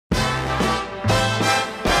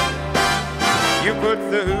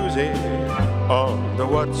the whoosy on the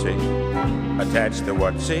whatsy. Attach the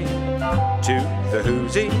whatsy to the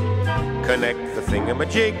whoosy. Connect the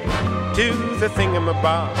thingamajig to the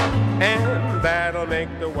thingamabob, and that'll make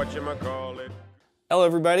the whatchamacallit. Hello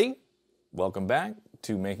everybody, welcome back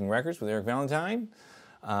to Making Records with Eric Valentine.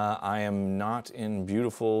 I am not in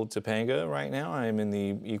beautiful Topanga right now. I am in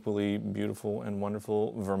the equally beautiful and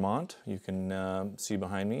wonderful Vermont. You can see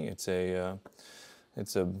behind me. It's a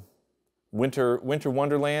winter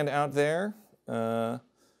wonderland out there. Yeah,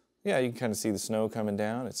 you can kind of see the snow coming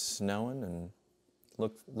down. It's snowing and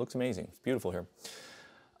looks amazing. It's beautiful here.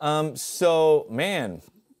 So man,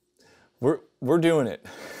 we're doing it.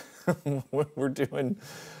 We're doing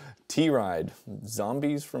T-Ride,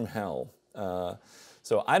 Zombies from Hell.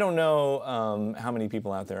 So I don't know how many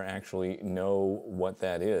people out there actually know what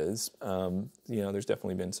that is. You know, there's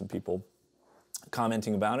definitely been some people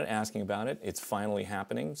commenting about it, asking about it. It's finally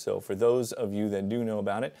happening. So for those of you that do know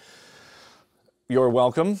about it, you're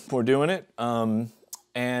welcome. We're doing it.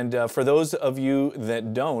 And for those of you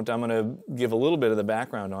that don't, I'm going to give a little bit of the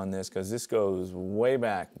background on this because this goes way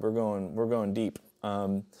back. We're going deep.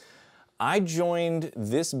 I joined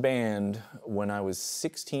this band when I was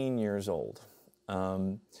 16 years old.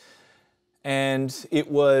 And it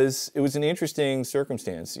was an interesting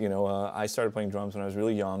circumstance. You know, I started playing drums when I was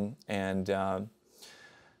really young, and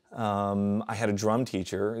I had a drum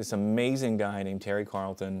teacher, this amazing guy named Terry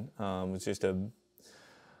Carlton, was just an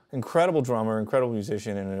incredible drummer, incredible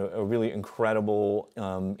musician, and a really incredible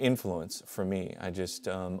influence for me. I just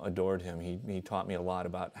adored him. He taught me a lot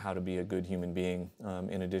about how to be a good human being,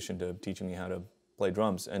 in addition to teaching me how to play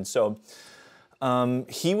drums. And so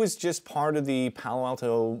he was just part of the Palo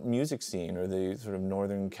Alto music scene, or the sort of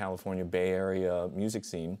Northern California Bay Area music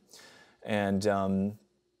scene. And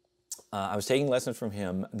I was taking lessons from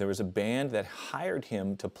him. There was a band that hired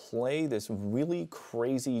him to play this really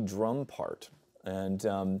crazy drum part. And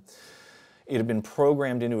it had been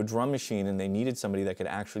programmed into a drum machine, and they needed somebody that could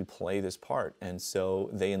actually play this part. And so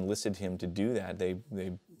they enlisted him to do that. They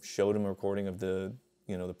showed him a recording of the,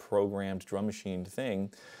 you know, the programmed drum machine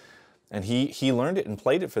thing. And he learned it and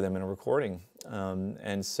played it for them in a recording.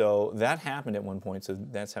 And so that happened at one point. So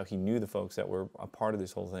that's how he knew the folks that were a part of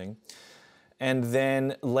this whole thing. And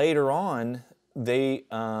then later on, they,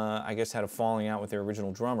 I guess, had a falling out with their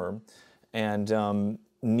original drummer and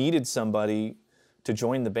needed somebody to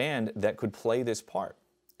join the band that could play this part.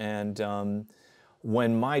 And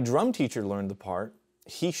when my drum teacher learned the part,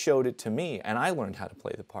 he showed it to me, and I learned how to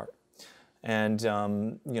play the part. And,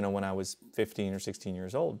 you know, when I was 15 or 16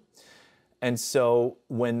 years old. And so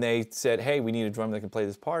when they said, hey, we need a drummer that can play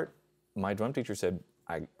this part, my drum teacher said,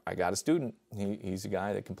 I got a student. He's a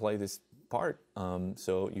guy that can play this part,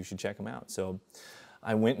 so you should check him out. So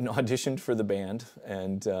I went and auditioned for the band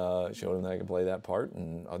and showed them that I could play that part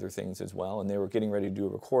and other things as well. And they were getting ready to do a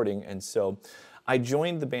recording. And so I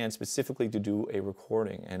joined the band specifically to do a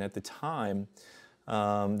recording. And at the time,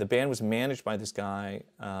 the band was managed by this guy,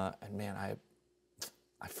 and man,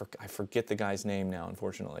 I forget the guy's name now,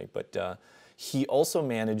 unfortunately, but he also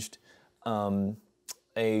managed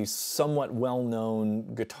a somewhat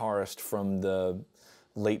well-known guitarist from the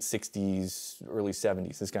late 60s, early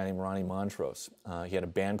 70s, this guy named Ronnie Montrose. He had a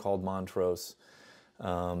band called Montrose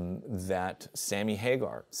that Sammy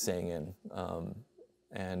Hagar sang in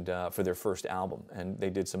for their first album. And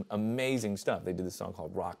they did some amazing stuff. They did this song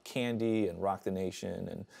called Rock Candy and Rock the Nation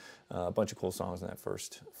and a bunch of cool songs in that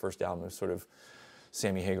first album. It was sort of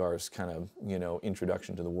Sammy Hagar's kind of, you know,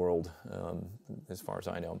 introduction to the world, as far as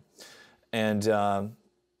I know.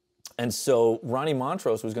 And so Ronnie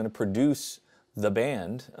Montrose was going to produce the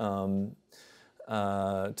band to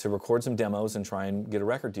record some demos and try and get a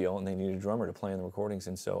record deal, and they needed a drummer to play in the recordings.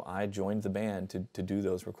 And so I joined the band to do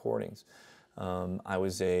those recordings. I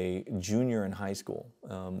was a junior in high school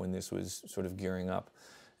when this was sort of gearing up.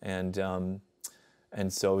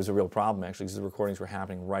 And so it was a real problem, actually, because the recordings were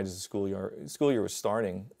happening right as the school year was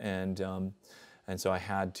starting. And so I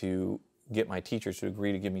had to get my teachers to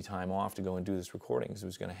agree to give me time off to go and do this recording, because it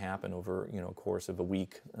was going to happen over, you know, a course of a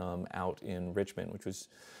week out in Richmond, which was,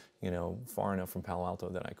 you know, far enough from Palo Alto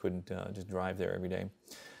that I couldn't just drive there every day.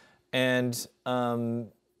 And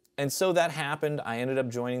so that happened. I ended up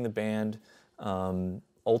joining the band.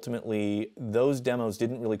 Ultimately, those demos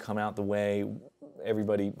didn't really come out the way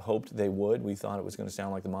everybody hoped they would. We thought it was going to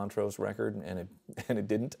sound like the Montrose record, and it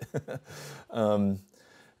didn't.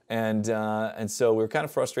 And so we were kind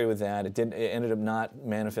of frustrated with that. It ended up not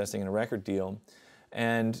manifesting in a record deal.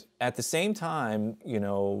 And at the same time, you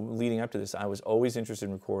know, leading up to this, I was always interested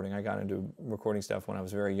in recording. I got into recording stuff when I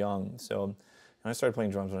was very young. So I started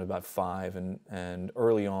playing drums when I was about 5, and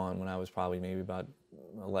early on, when I was probably maybe about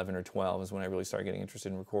 11 or 12 is when I really started getting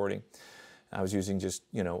interested in recording. I was using just,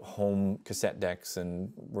 home cassette decks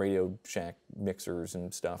and Radio Shack mixers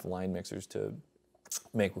and stuff, line mixers, to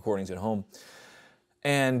make recordings at home.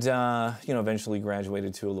 And, eventually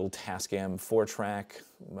graduated to a little Tascam 4-track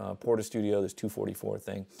Porta Studio, this 244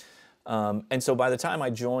 thing. And so by the time I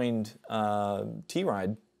joined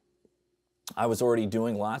T-Ride, I was already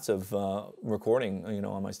doing lots of recording,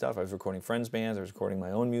 on my stuff. I was recording friends' bands, I was recording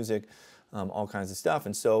my own music, all kinds of stuff.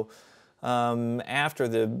 And so after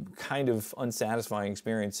the kind of unsatisfying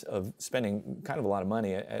experience of spending kind of a lot of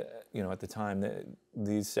money, at the time,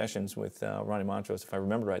 these sessions with Ronnie Montrose, if I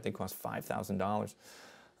remember right, they cost $5,000.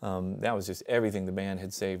 That was just everything the band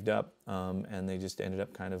had saved up, and they just ended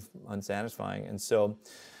up kind of unsatisfying. And so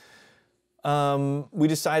we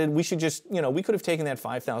decided we should just, we could have taken that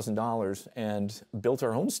 $5,000 and built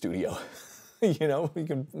our own studio. We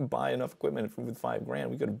could buy enough equipment with $5,000.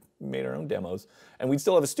 We could have made our own demos, and we'd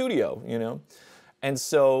still have a studio, And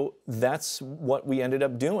so that's what we ended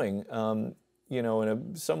up doing, in a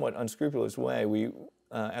somewhat unscrupulous way. We,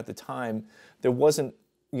 at the time, there wasn't,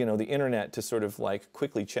 the internet to sort of like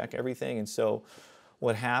quickly check everything, and so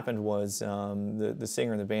what happened was the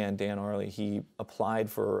singer in the band, Dan Arley, he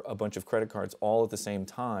applied for a bunch of credit cards all at the same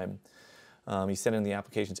time. He sent in the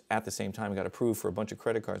applications at the same time and got approved for a bunch of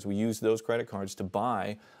credit cards. We used those credit cards to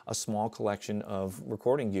buy a small collection of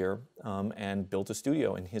recording gear and built a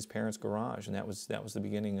studio in his parents' garage, and that was the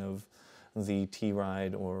beginning of the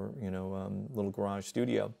T-Ride, or little garage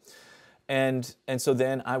studio. And so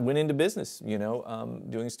then I went into business, doing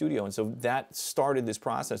a studio, and so that started this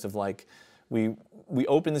process of like, we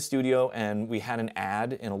opened the studio and we had an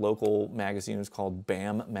ad in a local magazine. It was called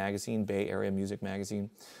BAM Magazine, Bay Area Music Magazine,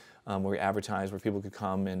 where we advertised, where people could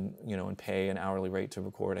come and and pay an hourly rate to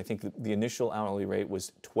record. I think the initial hourly rate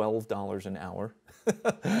was $12 an hour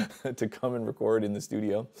to come and record in the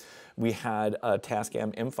studio. We had a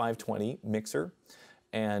Tascam M520 mixer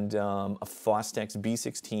and a Fostex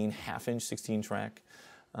B16 half-inch 16-track.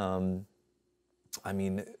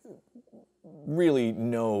 Really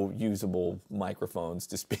no usable microphones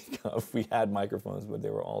to speak of. We had microphones, but they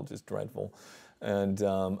were all just dreadful, and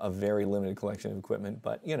a very limited collection of equipment.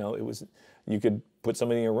 But it was, you could put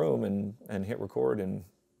somebody in a room and hit record, and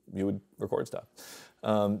you would record stuff.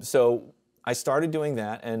 So I started doing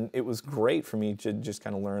that, and it was great for me to just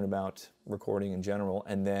kind of learn about recording in general.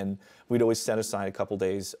 And then we'd always set aside a couple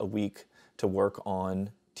days a week to work on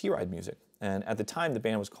T-Ride music. And at the time, the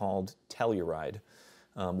band was called Telluride,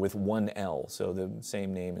 with one L, so the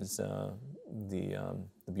same name as the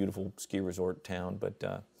beautiful ski resort town,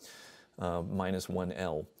 but minus one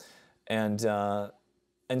L. And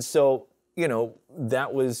so,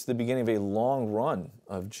 that was the beginning of a long run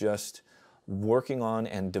of just working on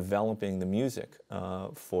and developing the music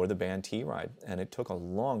for the band T-Ride. And it took a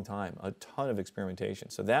long time, a ton of experimentation.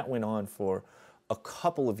 So that went on for a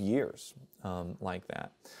couple of years like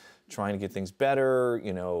that, trying to get things better,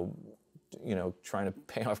 trying to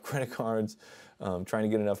pay off credit cards, trying to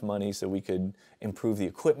get enough money so we could improve the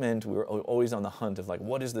equipment. We were always on the hunt of like,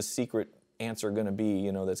 what is the secret answer going to be,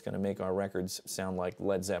 that's going to make our records sound like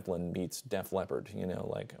Led Zeppelin meets Def Leppard,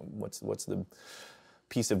 like what's the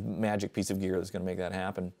magic piece of gear that's going to make that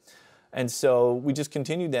happen. And so we just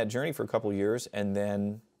continued that journey for a couple of years, and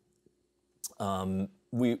then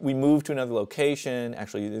we moved to another location.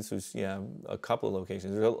 Actually, this was, a couple of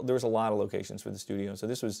locations. There was a lot of locations for the studio. So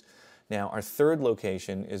this was now our third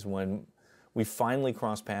location, is when we finally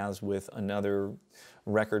crossed paths with another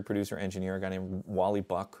record producer engineer, a guy named Wally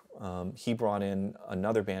Buck. He brought in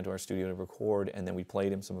another band to our studio to record, and then we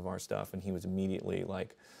played him some of our stuff, and he was immediately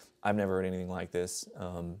like, I've never heard anything like this.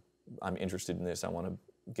 I'm interested in this. I want to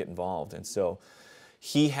get involved. And so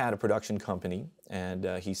he had a production company, and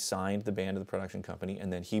he signed the band to the production company,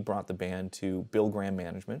 and then he brought the band to Bill Graham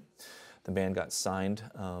Management. The band got signed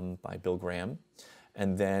by Bill Graham,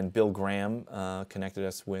 and then Bill Graham connected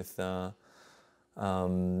us with a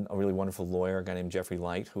really wonderful lawyer, a guy named Jeffrey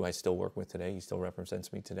Light, who I still work with today. He still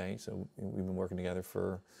represents me today, so we've been working together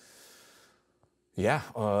for,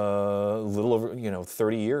 a little over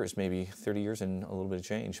 30 years, maybe 30 years and a little bit of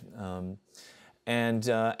change,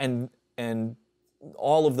 and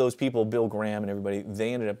all of those people, Bill Graham and everybody,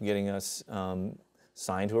 they ended up getting us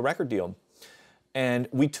signed to a record deal. And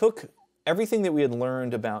we took everything that we had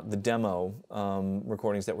learned about the demo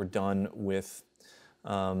recordings that were done with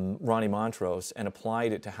Ronnie Montrose and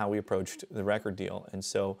applied it to how we approached the record deal. And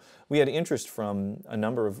so we had interest from a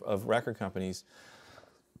number of record companies.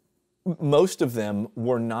 Most of them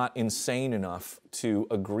were not insane enough to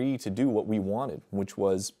agree to do what we wanted, which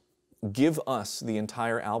was give us the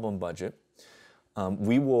entire album budget.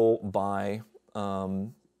 We will buy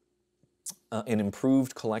an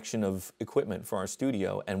improved collection of equipment for our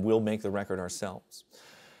studio, and we'll make the record ourselves.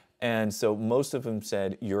 And so most of them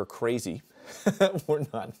said, "You're crazy. we're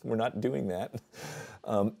not doing that,"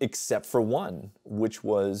 except for one, which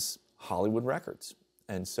was Hollywood Records.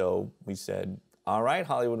 And so we said, "All right,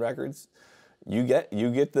 Hollywood Records, you get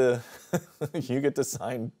the you get to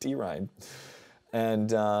sign T-Ride."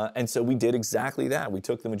 And so we did exactly that. We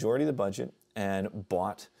took the majority of the budget and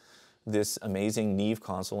bought this amazing Neve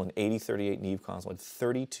console, an 8038 Neve console, with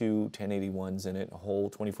 32 1081s in it, a whole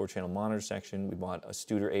 24-channel monitor section. We bought a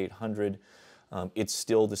Studer 800. It's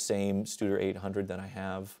still the same Studer 800 that I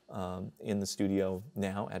have in the studio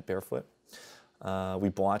now at Barefoot. We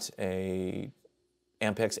bought a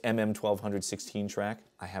Ampex MM1200 16-track.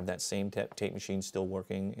 I have that same tape machine still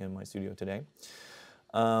working in my studio today.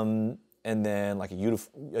 And then like a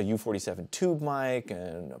U47 tube mic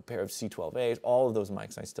and a pair of C12As, all of those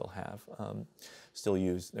mics I still have, still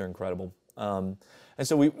use. They're incredible. And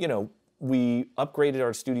so we upgraded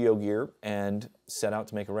our studio gear and set out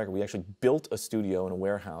to make a record. We actually built a studio in a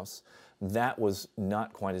warehouse. That was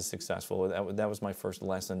not quite as successful. That was my first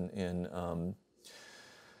lesson in,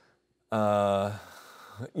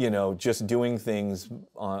 just doing things,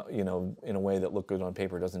 in a way that looked good on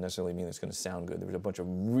paper doesn't necessarily mean it's going to sound good. There was a bunch of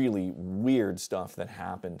really weird stuff that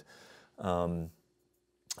happened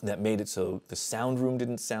that made it so the sound room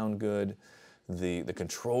didn't sound good, the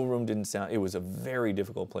control room didn't sound. It was a very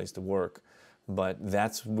difficult place to work, but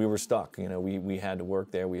we were stuck. We had to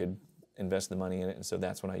work there. We had invested the money in it, and so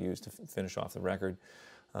that's what I used to finish off the record.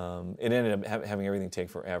 It ended up having everything take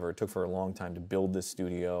forever. It took for a long time to build this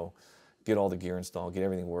studio, get all the gear installed, get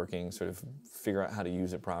everything working, sort of figure out how to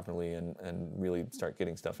use it properly, and really start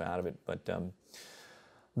getting stuff out of it. But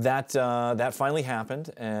that finally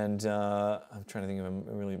happened, and I'm trying to think if I'm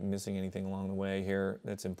really missing anything along the way here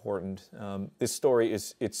that's important. This story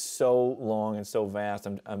it's so long and so vast.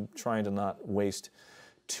 I'm trying to not waste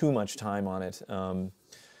too much time on it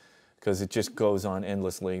because it just goes on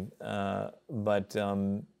endlessly.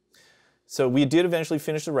 So we did eventually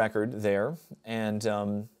finish the record there,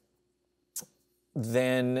 and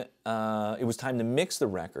then it was time to mix the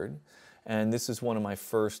record, and this is one of my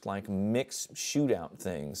first mix shootout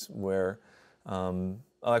things where,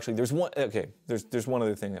 actually there's one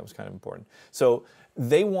other thing that was kind of important. So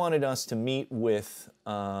they wanted us to meet with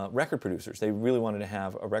record producers. They really wanted to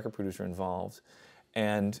have a record producer involved,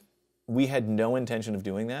 and we had no intention of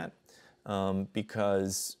doing that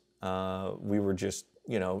because we were just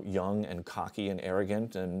young and cocky and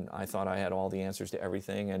arrogant, and I thought I had all the answers to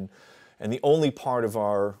everything, and the only part of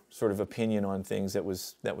our sort of opinion on things that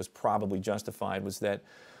was probably justified was that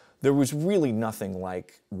there was really nothing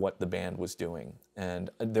like what the band was doing,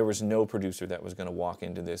 and there was no producer that was going to walk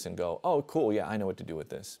into this and go, "Oh, cool, yeah, I know what to do with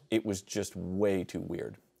this." It was just way too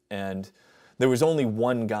weird, and there was only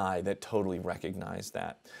one guy that totally recognized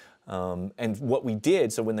that. And what we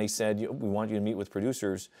did, so when they said, "We want you to meet with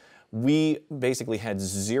producers," we basically had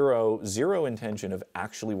zero intention of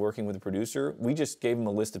actually working with a producer. We just gave them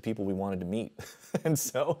a list of people we wanted to meet. And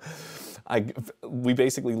so we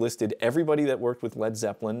basically listed everybody that worked with Led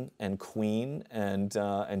Zeppelin and Queen, and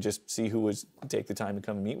just see who would take the time to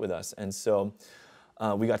come and meet with us. And so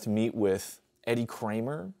we got to meet with Eddie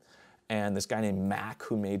Kramer and this guy named Mac,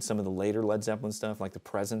 who made some of the later Led Zeppelin stuff, like the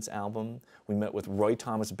Presence album. We met with Roy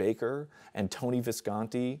Thomas Baker and Tony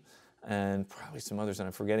Visconti, and probably some others that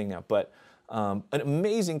I'm forgetting now, but an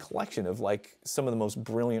amazing collection of some of the most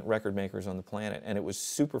brilliant record makers on the planet, and it was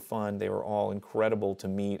super fun. They were all incredible to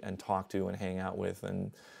meet and talk to and hang out with,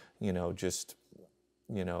 and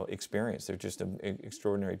experience. They're just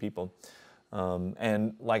extraordinary people.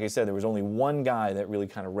 And like I said, there was only one guy that really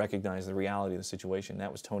kind of recognized the reality of the situation.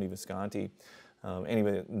 That was Tony Visconti.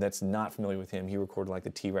 Anybody that's not familiar with him, he recorded the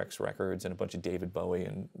T-Rex records and a bunch of David Bowie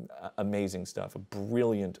and amazing stuff. A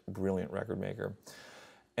brilliant record maker.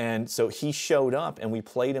 And so he showed up, and we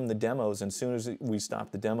played him the demos, and as soon as we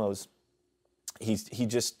stopped the demos, he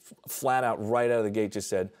just flat out right out of the gate just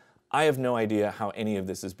said, "I have no idea how any of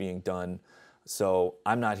this is being done. So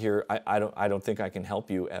I'm not here. I don't think I can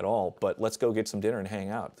help you at all. But let's go get some dinner and hang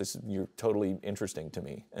out. You're totally interesting to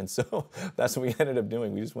me." And so that's what we ended up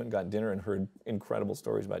doing. We just went and got dinner and heard incredible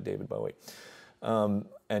stories about David Bowie.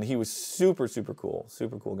 And he was super cool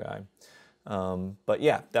guy. But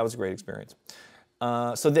yeah, that was a great experience.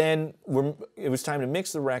 So then it was time to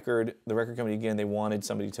mix the record. The record company, again, they wanted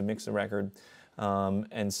somebody to mix the record,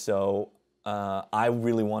 and so. I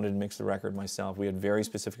really wanted to mix the record myself. We had very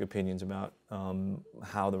specific opinions about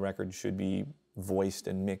how the record should be voiced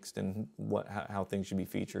and mixed, and how things should be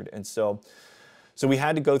featured. And so So we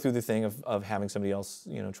had to go through the thing of having somebody else,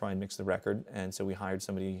 you know, try and mix the record, and so we hired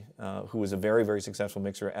somebody who was a very, very successful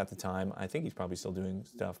mixer at the time. I think he's probably still doing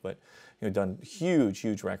stuff, but you know, done huge,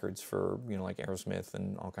 huge records for, you know, like Aerosmith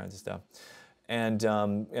and all kinds of stuff. And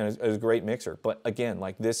it was a great mixer. But again,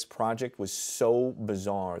 like, this project was so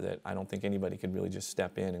bizarre that I don't think anybody could really just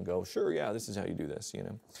step in and go, sure, yeah, this is how you do this, you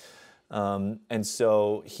know. And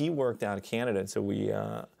so he worked out of Canada, and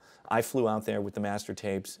so I flew out there with the master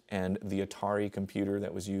tapes and the Atari computer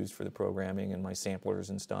that was used for the programming and my samplers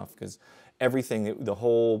and stuff, because everything, the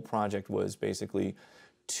whole project was basically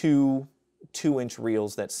two 2-inch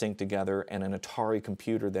reels that synced together and an Atari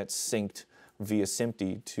computer that synced via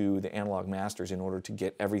SMPTE to the analog masters in order to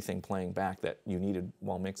get everything playing back that you needed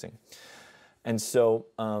while mixing. And so,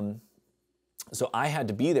 so I had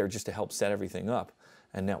to be there just to help set everything up.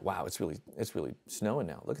 And now, wow, it's really snowing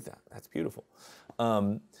now. Look at that. That's beautiful.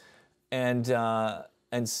 And now,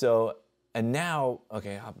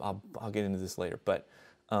 okay, I'll get into this later, but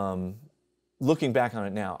looking back on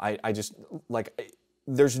it now, I just, like,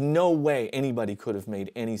 there's no way anybody could have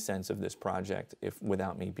made any sense of this project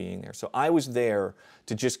without me being there. So I was there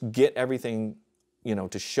to just get everything, you know,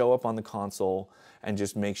 to show up on the console and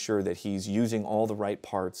just make sure that he's using all the right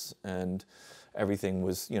parts and everything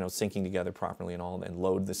was, you know, syncing together properly and all, and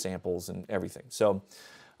load the samples and everything. So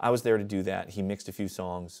I was there to do that. He mixed a few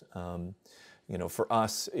songs. You know, for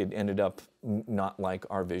us, it ended up not like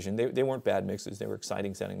our vision. They weren't bad mixes. They were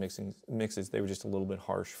exciting sounding mixes. They were just a little bit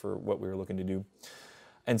harsh for what we were looking to do.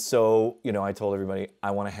 And so, you know, I told everybody,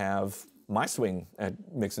 I want to have my swing at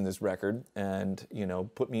mixing this record, and, you know,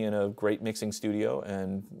 put me in a great mixing studio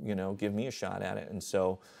and, you know, give me a shot at it. And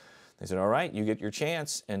so they said, all right, you get your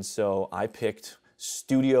chance. And so I picked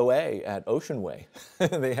Studio A at Ocean Way.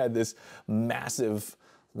 They had this massive,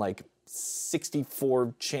 like,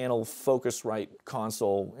 64-channel Focusrite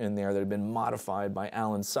console in there that had been modified by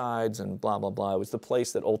Alan Sides and blah, blah, blah. It was the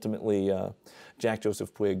place that ultimately Jack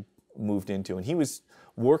Joseph Puig moved into. And he was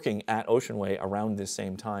working at Ocean Way around this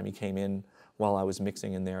same time. He came in while I was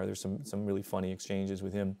mixing in there. There's some really funny exchanges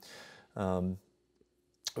with him.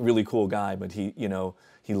 Really cool guy, but he, you know,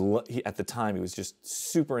 he at the time, he was just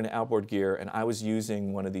super into outboard gear, and I was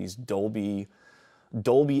using one of these Dolby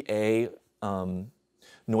A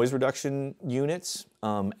noise reduction units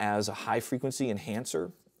as a high-frequency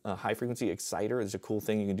enhancer, a high-frequency exciter. There's a cool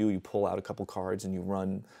thing you can do. You pull out a couple cards and you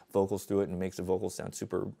run vocals through it, and it makes the vocals sound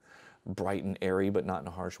super bright and airy, but not in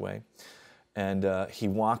a harsh way. And he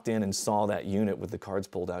walked in and saw that unit with the cards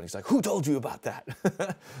pulled out. He's like, "Who told you about that?"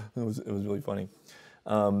 it was really funny.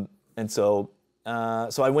 And so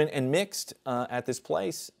I went and mixed at this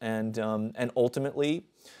place, and ultimately,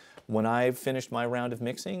 when I finished my round of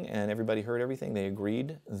mixing and everybody heard everything, they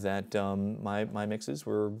agreed that my mixes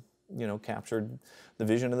were, you know, captured the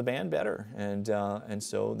vision of the band better, and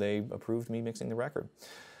so they approved me mixing the record.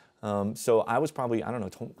 So I was probably, I don't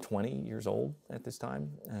know, 20 years old at this time,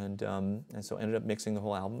 and so ended up mixing the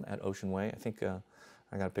whole album at Ocean Way. I think I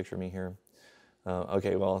got a picture of me here.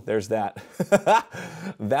 Okay, well, there's that.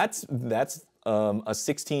 That's a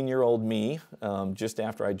 16-year-old me just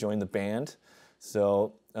after I joined the band.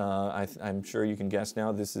 So I'm sure you can guess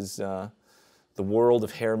now, this is the world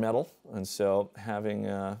of hair metal, and so having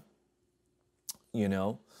you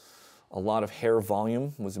know, a lot of hair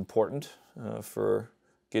volume was important for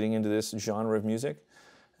getting into this genre of music.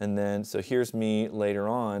 And then, so here's me later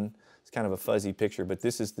on. It's kind of a fuzzy picture, but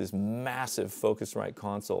this is this massive Focusrite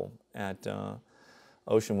console at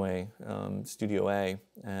Ocean Way, Studio A,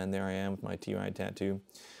 and there I am with my T-Ride tattoo,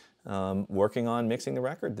 working on mixing the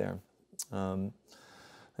record there.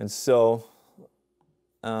 And so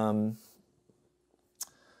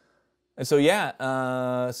yeah,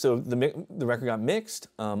 so the record got mixed.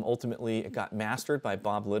 Ultimately, it got mastered by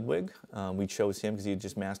Bob Ludwig. We chose him because he had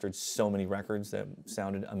just mastered so many records that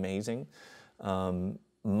sounded amazing.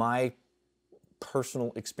 My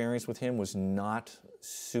personal experience with him was not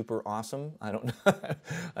super awesome. I don't know.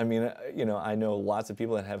 I mean, you know, I know lots of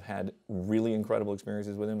people that have had really incredible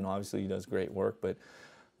experiences with him, and obviously he does great work, but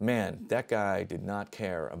man, that guy did not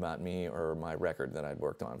care about me or my record that I'd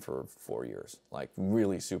worked on for 4 years. Like,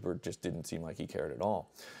 really super, just didn't seem like he cared at all.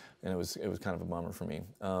 And it was kind of a bummer for me.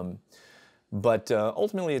 But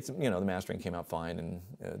ultimately, it's, you know, the mastering came out fine, and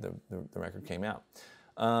the record came out.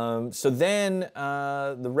 So then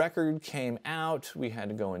the record came out. We had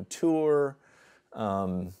to go and tour.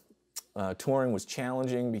 Touring was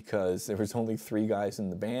challenging because there was only 3 guys in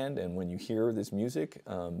the band, and when you hear this music,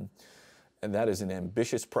 and that is an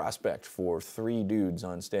ambitious prospect for 3 dudes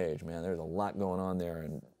on stage, man. There's a lot going on there,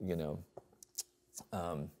 and, you know,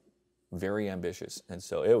 very ambitious. And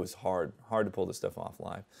so it was hard to pull this stuff off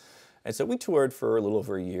live. And so we toured for a little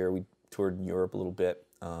over a year. We toured in Europe a little bit,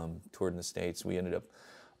 toured in the States. We ended up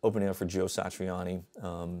opening up for Joe Satriani,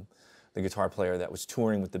 the guitar player that was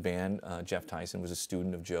touring with the band. Jeff Tyson was a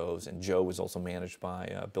student of Joe's, and Joe was also managed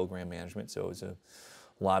by Bill Graham Management, so it was a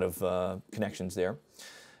lot of connections there.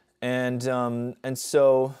 And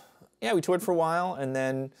so, yeah, we toured for a while, and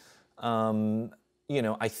then, you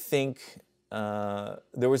know, I think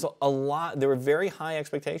there were very high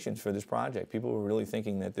expectations for this project. People were really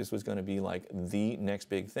thinking that this was going to be like the next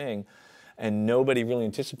big thing, and nobody really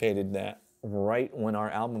anticipated that right when our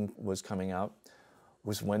album was coming out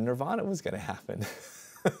was when Nirvana was going to happen.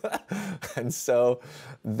 And so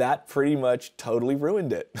that pretty much totally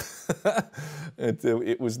ruined it.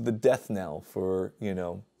 It was the death knell for, you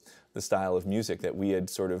know, the style of music that we had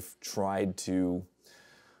sort of tried to,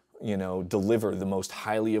 you know, deliver the most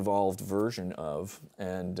highly evolved version of.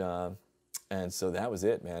 And so that was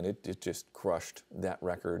it, man. It just crushed that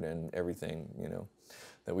record and everything, you know,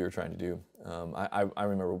 that we were trying to do. I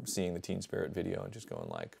remember seeing the Teen Spirit video and just going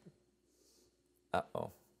like,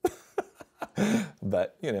 uh-oh.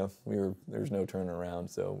 But, you know, there was no turning around,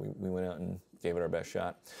 so we went out and gave it our best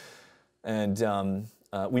shot. And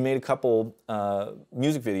we made a couple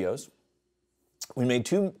music videos. We made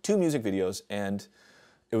two music videos, and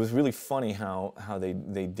it was really funny how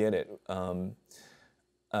they did it.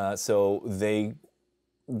 So they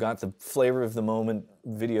got the Flavor of the Moment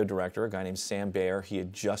video director, a guy named Sam Bayer. He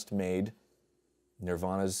had just made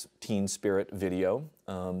Nirvana's Teen Spirit video.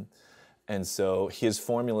 And so his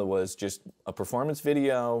formula was just a performance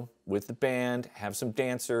video with the band, have some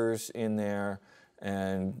dancers in there,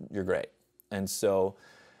 and you're great. And so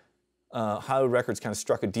Hollywood Records kind of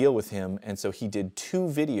struck a deal with him, and so he did two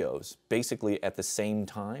videos basically at the same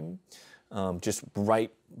time, just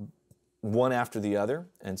right one after the other.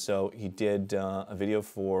 And so he did a video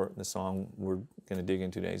for the song we're going to dig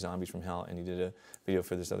into today, Zombies from Hell, and he did a video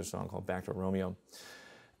for this other song called Backdoor Romeo.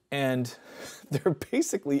 And they're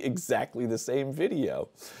basically exactly the same video.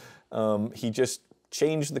 He just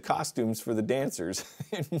changed the costumes for the dancers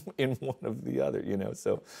in one of the other, you know.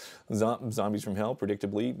 So Zombies from Hell,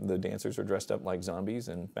 predictably, the dancers are dressed up like zombies,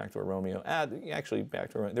 and Backdoor Romeo, actually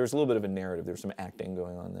Backdoor Romeo, there's a little bit of a narrative. There's some acting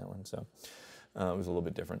going on in that one, so it was a little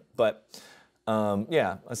bit different. But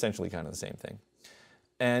yeah, essentially kind of the same thing.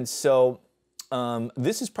 And so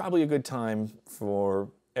this is probably a good time for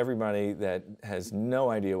everybody that has no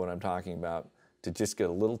idea what I'm talking about to just get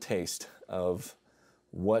a little taste of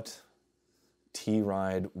what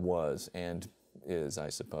T-Ride was and is, I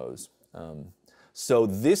suppose. So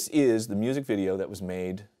this is the music video that was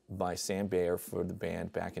made by Sam Bayer for the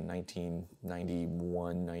band back in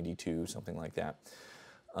 1991, 92, something like that,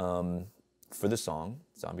 for the song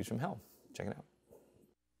Zombies from Hell. Check it out.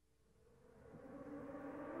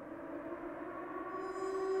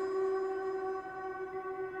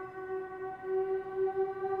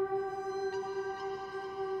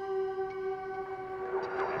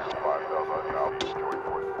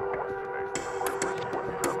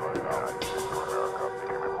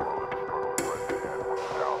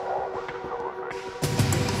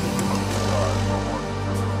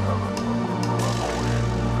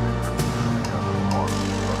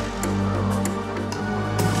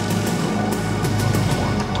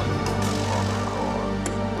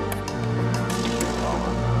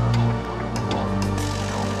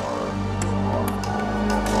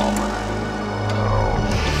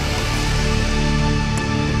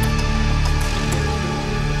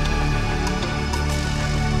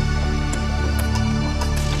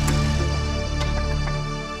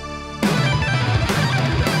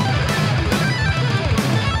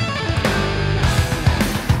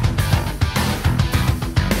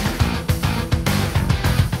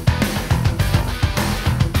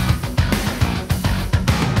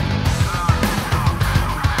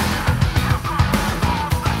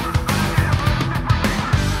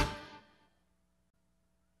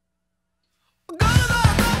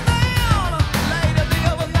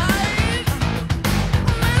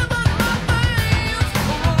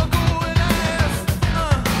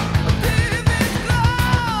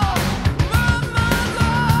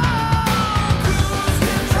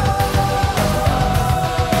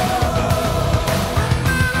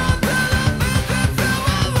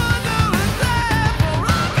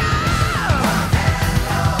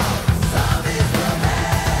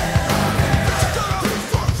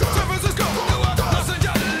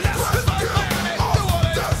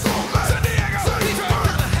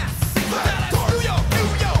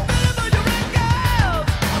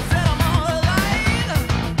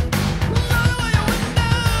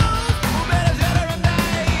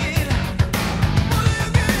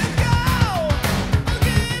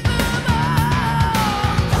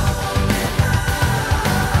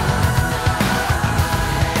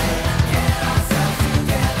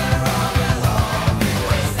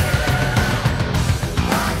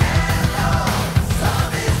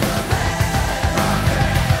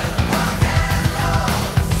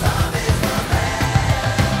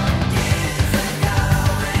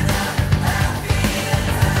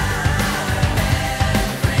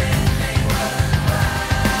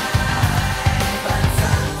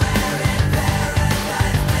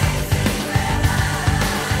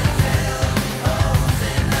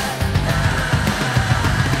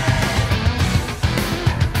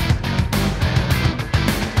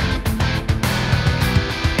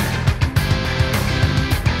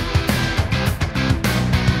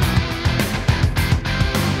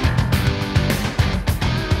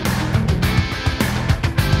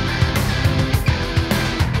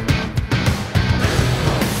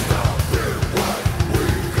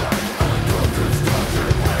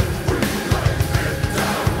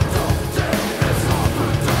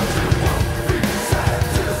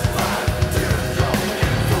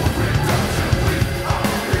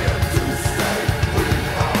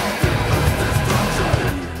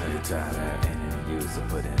 So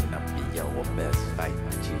putting up your best fight.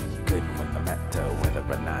 You couldn't win no matter whether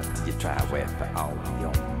or not you try. Where for all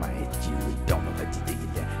your might, you don't know what you did.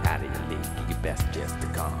 You're out of your league. You best just to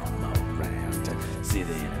come around to see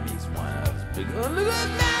the enemies one of us. Look at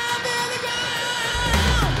now, there they go.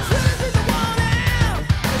 Should have seen the one out.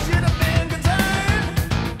 I should have been concerned.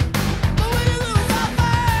 But when you lose our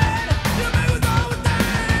mind, your man was always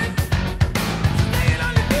done. Staying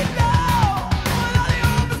on the beat now, when all the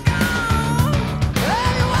hope is gone.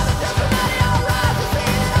 And you wasn't just somebody alright to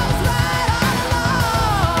see that I was right all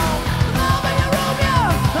along. The moment you roam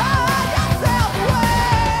your hide yourself away.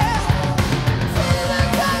 See the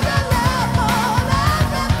times I love more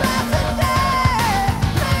life and passing day.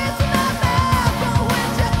 Please not now from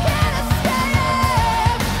which you can't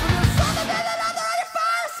escape. There's something that another on your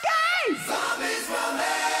fire escape. Zombies from hell.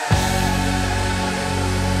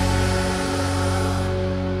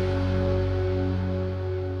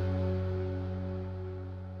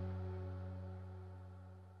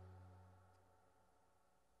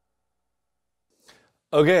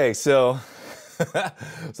 Okay, so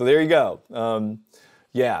so there you go.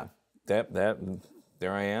 Yeah, there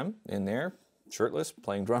I am in there, shirtless,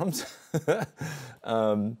 playing drums,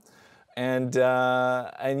 and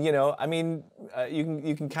you know, I mean,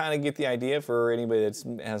 you can kind of get the idea for anybody that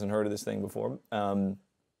hasn't heard of this thing before.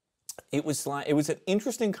 It was an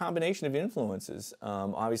interesting combination of influences.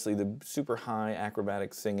 Obviously, the super high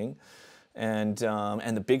acrobatic singing, and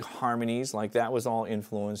the big harmonies, like that was all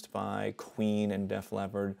influenced by Queen and Def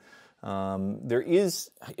Leppard. It's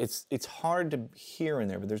hard to hear in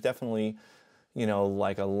there, but there's definitely, you know,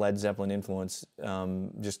 like a Led Zeppelin influence,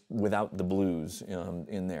 just without the blues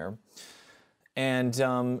in there. And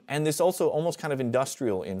this also almost kind of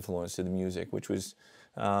industrial influence to the music, which was,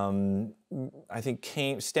 I think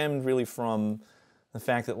stemmed really from the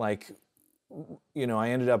fact that, like, you know,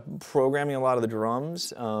 I ended up programming a lot of the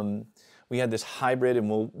drums. We had this hybrid, and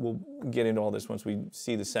we'll get into all this once we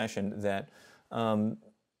see the session, that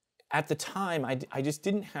at the time I just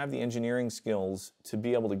didn't have the engineering skills to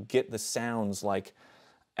be able to get the sounds like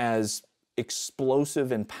as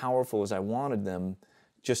explosive and powerful as I wanted them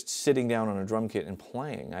just sitting down on a drum kit and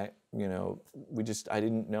playing. I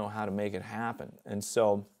didn't know how to make it happen. And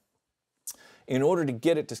so in order to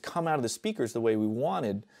get it to come out of the speakers the way we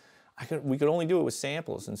wanted, we could only do it with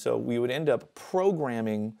samples. And so we would end up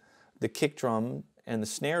programming the kick drum and the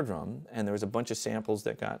snare drum, and there was a bunch of samples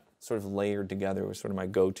that got sort of layered together. It was sort of my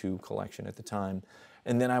go-to collection at the time.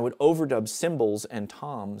 And then I would overdub cymbals and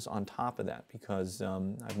toms on top of that, because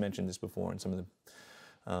I've mentioned this before in some of the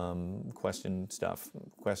question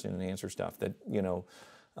and answer stuff, that, you know,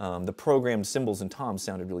 the programmed cymbals and toms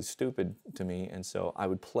sounded really stupid to me, and so I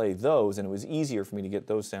would play those, and it was easier for me to get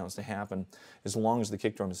those sounds to happen as long as the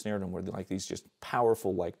kick drum and snare drum were like these just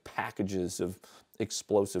powerful, like, packages of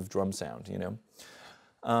explosive drum sound, you know.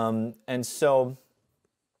 And so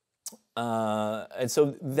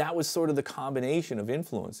that was sort of the combination of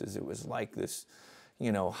influences. It was like this,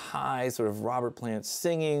 you know, high sort of Robert Plant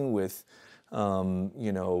singing with,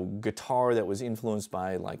 you know, guitar that was influenced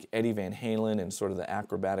by, like, Eddie Van Halen and sort of the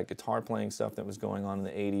acrobatic guitar playing stuff that was going on in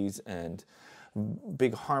the 80s, and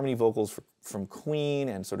big harmony vocals from Queen,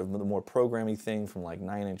 and sort of the more programming thing from, like,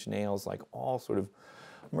 Nine Inch Nails, like, all sort of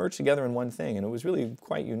merged together in one thing, and it was really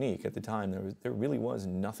quite unique at the time. There really was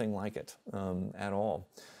nothing like it at all.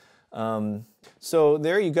 So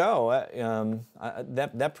there you go.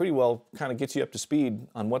 That pretty well kind of gets you up to speed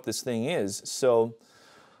on what this thing is. So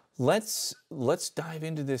let's dive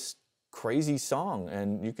into this crazy song,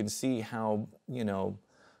 and you can see how, you know,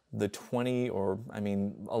 a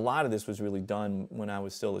lot of this was really done when I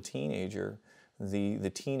was still a teenager. The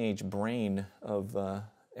teenage brain of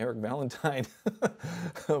Eric Valentine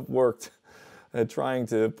worked at trying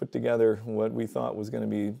to put together what we thought was going to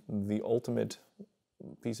be the ultimate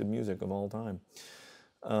piece of music of all time.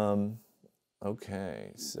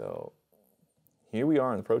 Okay, so here we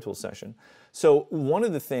are in the Pro Tools session. So one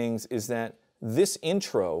of the things is that this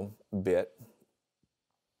intro bit,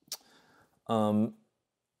 I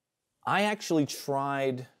actually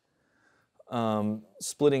tried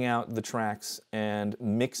splitting out the tracks and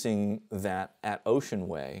mixing that at Ocean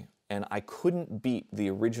Way, and I couldn't beat the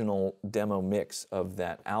original demo mix of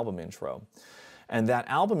that album intro. And that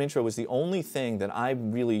album intro was the only thing that I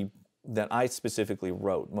specifically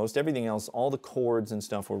wrote. Most everything else, all the chords and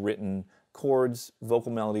stuff were written, chords,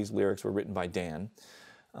 vocal melodies, lyrics were written by Dan.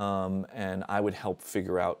 And I would help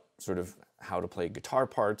figure out sort of how to play guitar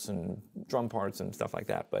parts and drum parts and stuff like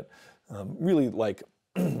that. But really, like,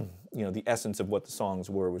 you know, the essence of what the songs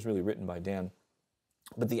were was really written by Dan.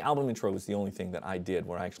 But the album intro was the only thing that I did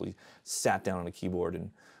where I actually sat down on a keyboard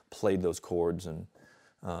and played those chords and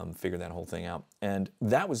figure that whole thing out. And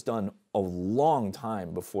that was done a long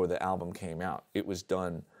time before the album came out. It was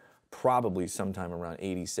done probably sometime around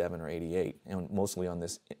 87 or 88, and mostly on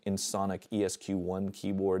this Insonic ESQ1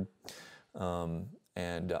 keyboard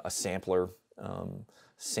and a sampler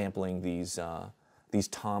sampling these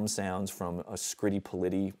tom sounds from a Scritti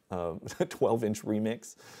Politti 12-inch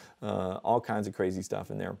remix, all kinds of crazy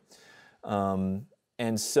stuff in there.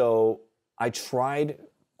 And so I tried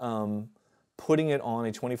putting it on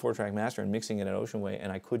a 24-track master and mixing it at Ocean Way,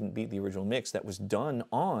 and I couldn't beat the original mix that was done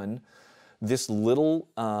on this little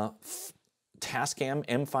Tascam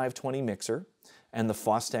M520 mixer and the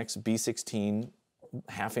Fostex B16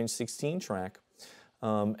 half-inch 16-track.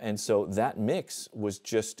 And so that mix was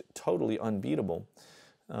just totally unbeatable.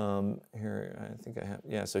 Here, I think I have,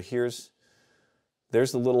 yeah, so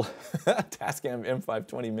there's the little Tascam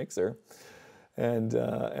M520 mixer and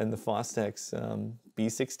the Fostex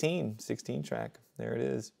B16 16-track. There it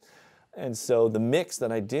is. And so the mix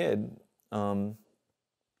that I did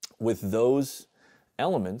with those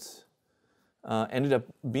elements ended up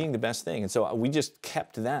being the best thing. And so we just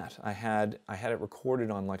kept that. I had it recorded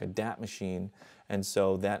on like a DAT machine, and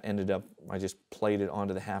so that ended up, I just played it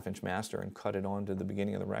onto the half-inch master and cut it onto the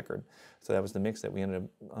beginning of the record. So that was the mix that we ended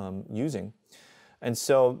up using. And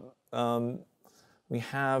so we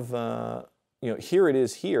have, you know, here it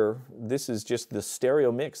is here. This is just the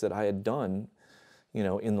stereo mix that I had done, you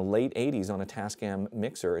know, in the late 80s on a Tascam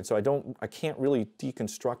mixer. And so I can't really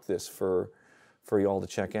deconstruct this for you all to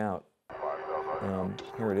check out.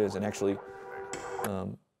 Here it is. And actually,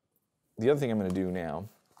 the other thing I'm going to do now,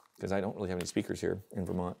 because I don't really have any speakers here in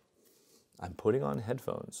Vermont, I'm putting on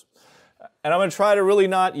headphones. And I'm going to try to really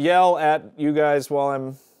not yell at you guys while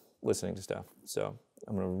I'm listening to stuff. So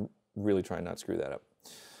I'm going to really try and not screw that up.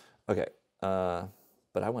 Okay,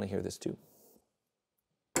 but I want to hear this too.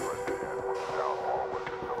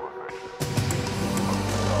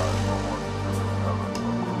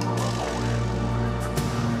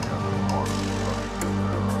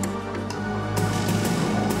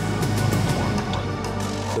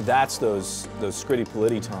 So that's those Scritti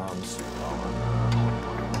Politti toms.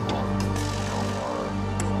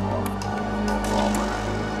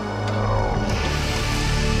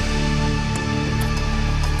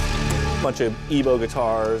 Bunch of EBO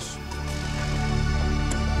guitars.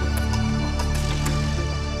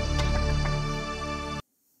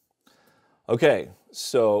 Okay,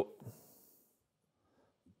 so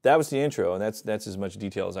that was the intro, and that's as much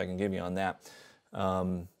detail as I can give you on that.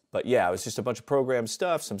 But yeah, it was just a bunch of programmed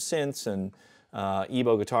stuff, some synths and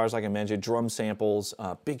EBO guitars, like I mentioned, drum samples,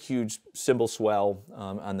 big, huge cymbal swell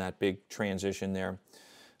on that big transition there.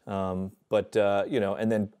 You know,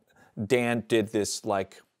 and then Dan did this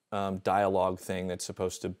like dialogue thing that's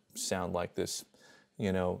supposed to sound like this,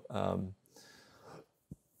 you know,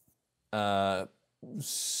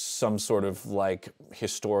 some sort of like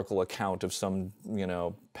historical account of some, you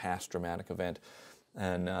know, past dramatic event.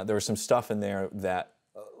 And there was some stuff in there that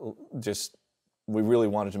just we really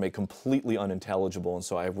wanted to make completely unintelligible, and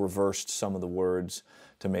so I reversed some of the words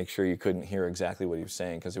to make sure you couldn't hear exactly what he was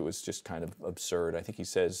saying, because it was just kind of absurd. I think he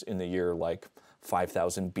says in the year like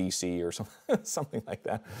 5000 BC or something like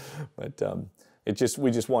that. But we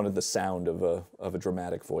just wanted the sound of a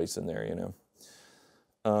dramatic voice in there, you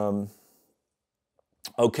know.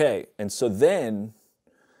 Okay, and so then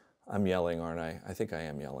I'm yelling, aren't I? I think I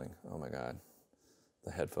am yelling. Oh my God,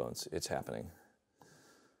 the headphones, it's happening.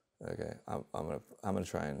 Okay, I'm gonna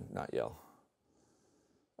try and not yell.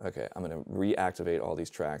 Okay, I'm gonna reactivate all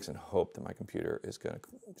these tracks and hope that my computer is gonna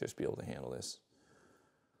just be able to handle this.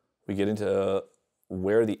 We get into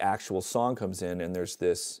where the actual song comes in, and there's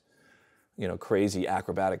this, you know, crazy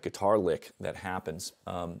acrobatic guitar lick that happens.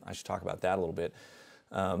 I should talk about that a little bit.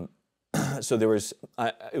 So there was,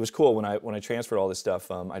 it was cool when I transferred all this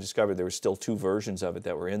stuff. I discovered there were still two versions of it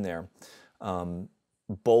that were in there.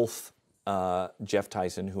 Both Jeff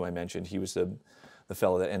Tyson, who I mentioned, he was the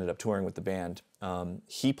fellow that ended up touring with the band.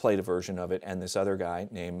 He played a version of it, and this other guy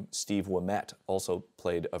named Steve Ouimet also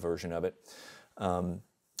played a version of it.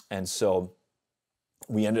 And so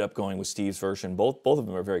we ended up going with Steve's version. Both of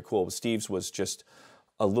them are very cool, but Steve's was just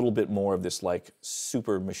a little bit more of this like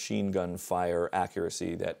super machine gun fire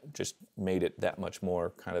accuracy that just made it that much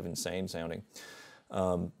more kind of insane sounding.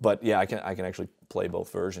 But yeah, I can actually play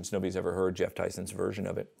both versions. Nobody's ever heard Jeff Tyson's version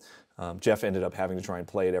of it. Jeff ended up having to try and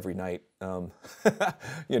play it every night,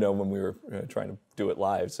 you know, when we were trying to do it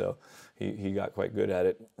live. So he got quite good at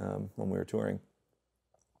it when we were touring.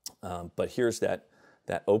 But here's that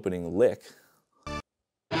opening lick.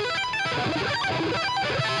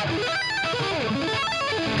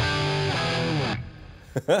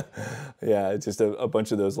 Yeah, it's just a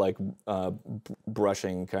bunch of those like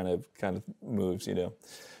brushing kind of moves, you know,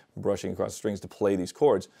 brushing across the strings to play these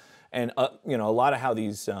chords. And you know, a lot of how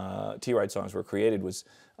these T-Ride songs were created was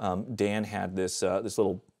Dan had this this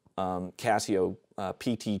little Casio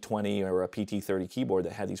PT-20 or a PT-30 keyboard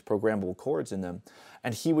that had these programmable chords in them,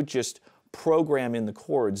 and he would just program in the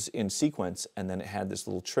chords in sequence, and then it had this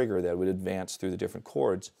little trigger that would advance through the different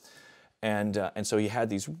chords. And so he had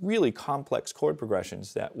these really complex chord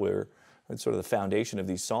progressions that were sort of the foundation of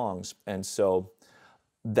these songs. And so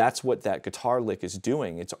that's what that guitar lick is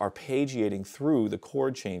doing. It's arpeggiating through the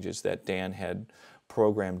chord changes that Dan had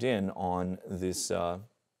programmed in on this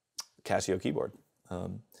Casio keyboard.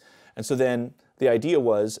 And so then the idea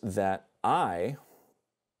was that I,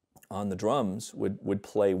 on the drums, would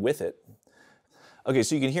play with it. Okay,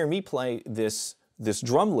 so you can hear me play this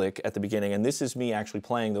drum lick at the beginning, and this is me actually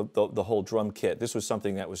playing the whole drum kit. This was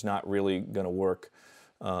something that was not really going to work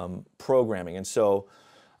programming. And so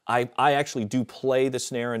I actually do play the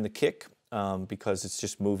snare and the kick because it's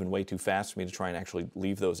just moving way too fast for me to try and actually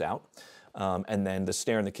leave those out. And then the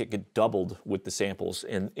snare and the kick get doubled with the samples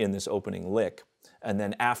in this opening lick. And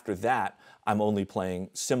then after that, I'm only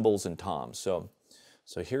playing cymbals and toms. So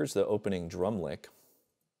here's the opening drum lick.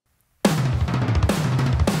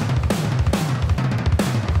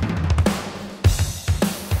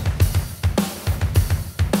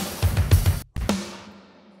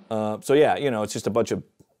 So yeah, you know, it's just a bunch of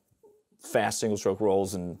fast single stroke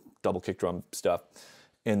rolls and double kick drum stuff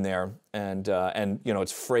in there, and you know,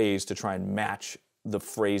 it's phrased to try and match the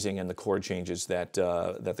phrasing and the chord changes that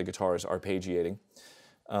that the guitar is arpeggiating,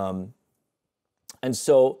 and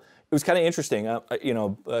so it was kind of interesting. You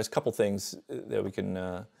know, there's a couple things that we can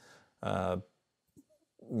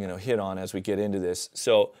you know, hit on as we get into this.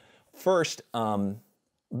 So first,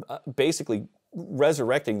 basically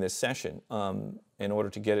resurrecting this session in order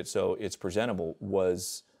to get it so it's presentable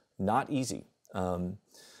was not easy. And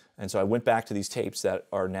so I went back to these tapes that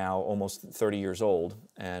are now almost 30 years old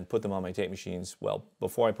and put them on my tape machines. Well,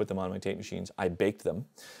 before I put them on my tape machines, I baked them.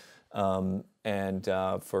 And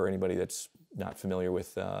for anybody that's not familiar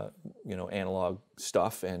with you know, analog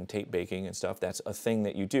stuff and tape baking and stuff, that's a thing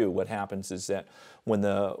that you do. What happens is that when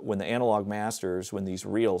the analog masters, when these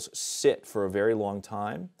reels sit for a very long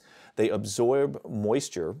time, they absorb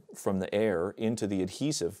moisture from the air into the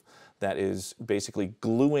adhesive that is basically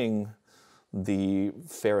gluing the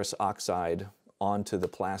ferrous oxide onto the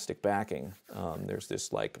plastic backing. There's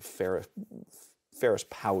this like ferrous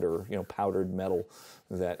powder, you know, powdered metal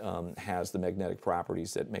that has the magnetic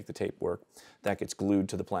properties that make the tape work. That gets glued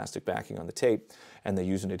to the plastic backing on the tape, and they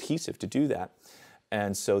use an adhesive to do that.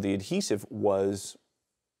 And so the adhesive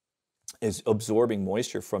is absorbing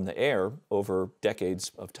moisture from the air over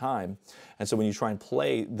decades of time. And so when you try and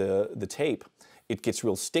play the tape, it gets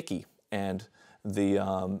real sticky, and the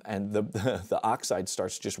oxide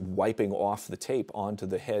starts just wiping off the tape onto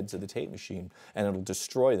the heads of the tape machine, and it'll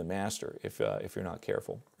destroy the master if you're not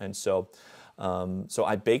careful. And so so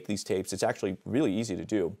I bake these tapes. It's actually really easy to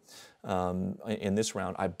do. In this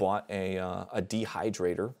round, I bought a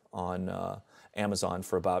dehydrator on Amazon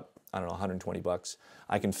for about, I don't know, 120 bucks.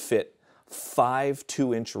 I can fit 5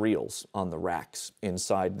 2-inch reels on the racks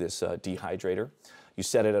inside this dehydrator. You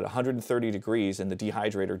set it at 130 degrees, and the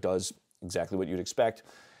dehydrator does exactly what you'd expect,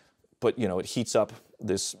 but you know, it heats up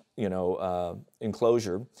this, you know,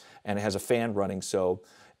 enclosure, and it has a fan running, so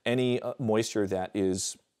any moisture that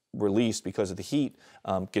is released because of the heat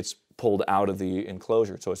gets pulled out of the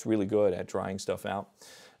enclosure. So it's really good at drying stuff out,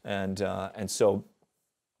 and so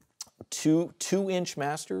 2-inch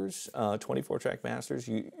masters, 24-track masters,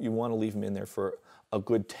 you want to leave them in there for a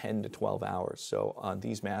good 10 to 12 hours. So on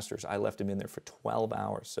these masters, I left them in there for 12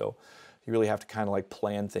 hours. So you really have to kind of like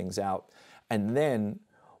plan things out. And then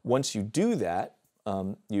once you do that,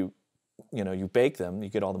 you bake them, you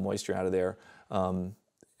get all the moisture out of there.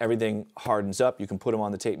 Everything hardens up. You can put them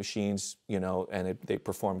on the tape machines, you know, and they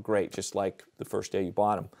perform great, just like the first day you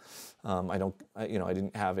bought them. I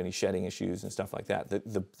didn't have any shedding issues and stuff like that.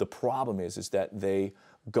 The problem is that they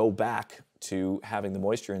go back to having the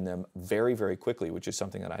moisture in them very, very quickly, which is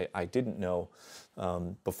something that I didn't know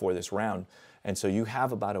before this round. And so you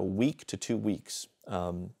have about a week to 2 weeks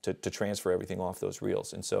to transfer everything off those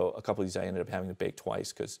reels. And so a couple of these I ended up having to bake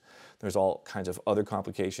twice because there's all kinds of other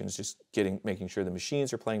complications, just making sure the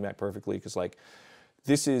machines are playing back perfectly, because like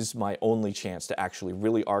this is my only chance to actually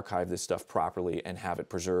really archive this stuff properly and have it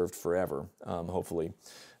preserved forever, hopefully,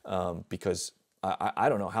 because I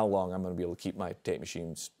don't know how long I'm going to be able to keep my tape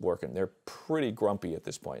machines working. They're pretty grumpy at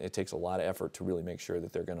this point. It takes a lot of effort to really make sure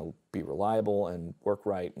that they're going to be reliable and work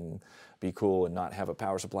right and be cool and not have a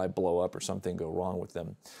power supply blow up or something go wrong with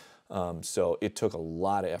them. So it took a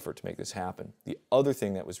lot of effort to make this happen. The other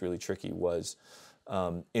thing that was really tricky was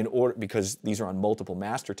because these are on multiple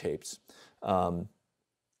master tapes,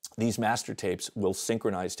 these master tapes will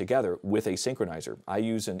synchronize together with a synchronizer. I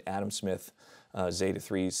use an Adam Smith Zeta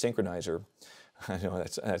 3 synchronizer. I know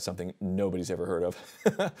that's something nobody's ever heard of.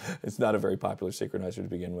 It's not a very popular synchronizer to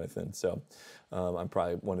begin with, and so I'm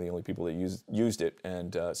probably one of the only people that used it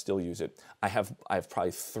and still use it. I have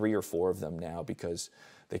probably 3 or 4 of them now because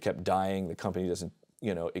they kept dying. The company doesn't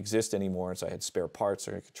exist anymore, and so I had spare parts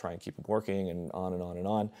so I could try and keep them working, and on and on and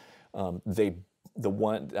on. The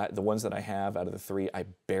ones that I have out of the 3, I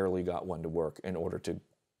barely got one to work in order to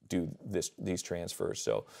do these transfers.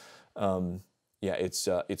 So. Yeah,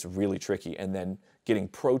 it's really tricky. And then getting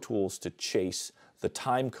Pro Tools to chase the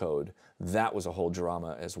time code, that was a whole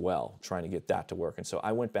drama as well, trying to get that to work. And so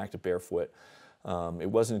I went back to Barefoot. It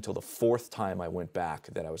wasn't until the 4th time I went back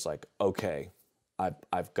that I was like, okay,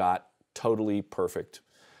 I've got totally perfect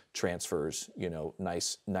transfers,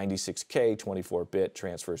 nice 96K, 24-bit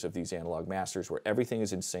transfers of these analog masters where everything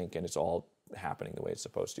is in sync and it's all happening the way it's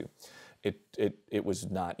supposed to. It was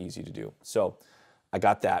not easy to do. So I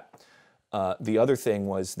got that. The other thing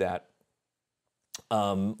was that,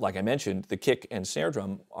 like I mentioned, the kick and snare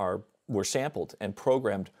drum were sampled and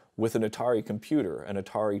programmed with an Atari computer, an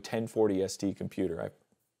Atari 1040 ST computer. I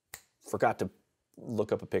forgot to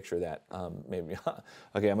look up a picture of that. Maybe.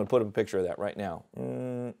 Okay, I'm going to put up a picture of that right now.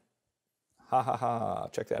 Ha ha ha!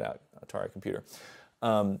 Check that out, Atari computer.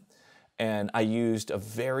 And I used a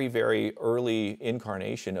very, very early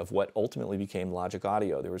incarnation of what ultimately became Logic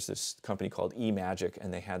Audio. There was this company called eMagic,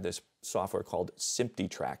 and they had this software called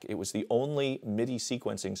SMPTE-Track. It was the only MIDI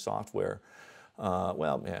sequencing software,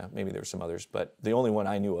 well, yeah, maybe there were some others, but the only one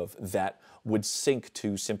I knew of that would sync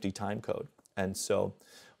to SMPTE timecode. And so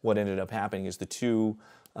what ended up happening is the two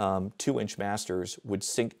 2-inch masters would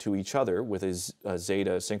sync to each other with a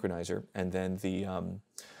Zeta synchronizer, and then the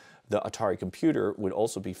Atari computer would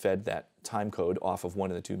also be fed that time code off of one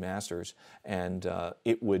of the 2 masters, and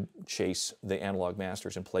it would chase the analog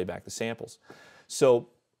masters and play back the samples. So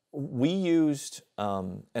we used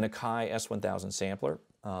an Akai S1000 sampler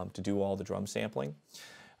to do all the drum sampling.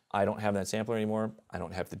 I don't have that sampler anymore. I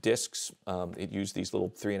don't have the discs. It used these little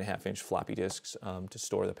 3.5-inch floppy disks to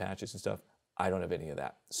store the patches and stuff. I don't have any of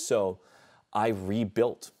that. So I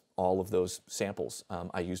rebuilt all of those samples.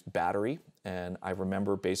 I used battery, and I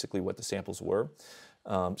remember basically what the samples were.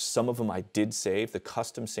 Some of them I did save. The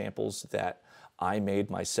custom samples that I made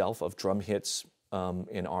myself of drum hits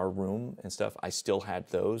in our room and stuff, I still had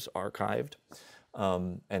those archived.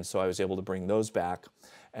 And so I was able to bring those back.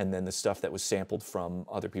 And then the stuff that was sampled from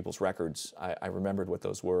other people's records, I remembered what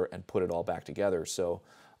those were and put it all back together so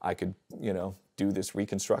I could, do this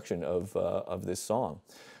reconstruction of this song.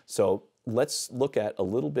 So let's look at a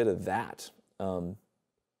little bit of that.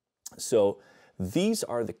 So these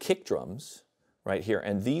are the kick drums right here,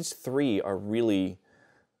 and these 3 are really,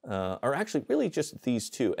 are actually really just these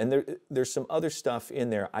 2. And there's some other stuff in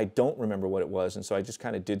there. I don't remember what it was, and so I just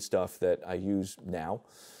kind of did stuff that I use now.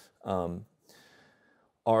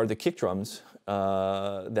 Are the kick drums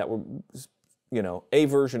that were, a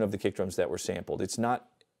version of the kick drums that were sampled. It's not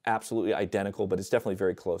absolutely identical, but it's definitely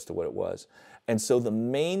very close to what it was. And so the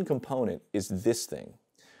main component is this thing,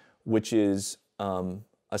 which is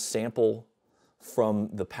a sample from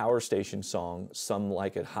the Power Station song, Some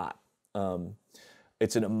Like It Hot.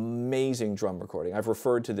 It's an amazing drum recording. I've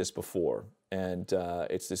referred to this before, and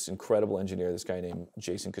it's this incredible engineer, this guy named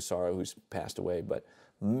Jason Casaro, who's passed away, but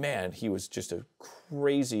man, he was just a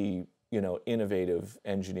crazy, innovative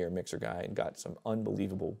engineer, mixer guy, and got some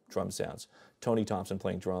unbelievable drum sounds. Tony Thompson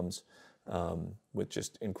playing drums with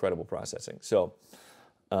just incredible processing. So,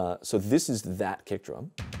 so this is that kick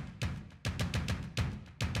drum.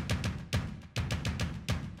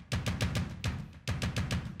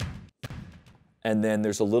 And then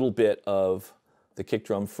there's a little bit of the kick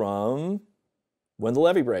drum from When the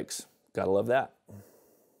Levee Breaks. Gotta love that.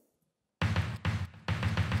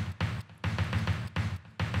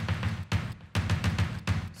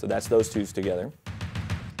 So that's those 2 together.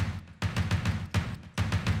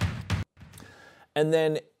 And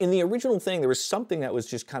then in the original thing, there was something that was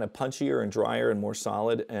just kind of punchier and drier and more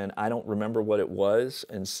solid, and I don't remember what it was.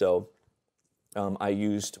 And so I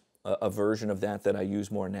used a version of that I use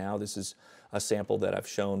more now. This is a sample that I've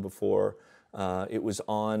shown before. It was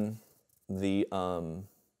on the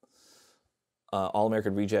All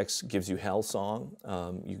American Rejects Gives You Hell song.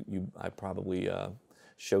 I probably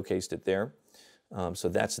showcased it there. So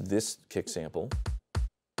that's this kick sample.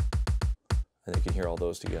 And you can hear all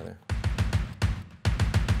those together.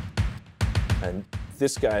 And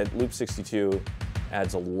this guy, Loop 62,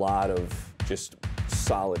 adds a lot of just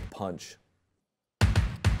solid punch.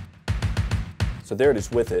 So there it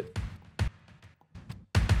is with it.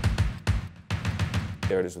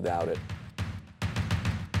 There it is without it.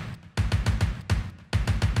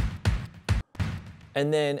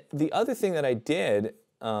 And then the other thing that I did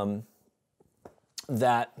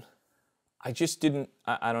that I just didn't,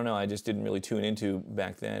 I don't know, I just didn't really tune into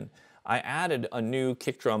back then. I added a new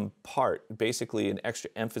kick drum part, basically an extra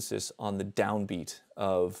emphasis on the downbeat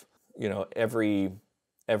of, you know, every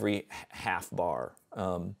half bar.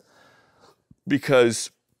 Because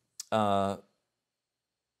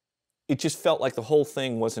it just felt like the whole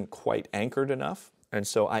thing wasn't quite anchored enough. And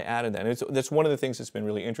so I added that. And that's one of the things that's been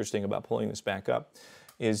really interesting about pulling this back up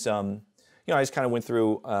is, you know, I just kind of went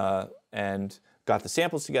through and got the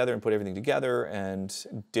samples together and put everything together and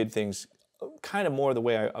did things kind of more the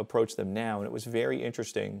way I approach them now. And it was very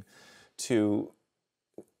interesting to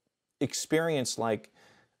experience like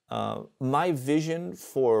my vision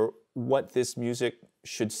for what this music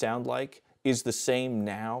should sound like is the same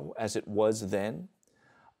now as it was then.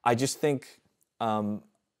 I just think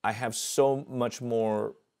I have so much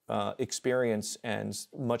more experience and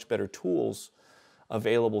much better tools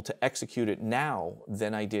available to execute it now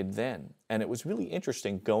than I did then. And it was really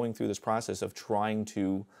interesting going through this process of trying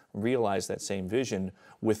to realize that same vision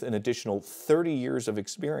with an additional 30 years of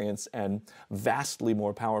experience and vastly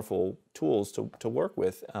more powerful tools to work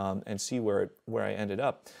with and see where I ended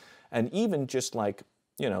up. And even just like,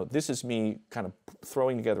 you know, this is me kind of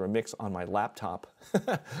throwing together a mix on my laptop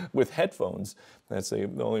with headphones. That's the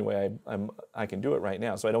only way I can do it right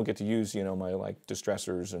now. So I don't get to use, you know, my like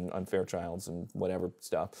distressors and Unfairchilds and whatever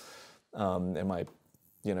stuff, and my,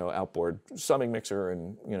 you know, outboard summing mixer,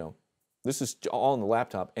 and you know, this is all on the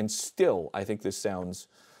laptop. And still, I think this sounds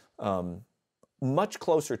much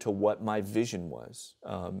closer to what my vision was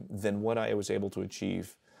than what I was able to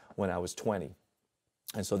achieve when I was 20.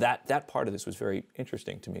 And so that part of this was very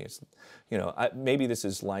interesting to me. It's, you know, maybe this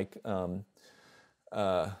is like in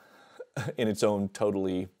its own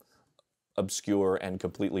totally obscure and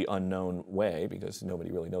completely unknown way, because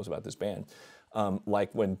nobody really knows about this band.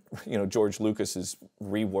 Like when, you know, George Lucas is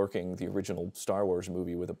reworking the original Star Wars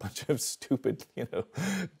movie with a bunch of stupid, you know,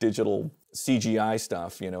 digital CGI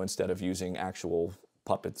stuff, you know, instead of using actual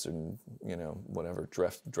puppets and, you know, whatever,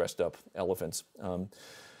 dressed up elephants.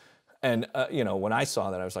 And, you know, when I saw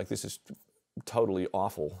that, I was like, this is totally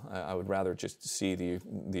awful. I would rather just see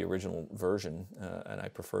the original version, and I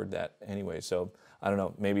preferred that anyway. So, I don't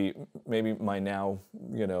know, maybe my now,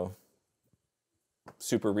 you know,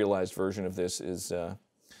 super realized version of this is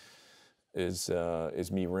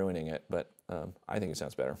me ruining it, but I think it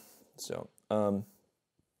sounds better. So,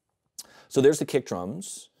 so there's the kick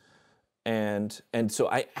drums. And so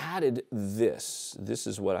I added this. This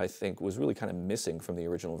is what I think was really kind of missing from the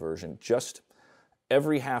original version. Just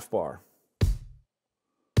every half bar.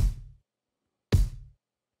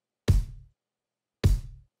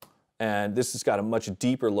 And this has got a much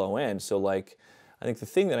deeper low end. So like, I think the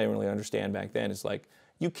thing that I didn't really understand back then is like,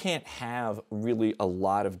 you can't have really a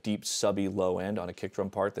lot of deep subby low end on a kick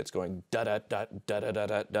drum part that's going da da da da da da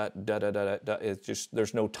da da da da da da. It's just,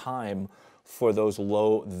 there's no time for those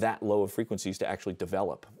that low of frequencies to actually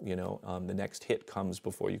develop. You know, the next hit comes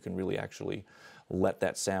before you can really actually let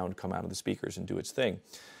that sound come out of the speakers and do its thing.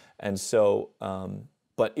 And so,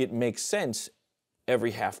 but it makes sense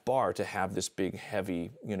every half bar to have this big,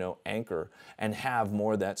 heavy, you know, anchor and have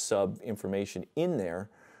more of that sub information in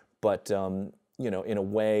there, but you know, in a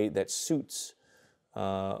way that suits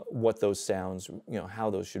what those sounds, you know, how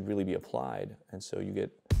those should really be applied. And so you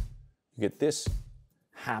get this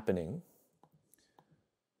happening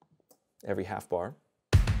every half bar.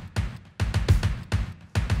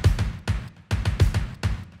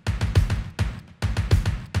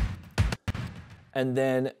 And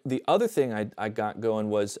then the other thing I got going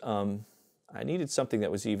was I needed something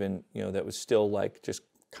that was even, you know, that was still like just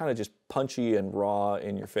kind of just punchy and raw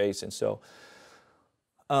in your face. And so,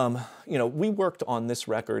 you know, we worked on this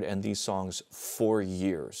record and these songs for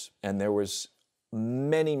years, and there was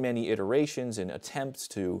many iterations and attempts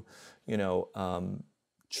to, you know,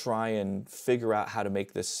 try and figure out how to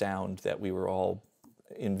make this sound that we were all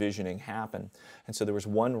envisioning happen. And so there was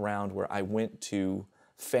one round where I went to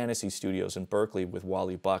Fantasy Studios in Berkeley with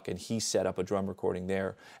Wally Buck, and he set up a drum recording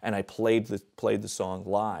there, and I played the song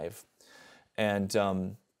live. And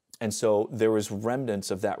And so there was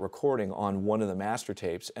remnants of that recording on one of the master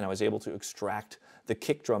tapes, and I was able to extract the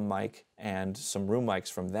kick drum mic and some room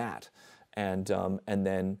mics from that, and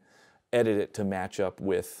then edit it to match up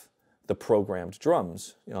with the programmed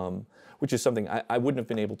drums, which is something I wouldn't have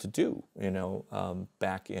been able to do,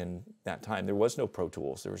 back in that time. There was no Pro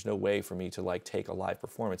Tools. There was no way for me to like take a live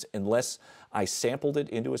performance unless I sampled it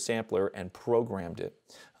into a sampler and programmed it.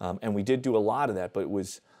 And we did do a lot of that, but it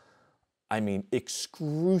was,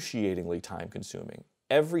 excruciatingly time consuming.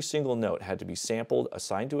 Every single note had to be sampled,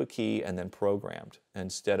 assigned to a key, and then programmed,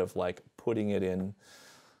 instead of like putting it in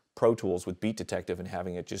Pro Tools with Beat Detective and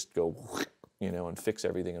having it just go, and fix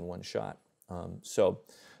everything in one shot. So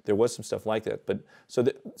there was some stuff like that. But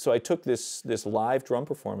so I took this live drum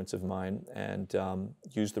performance of mine and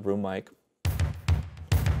used the room mic.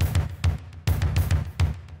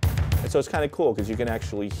 And so it's kind of cool because you can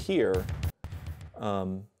actually hear,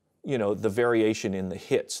 the variation in the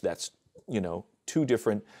hits. That's, two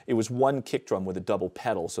different, it was one kick drum with a double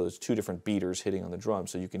pedal, so there's two different beaters hitting on the drum,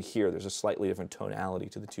 so you can hear there's a slightly different tonality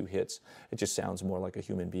to the two hits. It just sounds more like a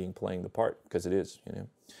human being playing the part, because it is,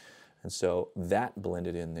 And so that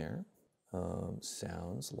blended in there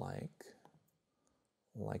sounds like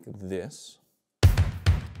this.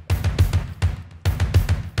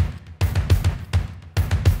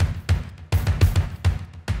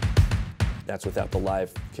 That's without the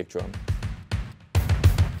live kick drum.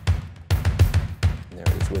 And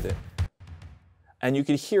there it is with it. And you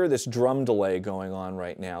can hear this drum delay going on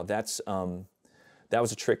right now. That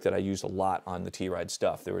was a trick that I used a lot on the T-Ride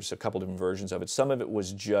stuff. There was a couple different versions of it. Some of it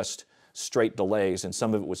was just straight delays, and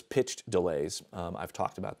some of it was pitched delays. I've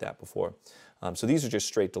talked about that before. So these are just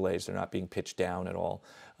straight delays. They're not being pitched down at all.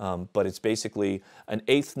 But it's basically an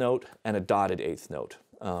eighth note and a dotted eighth note.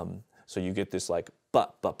 So you get this like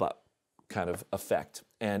but kind of effect.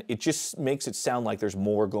 And it just makes it sound like there's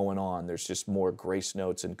more going on. There's just more grace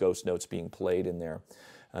notes and ghost notes being played in there.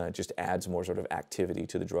 It just adds more sort of activity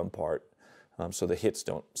to the drum part. So the hits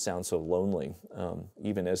don't sound so lonely,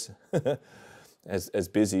 even as as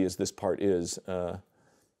busy as this part is.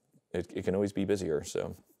 It can always be busier.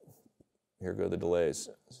 So here go the delays.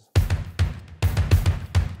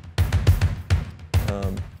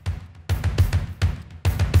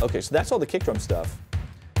 Okay, so that's all the kick drum stuff,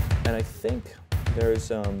 and I think there's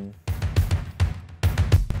some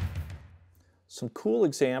cool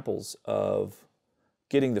examples of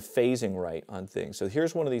getting the phasing right on things. So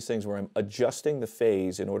here's one of these things where I'm adjusting the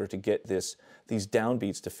phase in order to get these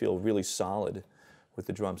downbeats to feel really solid with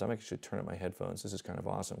the drums. I'm actually turn up my headphones. This is kind of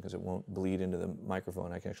awesome because it won't bleed into the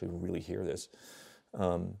microphone. I can actually really hear this.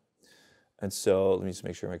 And so let me just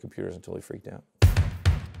make sure my computer isn't totally freaked out.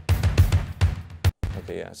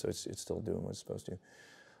 Okay, yeah, so it's still doing what it's supposed to.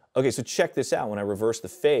 Okay, so check this out when I reverse the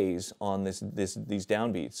phase on these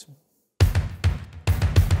downbeats.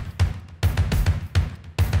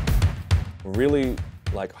 Really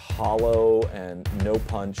like hollow and no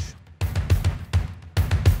punch.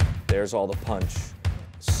 There's all the punch,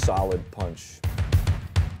 solid punch.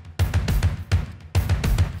 And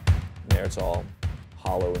there it's all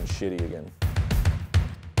hollow and shitty again.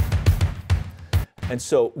 And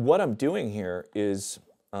so what I'm doing here is,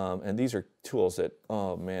 and these are tools that,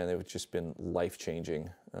 oh man, they would just been life-changing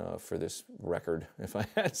for this record if I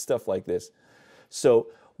had stuff like this. So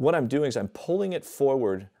what I'm doing is I'm pulling it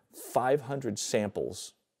forward 500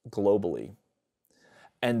 samples globally.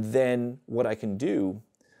 And then what I can do,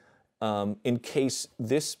 in case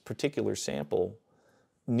this particular sample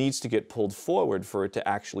needs to get pulled forward for it to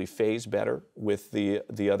actually phase better with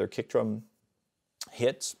the other kick drum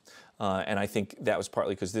hits, and I think that was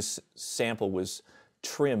partly because this sample was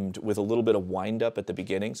trimmed with a little bit of wind up at the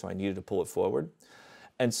beginning, so I needed to pull it forward.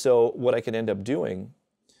 And so what I can end up doing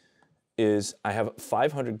is I have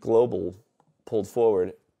 500 global pulled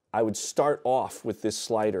forward. I would start off with this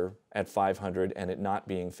slider at 500 and it not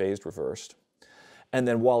being phased reversed. And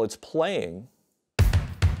then while it's playing,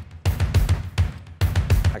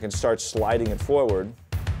 I can start sliding it forward.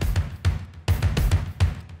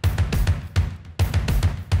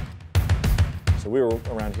 So we were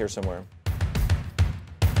around here somewhere.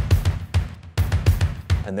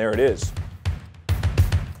 And there it is.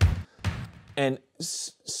 And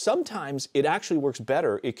sometimes it actually works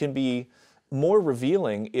better. It can be more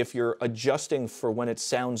revealing if you're adjusting for when it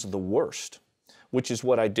sounds the worst, which is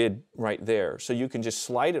what I did right there. So you can just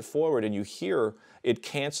slide it forward and you hear it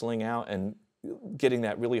canceling out and getting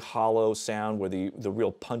that really hollow sound where the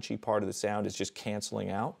real punchy part of the sound is just canceling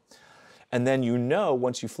out. And then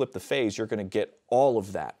once you flip the phase, you're going to get all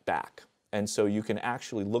of that back. And so you can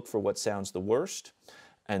actually look for what sounds the worst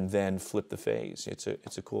and then flip the phase. It's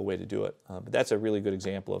a cool way to do it. But that's a really good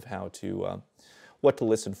example of how to, what to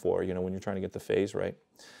listen for, you know, when you're trying to get the phase right.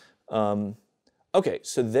 Okay,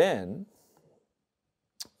 so then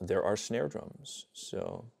there are snare drums.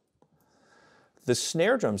 So the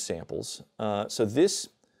snare drum samples, so this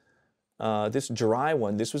dry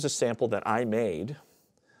one, this was a sample that I made,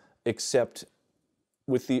 except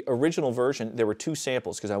with the original version, there were two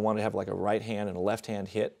samples because I wanted to have like a right hand and a left hand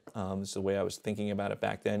hit. This is the way I was thinking about it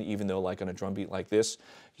back then, even though like on a drum beat like this,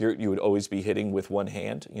 you would always be hitting with one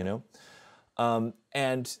hand, you know.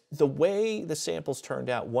 And the way the samples turned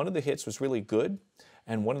out, one of the hits was really good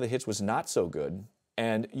and one of the hits was not so good.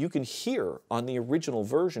 And you can hear on the original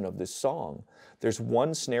version of this song, there's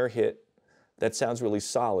one snare hit that sounds really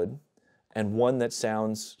solid and one that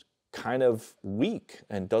sounds kind of weak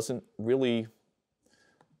and doesn't really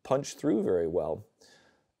punch through very well.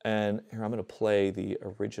 And here I'm going to play the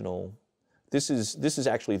original. This is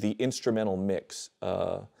actually the instrumental mix,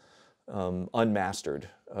 unmastered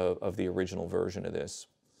of the original version of this.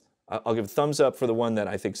 I'll give a thumbs up for the one that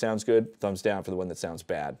I think sounds good, thumbs down for the one that sounds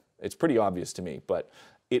bad. It's pretty obvious to me, but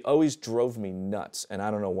it always drove me nuts, and I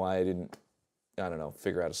don't know why I didn't, I don't know,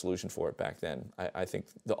 figure out a solution for it back then. I think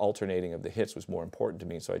the alternating of the hits was more important to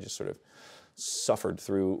me, so I just sort of suffered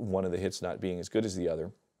through one of the hits not being as good as the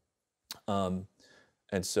other.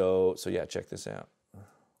 And so yeah, check this out.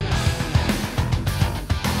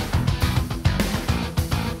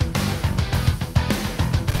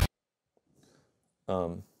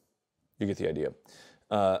 You get the idea.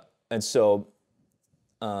 And so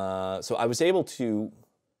I was able to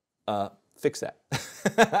fix that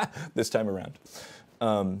this time around.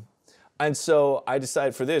 And so I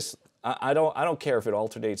decided for this, I don't care if it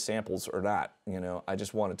alternates samples or not. You know, I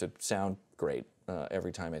just want it to sound great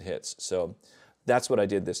every time it hits. So that's what I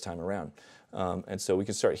did this time around. And so we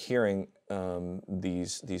can start hearing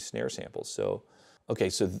these snare samples. So, okay,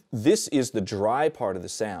 so this is the dry part of the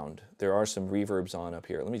sound. There are some reverbs on up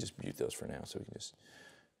here. Let me just mute those for now so we can just...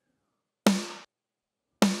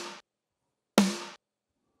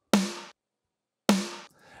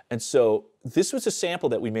 And so this was a sample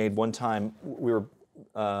that we made one time. We were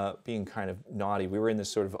being kind of naughty. We were in this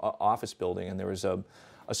sort of office building, and there was a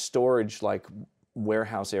storage like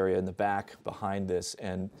warehouse area in the back behind this,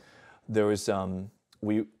 and there was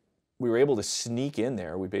we were able to sneak in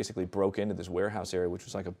there. We basically broke into this warehouse area, which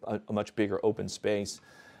was like a much bigger open space,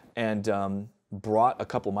 and brought a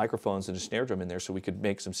couple microphones and a snare drum in there so we could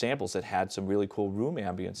make some samples that had some really cool room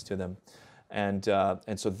ambience to them. And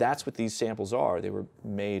so that's what these samples are. They were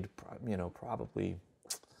made, you know, probably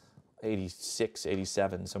 86,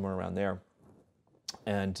 87, somewhere around there.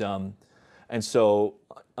 And so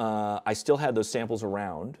I still had those samples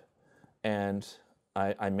around, and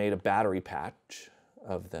I made a battery patch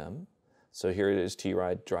of them. So here it is,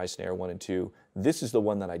 T-Ride, dry snare 1 and 2. This is the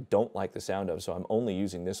one that I don't like the sound of, so I'm only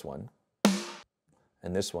using this one.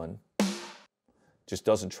 And this one just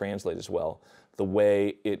doesn't translate as well, the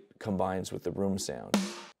way it combines with the room sound.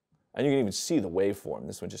 And you can even see the waveform.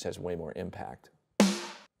 This one just has way more impact.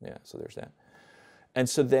 Yeah, so there's that. And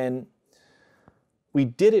so then we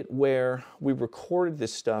did it where we recorded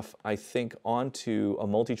this stuff, I think, onto a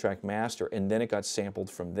multi-track master, and then it got sampled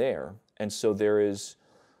from there. And so there is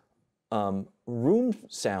room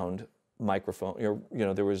sound microphone, you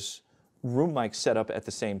know, there was room mic set up at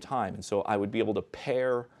the same time. And so I would be able to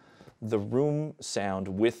pair the room sound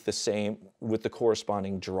with the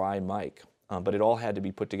corresponding dry mic, but it all had to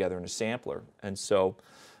be put together in a sampler. And so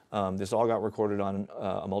this all got recorded on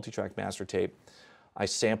a multi-track master tape. I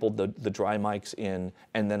sampled the dry mics in,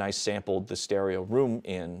 and then I sampled the stereo room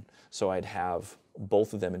in, so I'd have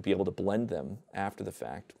both of them and be able to blend them after the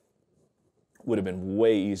fact. Would have been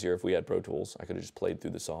way easier if we had Pro Tools. I could have just played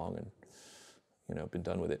through the song and, you know, been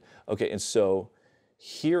done with it. Okay, and so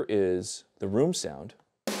here is the room sound.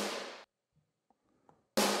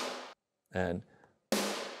 And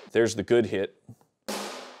there's the good hit,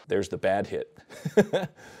 there's the bad hit.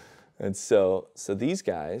 And so these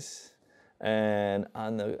guys, and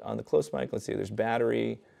on the close mic, let's see, there's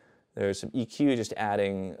battery, there's some EQ, just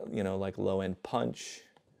adding, you know, like low-end punch,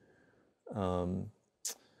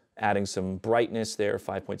 adding some brightness there,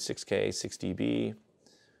 5.6K, 6 dB,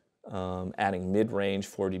 adding mid-range,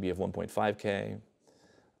 4 dB of 1.5K,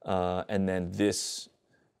 and then this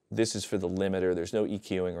is for the limiter. There's no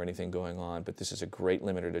EQing or anything going on, but this is a great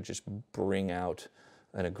limiter to just bring out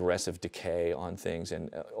an aggressive decay on things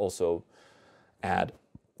and also add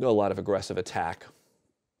a lot of aggressive attack.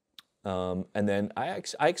 And then I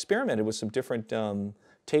experimented with some different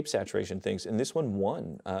tape saturation things, and this one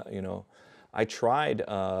won. You know, I tried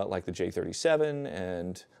like the J37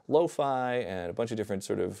 and lo-fi and a bunch of different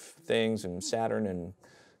sort of things and Saturn, and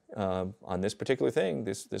on this particular thing,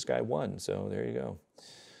 this guy won. So there you go.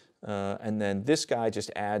 And then this guy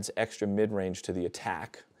just adds extra mid-range to the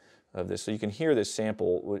attack of this. So you can hear this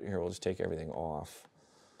sample. Here, we'll just take everything off.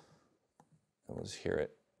 And we'll just hear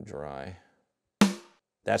it dry.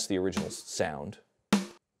 That's the original sound.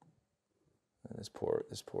 And this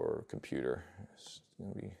poor computer is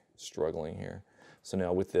going to be struggling here. So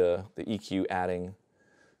now with the EQ adding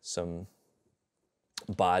some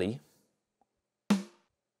body.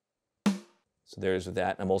 So there's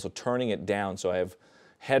that. I'm also turning it down so I have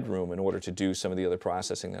headroom in order to do some of the other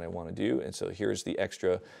processing that I want to do. And so here's the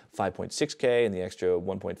extra 5.6K and the extra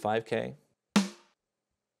 1.5K.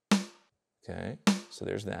 Okay, so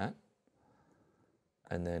there's that.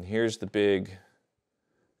 And then here's the big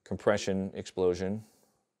compression explosion.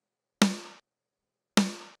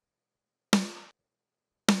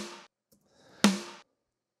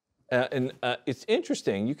 And it's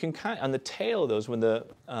interesting. You can kind of, on the tail of those, when the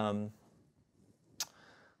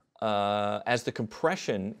as the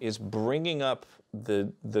compression is bringing up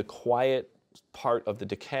the quiet part of the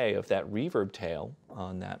decay of that reverb tail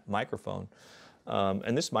on that microphone,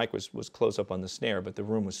 and this mic was close up on the snare, but the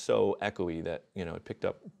room was so echoey that it picked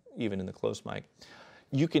up even in the close mic.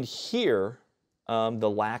 You can hear the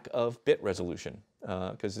lack of bit resolution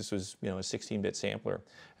because this was a 16-bit sampler,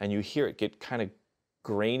 and you hear it get kind of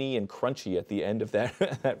grainy and crunchy at the end of that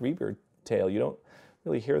that reverb tail. You don't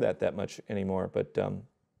really hear that much anymore, but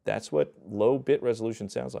that's what low bit resolution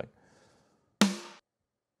sounds like.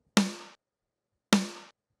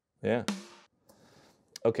 Yeah.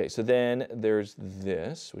 Okay, so then there's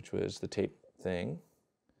this, which was the tape thing.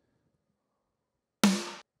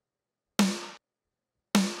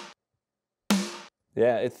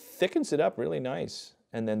 Yeah, it thickens it up really nice.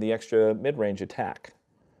 And then the extra mid-range attack.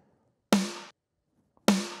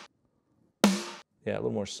 Yeah, a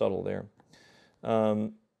little more subtle there.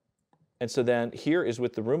 And so then here is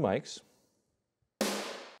with the room mics.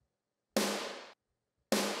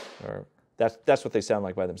 Or that's what they sound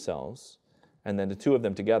like by themselves. And then the two of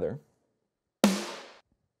them together.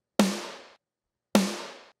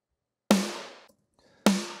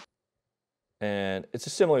 And it's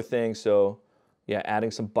a similar thing. So yeah,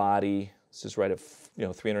 adding some body. This is right at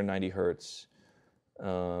 390 hertz.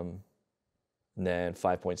 And then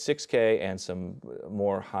 5.6K and some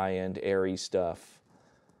more high-end airy stuff.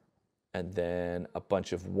 And then a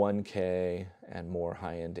bunch of 1K and more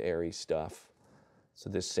high-end airy stuff. So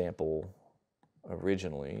this sample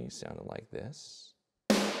originally sounded like this.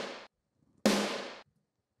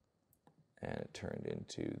 And it turned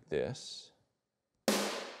into this.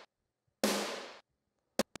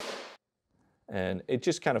 And it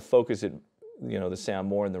just kind of focused it, the sound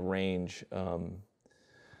more in the range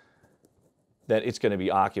that it's going to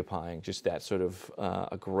be occupying, just that sort of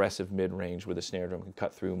aggressive mid-range where the snare drum can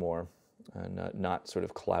cut through more and not sort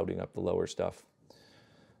of clouding up the lower stuff.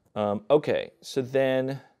 Okay, so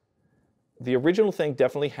then the original thing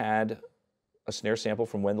definitely had a snare sample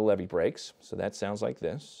from When the Levee Breaks, so that sounds like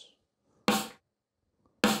this.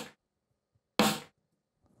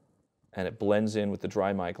 And it blends in with the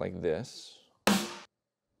dry mic like this.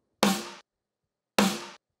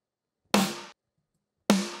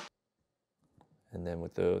 And then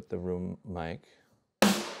with the room mic.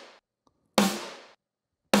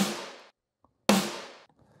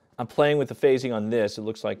 I'm playing with the phasing on this. It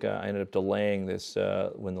looks like I ended up delaying this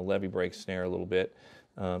When the Levee Breaks snare a little bit,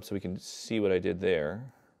 so we can see what I did there.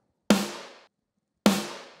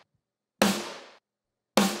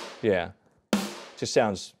 Yeah, just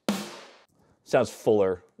sounds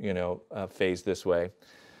fuller, phased this way.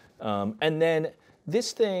 And then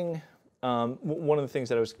this thing, one of the things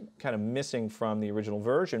that I was kind of missing from the original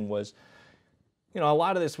version was, a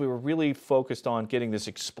lot of this we were really focused on getting this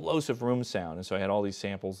explosive room sound, and so I had all these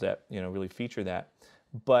samples that really feature that.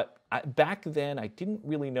 But back then I didn't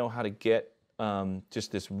really know how to get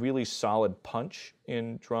just this really solid punch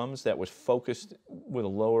in drums that was focused with a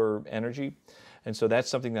lower energy, and so that's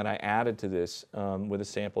something that I added to this with a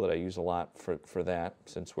sample that I use a lot for that,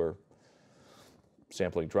 since we're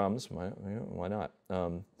sampling drums. Why not?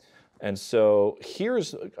 And so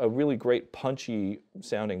here's a really great punchy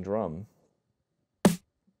sounding drum.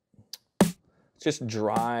 Just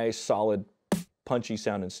dry, solid, punchy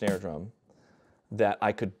sounding snare drum that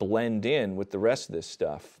I could blend in with the rest of this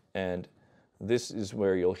stuff. And this is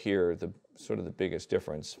where you'll hear the sort of the biggest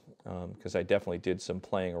difference, because I definitely did some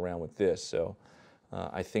playing around with this. So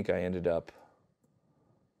I think I ended up,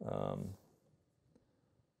 so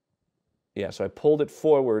I pulled it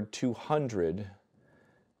forward 200,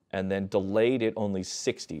 and then delayed it only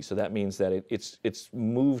 60. So that means that it's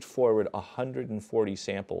moved forward 140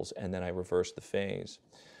 samples, and then I reversed the phase.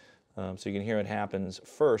 So you can hear it happens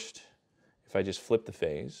first if I just flip the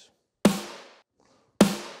phase.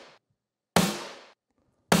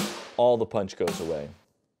 All the punch goes away.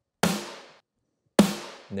 And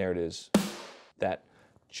there it is. That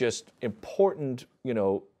just important,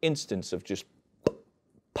 instance of just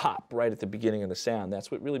pop right at the beginning of the sound. That's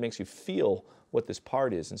what really makes you feel what this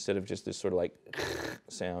part is, instead of just this sort of like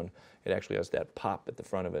sound. It actually has that pop at the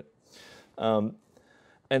front of it.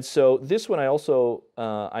 And so this one I also,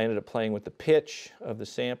 I ended up playing with the pitch of the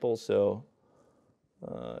sample. So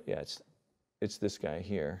yeah, it's this guy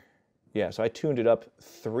here. Yeah, so I tuned it up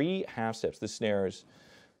 3 half steps. The snare is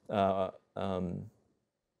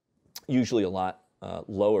usually a lot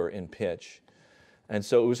lower in pitch. And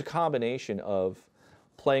so it was a combination of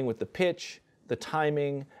playing with the pitch, the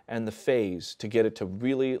timing, and the phase to get it to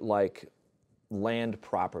really like land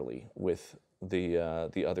properly with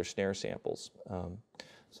the other snare samples.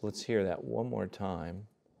 So let's hear that one more time.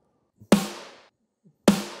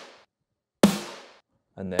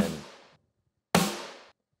 And then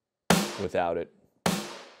without it.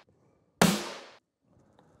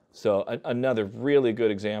 So another really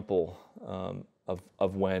good example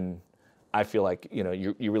of when I feel like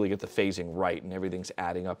you really get the phasing right and everything's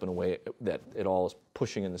adding up in a way that it all is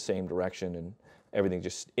pushing in the same direction and everything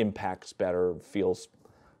just impacts better, feels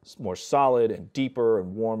more solid and deeper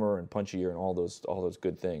and warmer and punchier and all those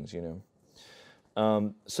good things,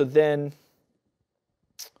 So then,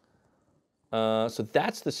 so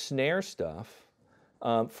that's the snare stuff.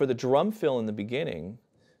 For the drum fill in the beginning,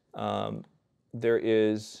 there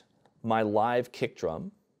is my live kick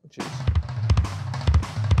drum, which is.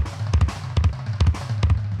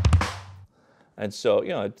 And so,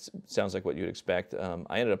 it sounds like what you'd expect.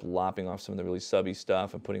 I ended up lopping off some of the really subby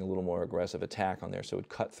stuff and putting a little more aggressive attack on there so it would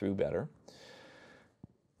cut through better.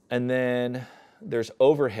 And then there's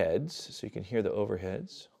overheads, so you can hear the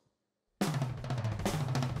overheads.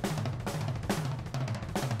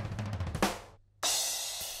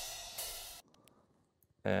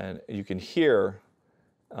 And you can hear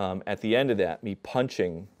at the end of that me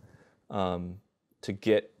punching to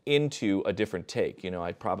get into a different take.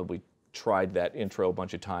 I probably tried that intro a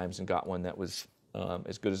bunch of times and got one that was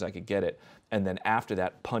as good as I could get it. And then after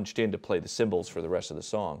that, punched in to play the cymbals for the rest of the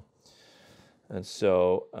song. And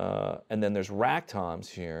so, and then there's rack toms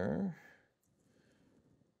here.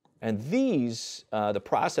 And these, the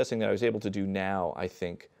processing that I was able to do now, I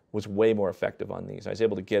think, was way more effective on these. I was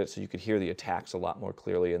able to get it so you could hear the attacks a lot more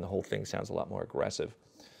clearly and the whole thing sounds a lot more aggressive.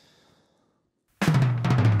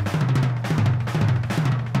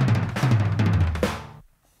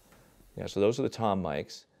 Yeah, so those are the tom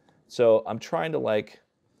mics. So I'm trying to like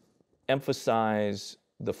emphasize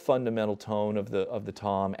the fundamental tone of the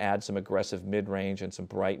tom, add some aggressive mid-range and some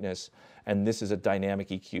brightness, and this is a dynamic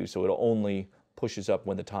EQ, so it only pushes up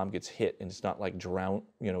when the tom gets hit, and it's not like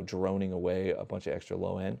droning away a bunch of extra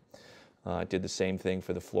low end. I did the same thing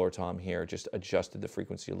for the floor tom here, just adjusted the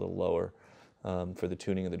frequency a little lower for the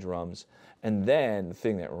tuning of the drums. And then the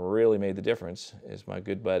thing that really made the difference is my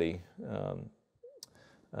good buddy,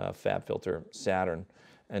 Fab Filter Saturn.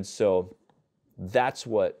 And so that's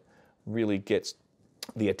what really gets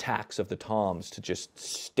the attacks of the toms to just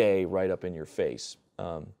stay right up in your face.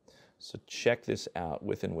 So check this out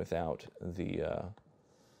with and without the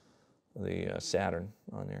Saturn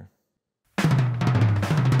on there.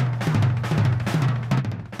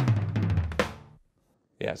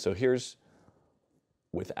 Yeah, so here's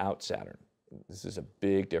without Saturn. This is a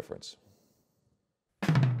big difference.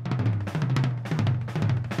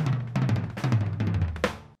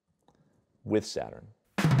 With Saturn.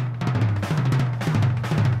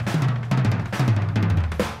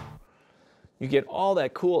 You get all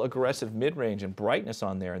that cool aggressive mid-range and brightness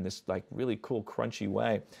on there in this like really cool crunchy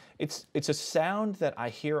way. It's a sound that I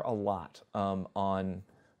hear a lot on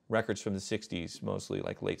records from the 60s, mostly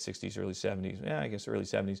like late 60s, early 70s. Yeah, I guess early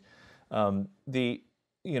 70s.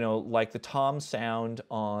 Like the tom sound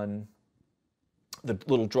on the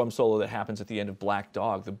little drum solo that happens at the end of Black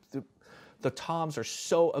Dog. The toms are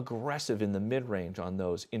so aggressive in the mid-range on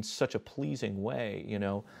those in such a pleasing way,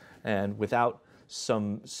 and without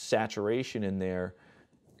some saturation in there,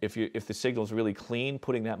 if the signal's really clean,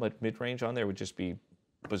 putting that much mid-range on there would just be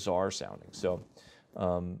bizarre sounding. So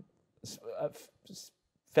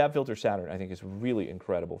Fab Filter Saturn, I think, is really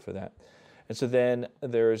incredible for that. And so then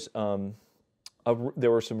there's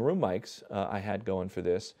there were some room mics I had going for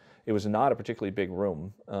this. It was not a particularly big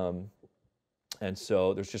room. And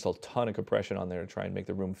so there's just a ton of compression on there to try and make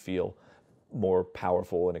the room feel more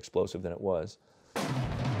powerful and explosive than it was.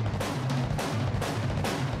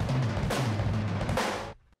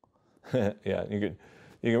 Yeah, you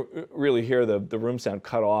can really hear the room sound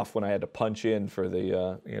cut off when I had to punch in for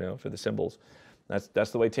the for the cymbals.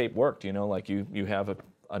 That's the way tape worked. Like you have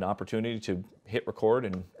an opportunity to hit record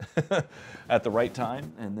and at the right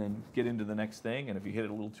time, and then get into the next thing. And if you hit it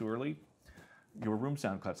a little too early, your room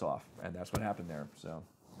sound cuts off, and that's what happened there. So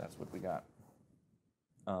that's what we got.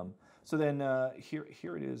 So then here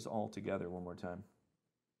it is all together one more time.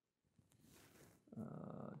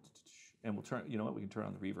 And we'll turn, you know what, we can turn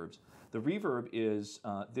on the reverbs. The reverb is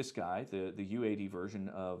this guy, the U80 version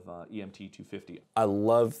of EMT 250. I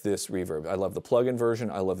love this reverb. I love the plug-in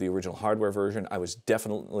version. I love the original hardware version. I was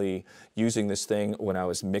definitely using this thing when I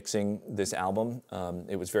was mixing this album.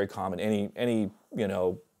 It was very common. Any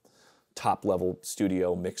top-level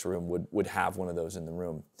studio mix room would have one of those in the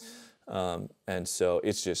room. And so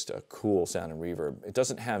it's just a cool sound and reverb. It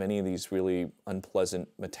doesn't have any of these really unpleasant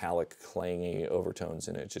metallic clangy overtones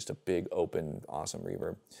in it. It's just a big open awesome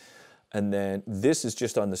reverb. And then this is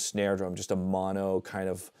just on the snare drum, just a mono kind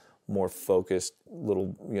of more focused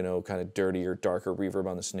little, kind of dirtier, darker reverb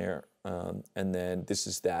on the snare. And then this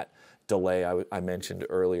is that delay I mentioned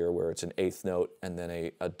earlier where it's an eighth note and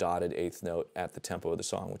then a dotted eighth note at the tempo of the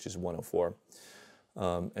song, which is 104.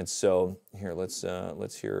 And so here, let's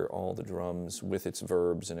hear all the drums with its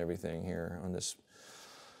verbs and everything here on this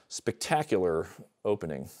spectacular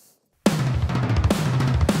opening.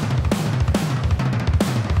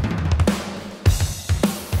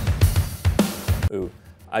 Ooh,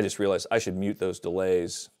 I just realized I should mute those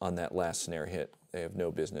delays on that last snare hit. They have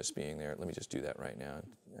no business being there. Let me just do that right now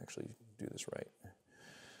and actually do this right.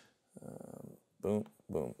 Boom,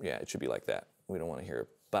 boom. Yeah, it should be like that. We don't want to hear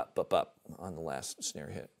bop, bop, bop on the last snare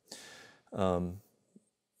hit.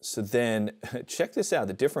 So then, check this out,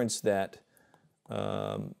 the difference that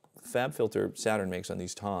FabFilter Saturn makes on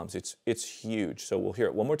these toms. It's huge. So we'll hear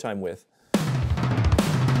it one more time with.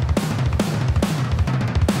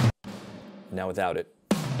 Now without it.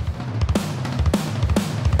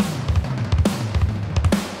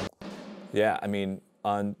 Yeah, I mean,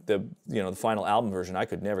 on the the final album version, I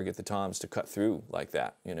could never get the toms to cut through like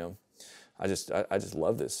that. I just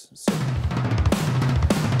love this. So.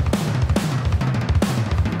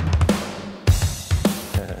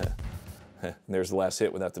 There's the last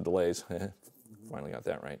hit without the delays. Finally got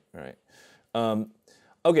that right. All right.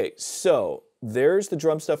 Okay, so there's the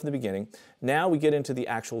drum stuff in the beginning. Now we get into the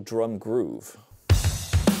actual drum groove.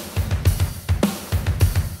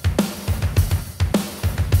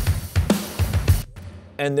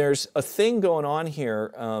 And there's a thing going on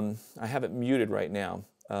here. I have it muted right now.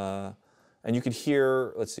 And you can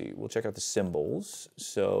hear, let's see, we'll check out the cymbals.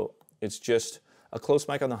 So it's just a close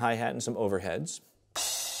mic on the hi-hat and some overheads.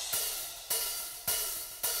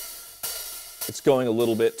 It's going a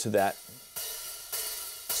little bit to that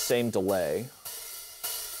same delay.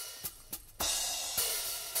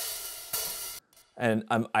 And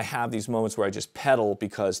I have these moments where I just pedal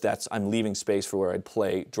because I'm leaving space for where I'd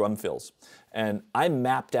play drum fills. And I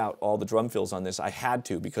mapped out all the drum fills on this. I had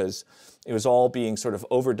to because it was all being sort of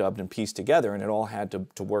overdubbed and pieced together, and it all had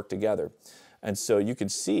to work together. And so you can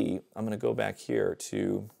see, I'm going to go back here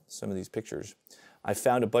to some of these pictures. I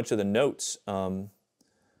found a bunch of the notes from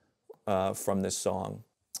this song.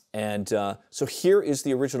 And so here is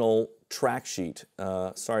the original track sheet.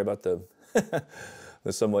 Sorry about the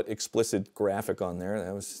the somewhat explicit graphic on there.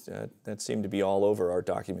 That seemed to be all over our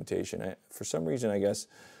documentation. For some reason, I guess,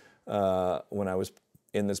 when I was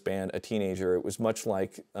in this band, a teenager, it was much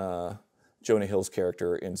like Jonah Hill's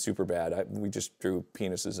character in Superbad. We just drew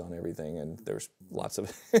penises on everything, and there's lots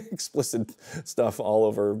of explicit stuff all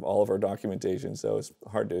over all of our documentation, so it's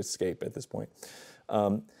hard to escape at this point.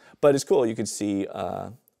 But it's cool. You can see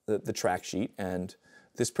the track sheet, and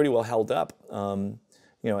this pretty well held up.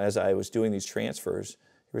 As I was doing these transfers,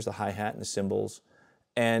 here's the hi-hat and the cymbals.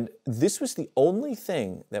 And this was the only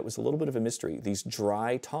thing that was a little bit of a mystery, these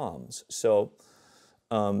dry toms. So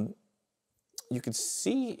you can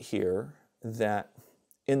see here that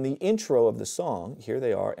in the intro of the song, here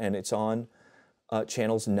they are, and it's on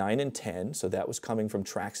channels 9 and 10, so that was coming from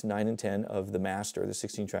tracks 9 and 10 of the master, the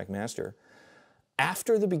 16-track master.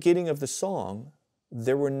 After the beginning of the song,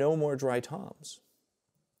 there were no more dry toms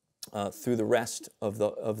through the rest of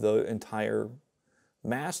the entire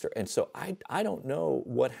master. And so I don't know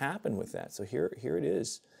what happened with that. So here it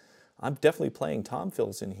is. I'm definitely playing tom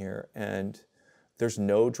fills in here, and there's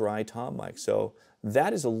no dry tom mic. So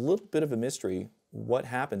that is a little bit of a mystery, what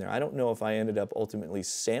happened there. I don't know if I ended up ultimately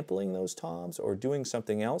sampling those toms or doing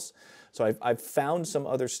something else. So I've found some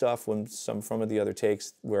other stuff from the other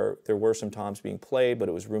takes where there were some toms being played, but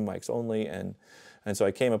it was room mics only, and so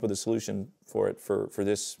I came up with a solution for it for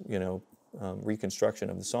this reconstruction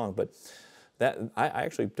of the song, but that I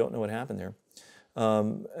actually don't know what happened there.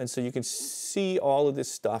 And so you can see all of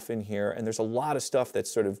this stuff in here, and there's a lot of stuff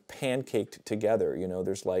that's sort of pancaked together. You know,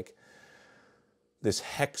 there's like this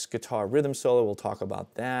hex guitar rhythm solo. We'll talk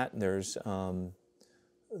about that. There's the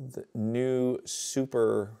new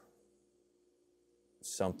super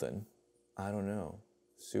something. I don't know.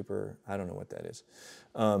 Super, I don't know what that is.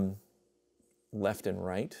 Left and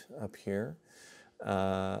right up here.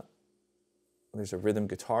 There's a rhythm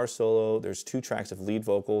guitar solo. There's 2 tracks of lead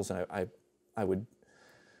vocals, and I would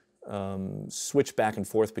switch back and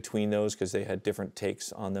forth between those because they had different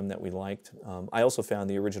takes on them that we liked. I also found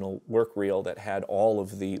the original work reel that had all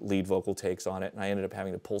of the lead vocal takes on it, and I ended up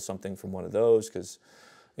having to pull something from one of those because,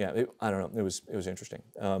 yeah, I don't know, it was interesting.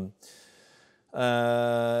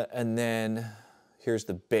 And then here's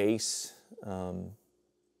the bass.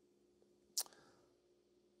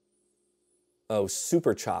 Oh,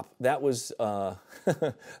 super chop. That was that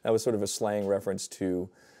was sort of a slang reference to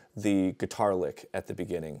the guitar lick at the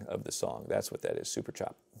beginning of the song. That's what that is, super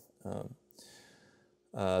chop.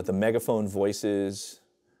 The megaphone voices,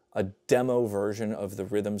 a demo version of the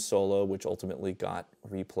rhythm solo, which ultimately got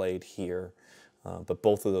replayed here, but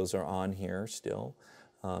both of those are on here still.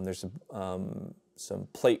 There's some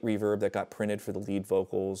plate reverb that got printed for the lead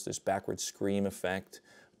vocals, this backward scream effect,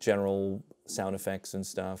 general sound effects and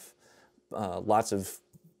stuff. Lots of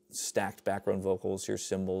stacked background vocals. Here's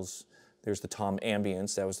cymbals. There's the tom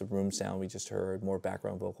ambience. That was the room sound we just heard. More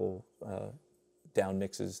background vocal down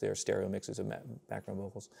mixes there, stereo mixes of background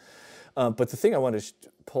vocals. But the thing I wanted to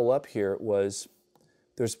pull up here was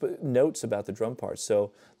there's notes about the drum parts.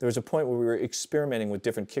 So there was a point where we were experimenting with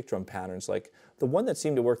different kick drum patterns. Like the one that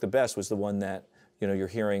seemed to work the best was the one that you're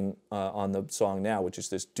hearing on the song now, which is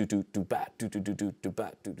this do do do bat do do do do do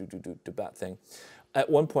bat do do do do do bat thing. At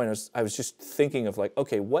one point, I was just thinking of like,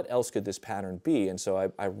 okay, what else could this pattern be? And so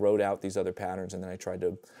I wrote out these other patterns, and then I tried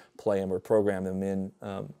to play them or program them in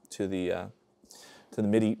to the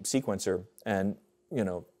MIDI sequencer, and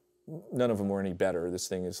none of them were any better. This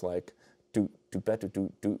thing is like do do bat do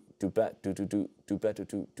do do do bat do do do do bat do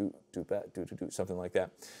do do do bat do do do, something like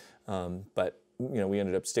that. But we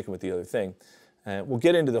ended up sticking with the other thing. We'll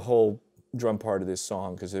get into the whole drum part of this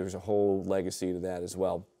song because there's a whole legacy to that as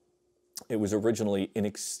well. It was originally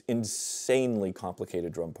an insanely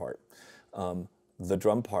complicated drum part. The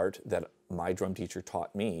drum part that my drum teacher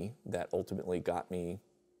taught me that ultimately got me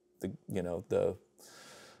the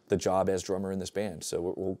job as drummer in this band.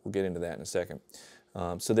 So we'll get into that in a second.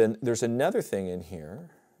 So then there's another thing in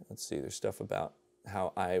here. Let's see, there's stuff about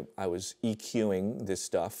how I was EQing this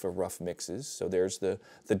stuff for rough mixes. So there's the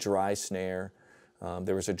dry snare.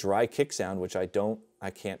 There was a dry kick sound, which I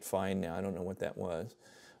can't find now. I don't know what that was.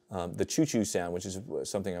 The choo-choo sound, which is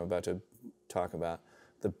something I'm about to talk about,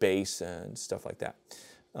 the bass and stuff like that.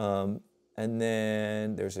 And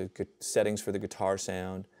then there's settings for the guitar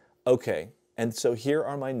sound. Okay, and so here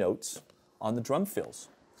are my notes on the drum fills.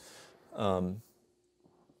 And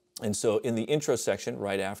so in the intro section,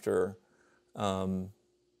 right after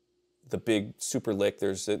the big super lick,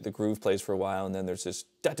 there's the groove plays for a while, and then there's this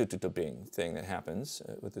da-da-da-da-bing thing that happens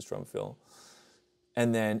with this drum fill.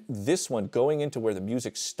 And then this one, going into where the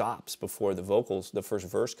music stops before the vocals, the first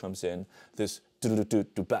verse comes in, this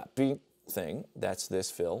do-do-do-do-ba-beep thing, that's this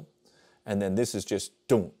fill. And then this is just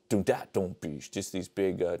dum-dum-da-dum-beesh, just these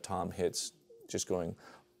big tom hits, just going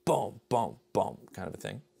boom, boom, boom, kind of a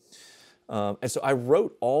thing. And so I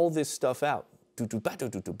wrote all this stuff out,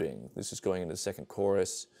 do-do-ba-do-do-do-bing. This is going into the second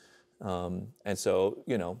chorus. And so,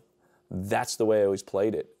 that's the way I always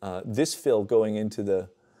played it. This fill going into the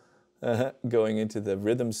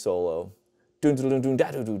rhythm solo, that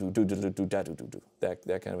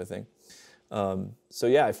kind of a thing. So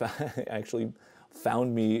yeah, I actually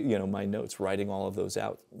found me, my notes, writing all of those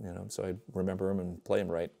out, so I remember them and play them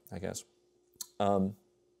right, I guess. So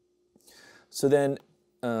then,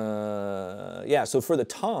 yeah, so for the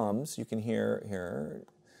toms, you can hear here,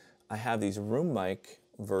 I have these room mic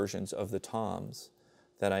versions of the toms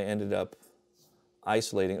that I ended up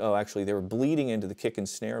isolating. Oh, actually, they were bleeding into the kick and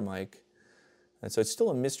snare mic, and so it's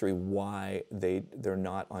still a mystery why they're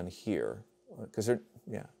not on here, because they're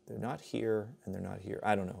not here and they're not here.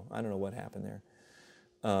 I don't know what happened there.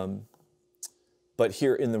 But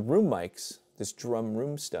here in the room mics, this drum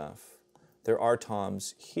room stuff, there are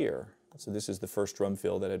toms here. So this is the first drum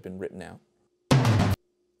fill that had been written out, and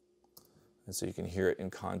so you can hear it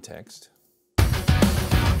in context.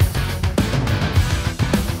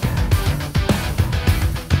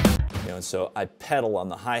 And so I'd pedal on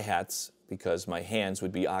the hi-hats because my hands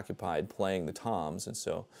would be occupied playing the toms, and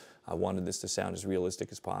so I wanted this to sound as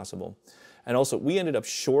realistic as possible. And also, we ended up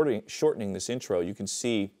shortening this intro. You can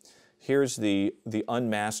see, here's the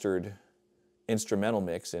unmastered instrumental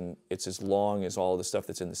mix, and it's as long as all the stuff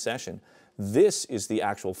that's in the session. This is the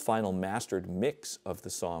actual final mastered mix of the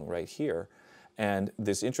song right here. And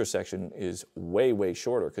this intro section is way, way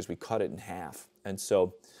shorter because we cut it in half. And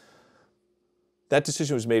so that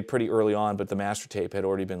decision was made pretty early on, but the master tape had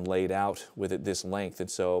already been laid out with it this length. And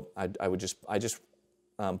so I just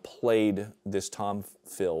played this tom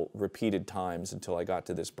fill repeated times until I got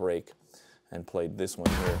to this break and played this one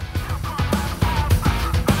here.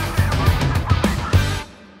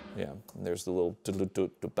 Yeah, and there's the little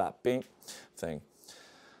do-do-do-do-bop-bing thing.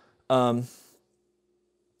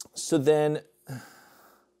 So then,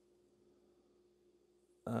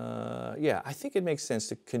 yeah, I think it makes sense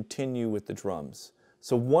to continue with the drums.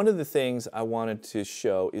 So one of the things I wanted to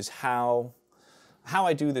show is how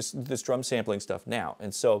I do this drum sampling stuff now.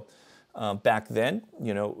 And so back then,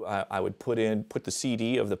 you know, I would put the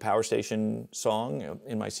CD of the Power Station song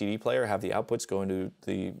in my CD player, have the outputs go into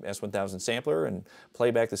the S1000 sampler and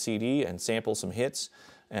play back the CD and sample some hits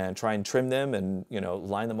and try and trim them and, you know,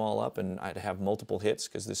 line them all up, and I'd have multiple hits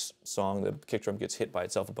because this song, the kick drum gets hit by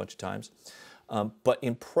itself a bunch of times. But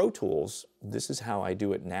in Pro Tools, this is how I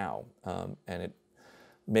do it now, and it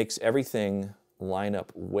makes everything line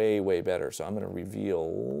up way, way better. So I'm going to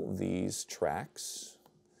reveal these tracks,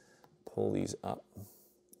 pull these up,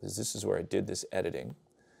 because this is where I did this editing,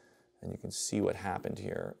 and you can see what happened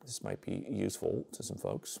here. This might be useful to some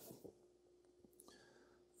folks.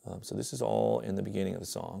 So this is all in the beginning of the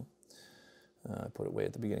song. I put it way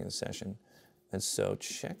at the beginning of the session. And so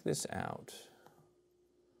check this out.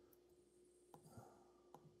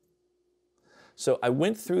 So I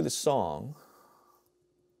went through the song,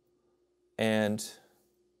 and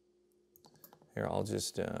here I'll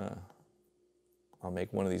just, I'll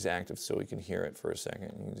make one of these active so we can hear it for a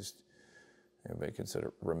second. You can just, everybody can sort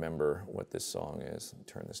of remember what this song is.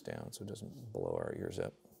 Turn this down so it doesn't blow our ears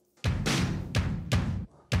up.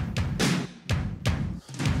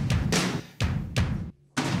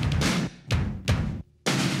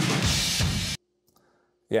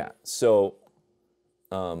 Yeah, so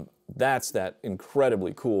that's that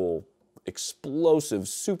incredibly cool, explosive,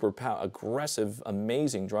 super aggressive,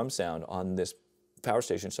 amazing drum sound on this Power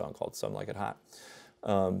Station song called Some Like It Hot.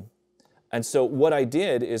 And so what I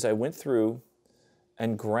did is I went through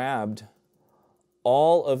and grabbed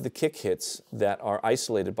all of the kick hits that are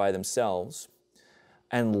isolated by themselves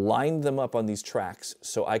and lined them up on these tracks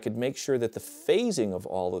so I could make sure that the phasing of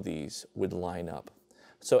all of these would line up.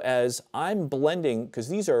 So as I'm blending, because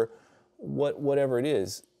these are, whatever it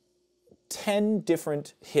is, 10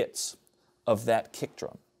 different hits of that kick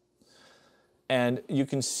drum. And you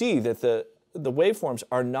can see that the waveforms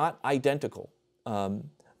are not identical.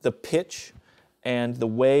 The pitch and the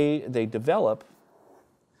way they develop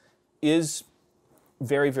is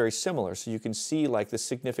very, very similar. So you can see like the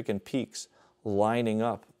significant peaks lining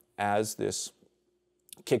up as this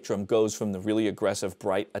kick drum goes from the really aggressive,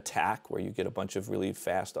 bright attack where you get a bunch of really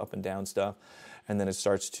fast up and down stuff, and then it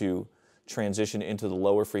starts to transition into the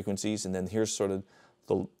lower frequencies, and then here's sort of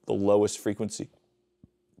the lowest frequency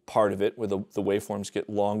part of it where the waveforms get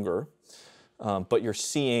longer, but you're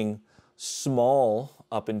seeing small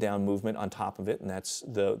up and down movement on top of it, and that's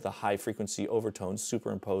the high frequency overtones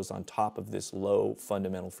superimposed on top of this low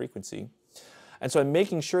fundamental frequency. And so I'm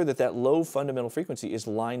making sure that that low fundamental frequency is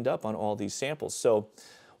lined up on all these samples. So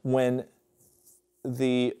when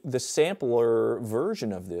the sampler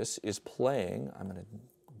version of this is playing, I'm going to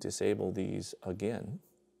disable these again.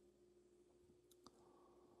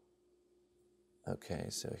 Okay,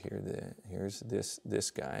 so here's this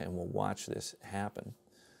guy, and we'll watch this happen.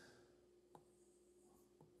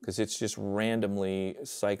 Because it's just randomly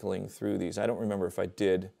cycling through these. I don't remember if I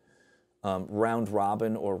did round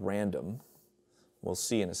robin or random. We'll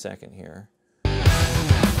see in a second here.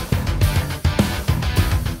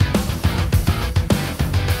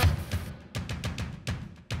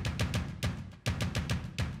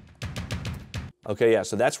 Okay, yeah,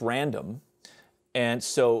 so that's random. And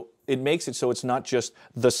so it makes it so it's not just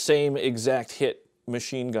the same exact hit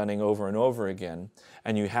machine gunning over and over again,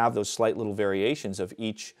 and you have those slight little variations of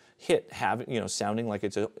each hit sounding like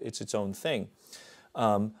it's its own thing.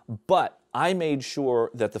 But I made sure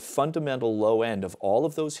that the fundamental low end of all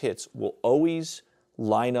of those hits will always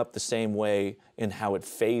line up the same way in how it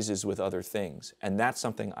phases with other things. And that's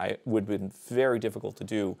something I would have been very difficult to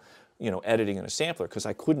do, editing in a sampler, because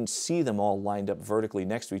I couldn't see them all lined up vertically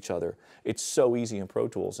next to each other. It's so easy in Pro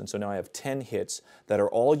Tools. And so now I have 10 hits that are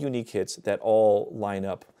all unique hits that all line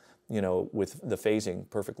up, with the phasing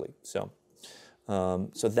perfectly. So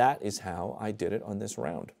So that is how I did it on this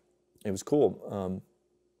round. It was cool.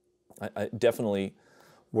 I definitely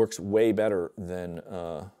works way better than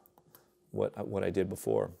what I did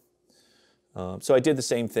before. So I did the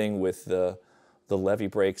same thing with the levy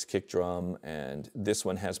breaks, kick drum, and this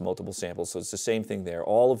one has multiple samples, so it's the same thing there.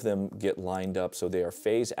 All of them get lined up so they are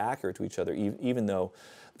phase accurate to each other, even though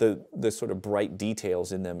the sort of bright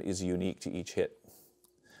details in them is unique to each hit.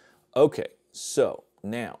 Okay, so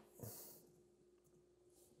now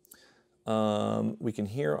we can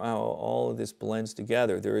hear how all of this blends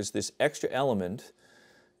together. There is this extra element.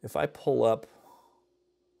 If I pull up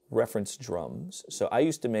reference drums, so I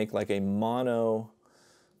used to make like a mono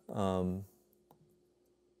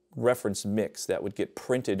reference mix that would get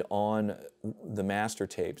printed on the master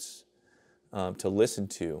tapes to listen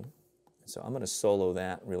to. So I'm going to solo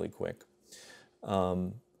that really quick.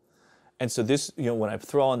 And so this, when I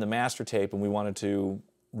throw on the master tape and we wanted to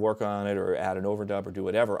work on it or add an overdub or do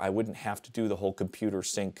whatever, I wouldn't have to do the whole computer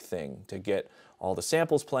sync thing to get all the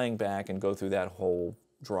samples playing back and go through that whole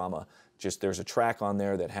drama. Just there's a track on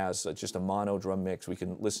there that has just a mono drum mix. We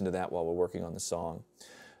can listen to that while we're working on the song.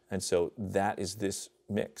 And so that is this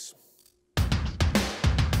mix.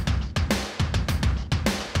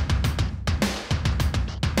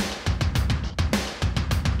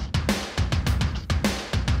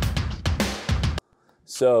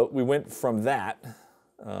 So we went from that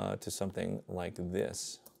to something like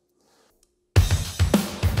this.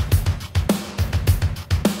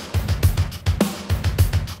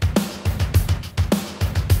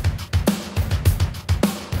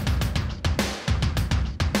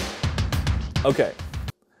 Okay,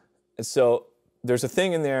 so there's a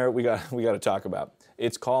thing in there we got to talk about.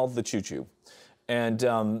 It's called the choo-choo,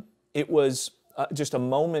 and it was just a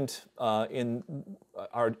moment in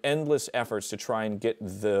our endless efforts to try and get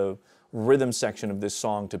the rhythm section of this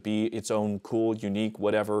song to be its own cool, unique,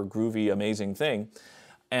 whatever, groovy, amazing thing,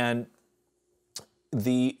 and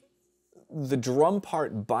the drum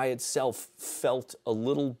part by itself felt a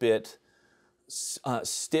little bit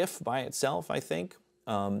stiff by itself, I think.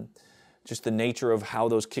 Just the nature of how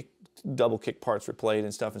those double kick parts were played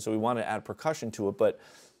and stuff, and so we wanted to add percussion to it, but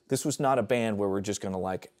this was not a band where we're just going to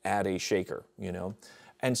like add a shaker,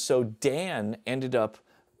 And so Dan ended up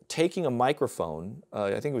taking a microphone,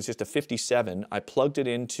 I think it was just a 57, I plugged it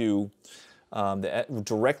into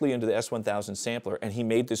directly into the S1000 sampler, and he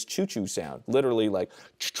made this choo-choo sound, literally like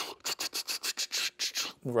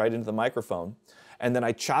right into the microphone. And then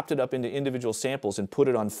I chopped it up into individual samples and put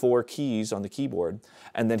it on 4 keys on the keyboard.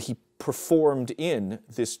 And then he performed in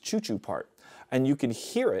this choo-choo part. And you can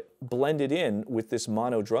hear it blended in with this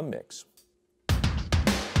mono drum mix.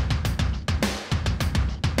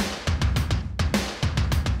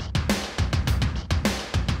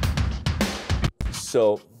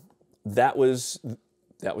 So that was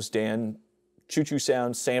Dan, choo-choo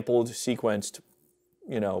sound, sampled, sequenced,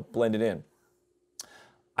 blended in.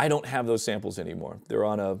 I don't have those samples anymore. They're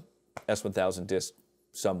on a S1000 disc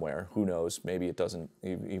somewhere. Who knows? Maybe it doesn't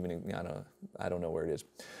even. I don't know where it is.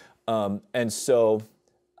 And so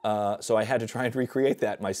I had to try and recreate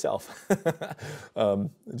that myself,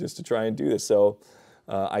 just to try and do this. So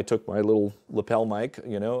I took my little lapel mic, a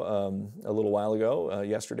little while ago,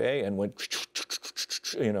 yesterday, and went,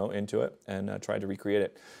 into it and tried to recreate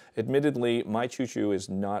it. Admittedly, my choo-choo is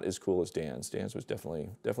not as cool as Dan's. Dan's was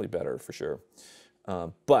definitely better for sure.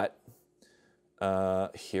 But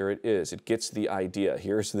here it is. It gets the idea.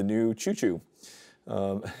 Here's the new choo-choo.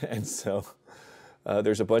 And so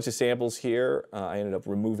there's a bunch of samples here. I ended up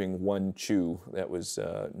removing one chew that was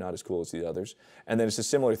not as cool as the others. And then it's a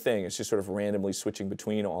similar thing. It's just sort of randomly switching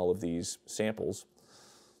between all of these samples.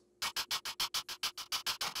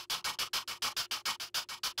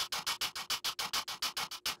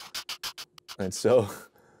 And so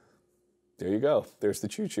there you go. There's the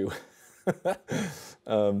choo-choo.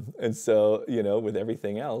 And so, with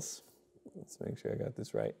everything else, let's make sure I got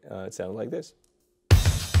this right. It sounded like this.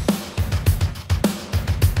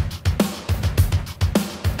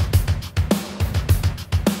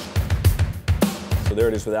 So there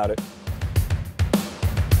it is without it.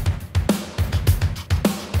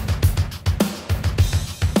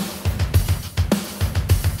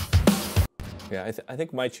 Yeah, I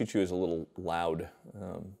think my choo-choo is a little loud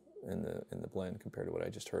in the blend compared to what I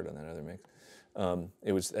just heard on that other mix.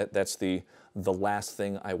 That's the last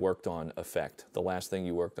thing I worked on effect. The last thing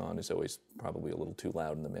you worked on is always probably a little too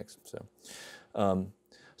loud in the mix.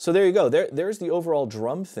 So there you go. There's the overall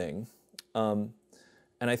drum thing. And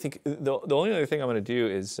I think the only other thing I'm going to do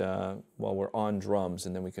is while we're on drums,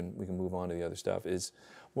 and then we can move on to the other stuff, is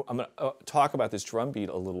I'm going to talk about this drum beat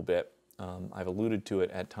a little bit. I've alluded to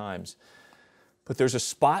it at times. But there's a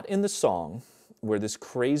spot in the song where this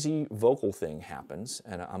crazy vocal thing happens,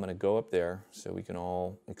 and I'm going to go up there so we can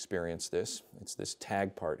all experience this. It's this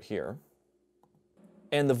tag part here.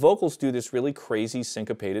 And the vocals do this really crazy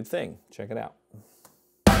syncopated thing. Check it out.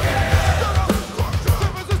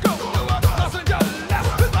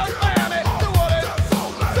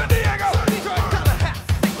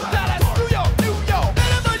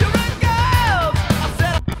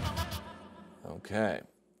 Okay.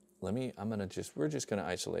 We're just gonna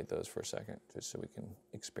isolate those for a second, just so we can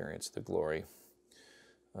experience the glory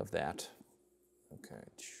of that. Okay.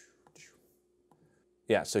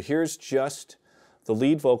 Yeah, so here's just the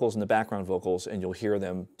lead vocals and the background vocals, and you'll hear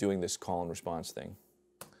them doing this call and response thing.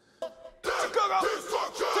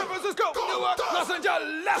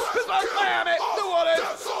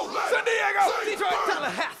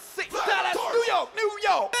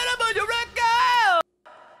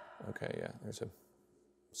 Okay, yeah, there's a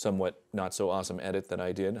somewhat not so awesome edit that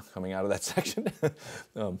I did coming out of that section.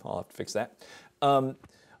 I'll have to fix that. And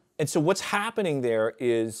so what's happening there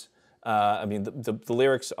is, I mean, the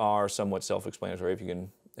lyrics are somewhat self-explanatory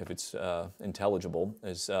if it's intelligible.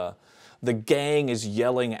 The gang is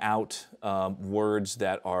yelling out words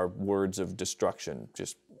that are words of destruction,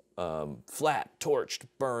 just flat, torched,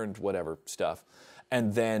 burned, whatever stuff.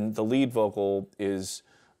 And then the lead vocal is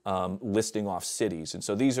listing off cities. And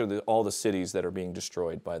so these are all the cities that are being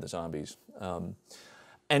destroyed by the zombies.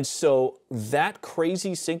 And so that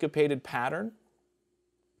crazy syncopated pattern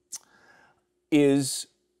is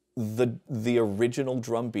the original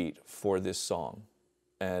drum beat for this song.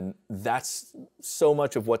 And that's so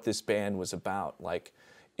much of what this band was about. Like,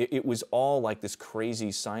 it was all like this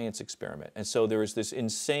crazy science experiment. And so there was this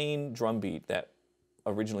insane drum beat that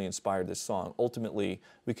originally inspired this song. Ultimately,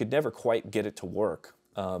 we could never quite get it to work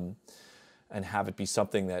and have it be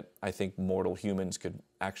something that I think mortal humans could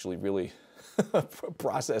actually really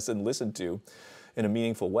process and listen to in a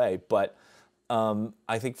meaningful way. But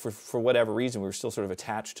I think for whatever reason, we were still sort of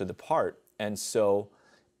attached to the part. And so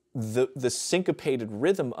the syncopated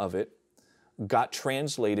rhythm of it got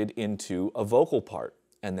translated into a vocal part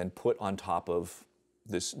and then put on top of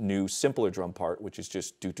this new simpler drum part, which is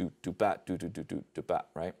just do-do-do-bat, do-do-do-do-do-bat,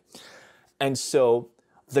 right? And so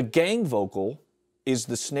the gang vocal is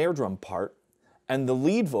the snare drum part, and the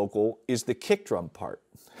lead vocal is the kick drum part.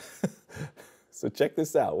 So check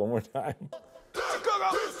this out one more time.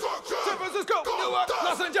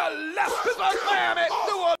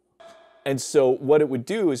 And so what it would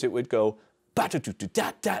do is it would go,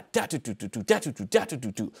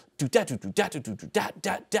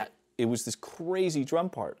 it was this crazy drum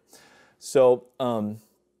part. So I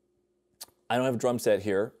don't have a drum set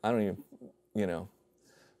here. I don't even, you know,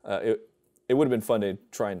 it would have been fun to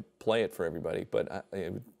try and play it for everybody, but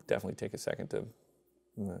it would definitely take a second to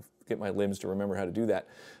get my limbs to remember how to do that.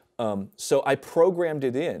 So I programmed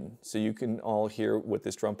it in so you can all hear what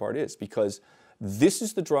this drum part is, because this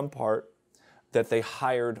is the drum part that they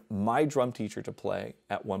hired my drum teacher to play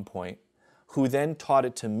at one point, who then taught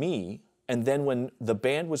it to me. And then when the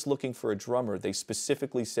band was looking for a drummer, they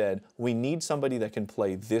specifically said, we need somebody that can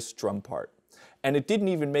play this drum part. And it didn't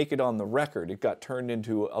even make it on the record. It got turned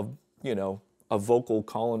into a vocal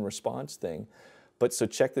call and response thing. But so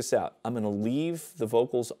check this out. I'm going to leave the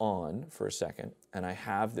vocals on for a second, and I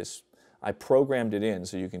have this, I programmed it in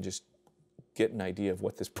so you can just get an idea of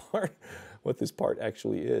what this part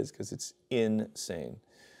actually is, because it's insane.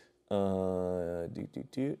 Go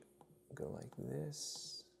like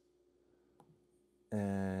this.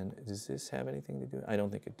 And does this have anything to do with it? I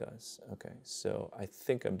don't think it does. Okay, so I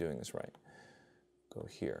think I'm doing this right. Go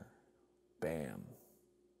here, bam.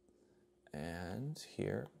 And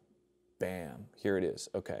here, bam. Here it is,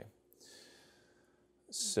 okay.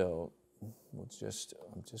 So I'm just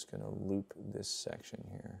gonna loop this section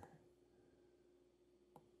here.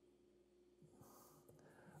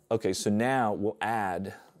 Okay, so now we'll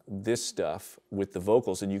add this stuff with the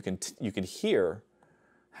vocals, and you can hear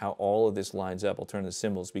how all of this lines up. I'll turn the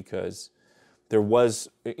cymbals, because there was,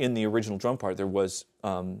 in the original drum part, there was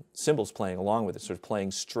cymbals playing along with it, sort of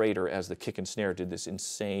playing straighter as the kick and snare did this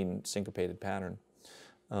insane syncopated pattern.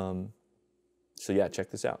 So yeah, check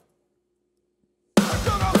this out.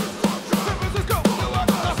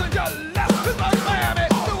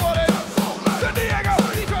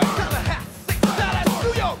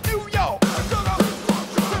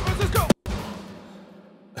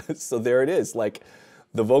 So there it is. Like,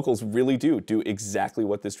 the vocals really do exactly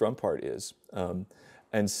what this drum part is.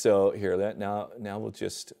 And so here, now we'll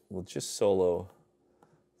just solo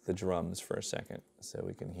the drums for a second so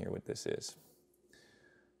we can hear what this is.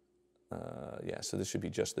 Yeah, so this should be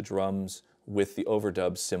just the drums with the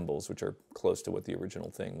overdub cymbals, which are close to what the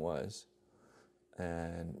original thing was.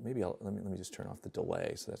 And maybe let me just turn off the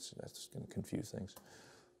delay, so that's going to confuse things.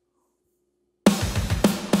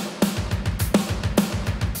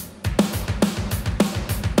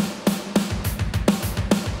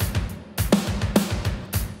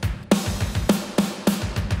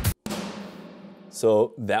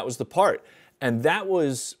 So that was the part, and that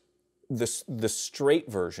was the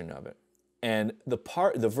straight version of it. And the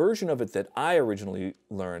version of it that I originally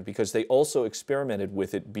learned, because they also experimented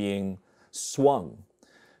with it being swung,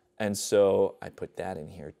 and so I put that in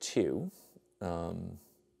here too.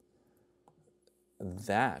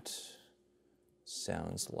 That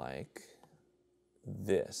sounds like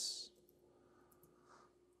this.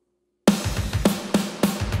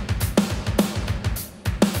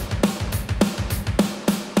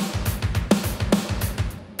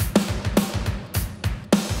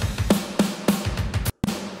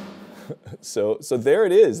 So there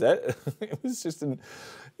it is. That it was just an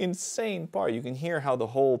insane part. You can hear how the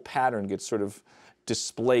whole pattern gets sort of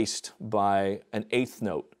displaced by an eighth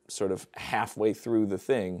note, sort of halfway through the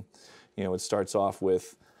thing. You know, it starts off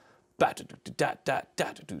with you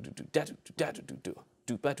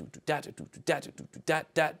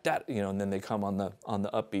know, and then they come on the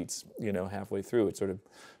upbeats. You know, halfway through, it sort of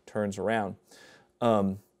turns around.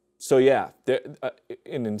 So yeah,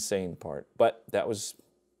 an insane part, but that was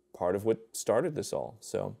part of what started this all.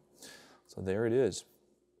 So there it is.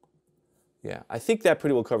 Yeah, I think that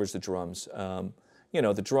pretty well covers the drums. You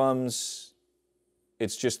know, the drums,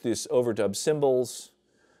 it's just this overdub cymbals.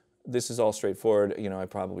 This is all straightforward. You know, I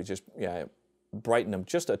probably just, I brightened them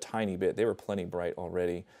just a tiny bit. They were plenty bright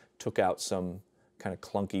already. Took out some kind of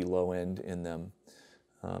clunky low end in them.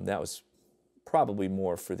 That was probably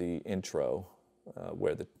more for the intro,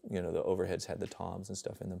 where the overheads had the toms and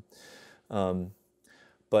stuff in them.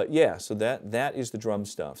 But yeah, so that is the drum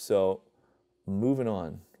stuff. So moving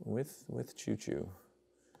on with Choo Choo.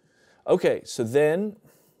 Okay, so then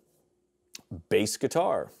bass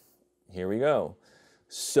guitar. Here we go.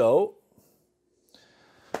 So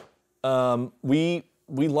we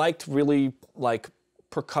liked really like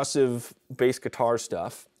percussive bass guitar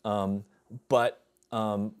stuff, but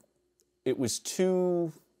it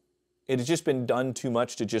had just been done too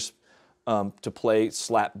much to just to play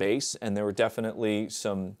slap bass, and there were definitely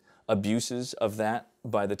some abuses of that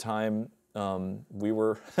by the time we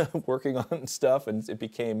were working on stuff, and it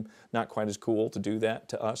became not quite as cool to do that,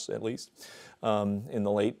 to us at least, in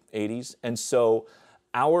the late 80s. And so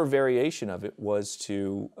our variation of it was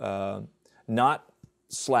to not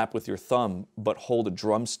slap with your thumb, but hold a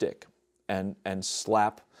drumstick and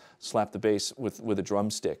slap the bass with a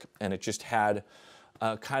drumstick, and it just had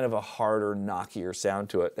kind of a harder, knockier sound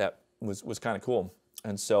to it that was kind of cool.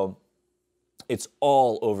 And so it's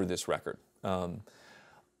all over this record.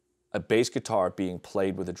 A bass guitar being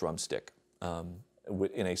played with a drumstick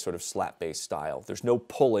in a sort of slap bass style. There's no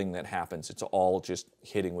pulling that happens. It's all just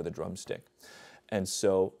hitting with a drumstick. And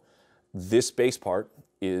so this bass part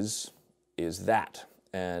is that.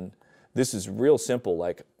 And this is real simple.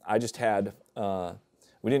 Like, I just had,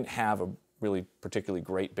 we didn't have a really particularly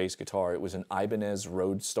great bass guitar. It was an Ibanez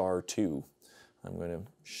Roadstar 2. I'm going to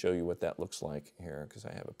show you what that looks like here because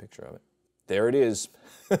I have a picture of it. There it is.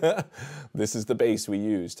 This is the bass we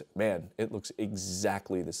used. Man, it looks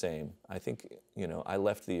exactly the same. I think, you know, I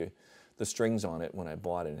left the strings on it when I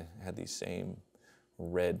bought it. It had the same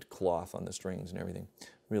red cloth on the strings and everything.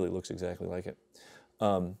 Really looks exactly like it.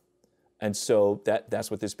 And so that's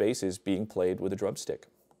what this bass is, being played with a drumstick.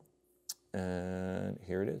 And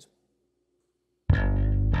here it is.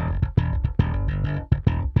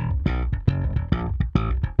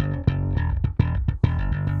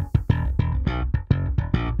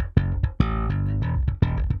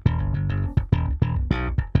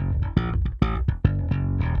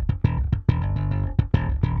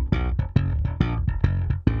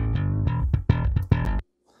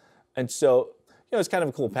 And so, you know, it's kind of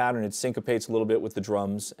a cool pattern. It syncopates a little bit with the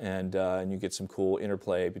drums, and you get some cool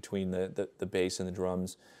interplay between the bass and the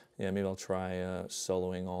drums. Yeah, maybe I'll try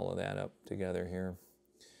soloing all of that up together here.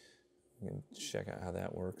 You can check out how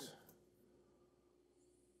that works.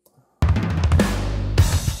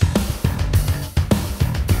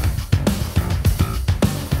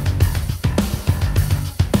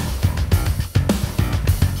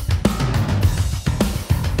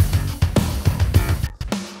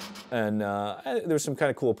 And there's some kind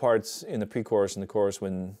of cool parts in the pre-chorus and the chorus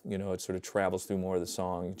when, you know, it sort of travels through more of the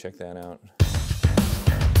song. You can check that out.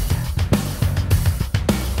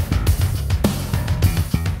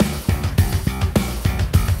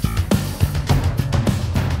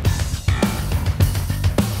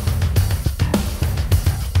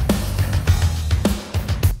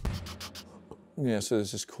 so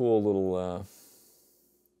there's this cool little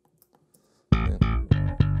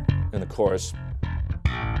in the chorus.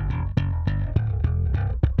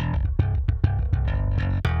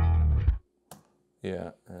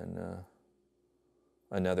 Yeah, and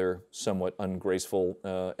another somewhat ungraceful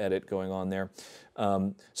edit going on there.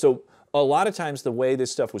 So a lot of times the way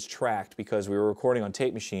this stuff was tracked, because we were recording on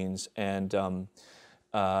tape machines, and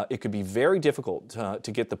it could be very difficult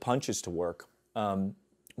to get the punches to work.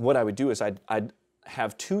 What I would do is I'd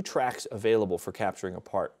have 2 tracks available for capturing a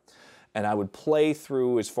part, and I would play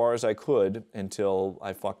through as far as I could until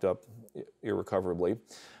I fucked up irrecoverably,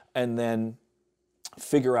 and then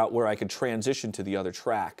figure out where I could transition to the other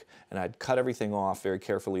track, and I'd cut everything off very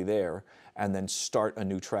carefully there and then start a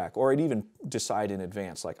new track. Or I'd even decide in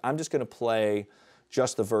advance, like, I'm just going to play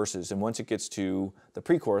just the verses, and once it gets to the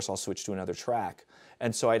pre-chorus, I'll switch to another track.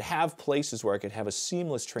 And so I'd have places where I could have a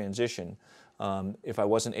seamless transition if I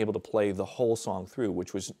wasn't able to play the whole song through,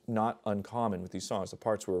 which was not uncommon with these songs. The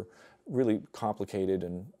parts were really complicated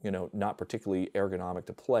and, you know, not particularly ergonomic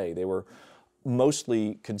to play. They were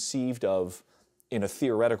mostly conceived of in a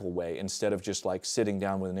theoretical way, instead of just like sitting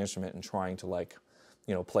down with an instrument and trying to, like,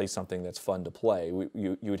 you know, play something that's fun to play.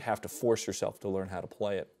 You would have to force yourself to learn how to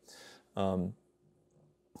play it.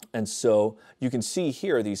 And so you can see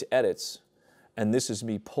here these edits, and this is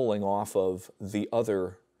me pulling off of the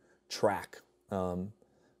other track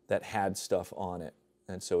that had stuff on it.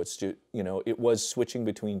 And so it's just, you know, it was switching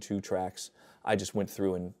between 2 tracks. I just went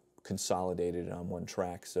through and consolidated it on one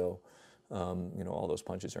track. So you know, all those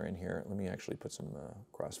punches are in here. Let me actually put some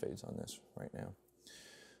crossfades on this right now.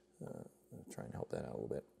 Try and help that out a little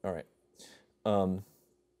bit. All right.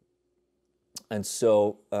 And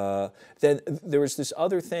so then there was this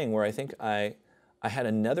other thing where I think I had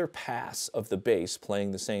another pass of the bass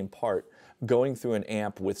playing the same part, going through an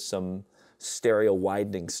amp with some stereo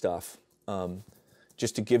widening stuff,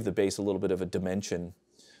 just to give the bass a little bit of a dimension.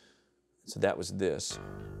 So that was this.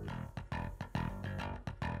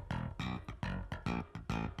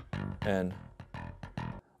 And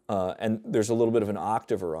there's a little bit of an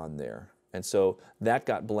octaver on there. And so that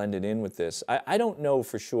got blended in with this. I don't know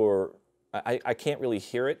for sure. I can't really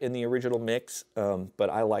hear it in the original mix, but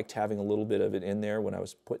I liked having a little bit of it in there when I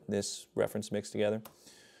was putting this reference mix together.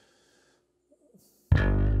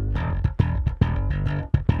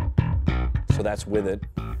 So that's with it.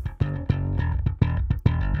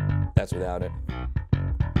 That's without it.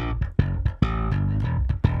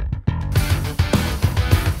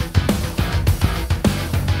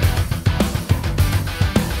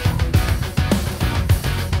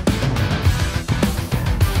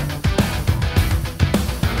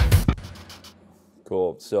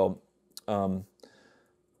 Cool. So,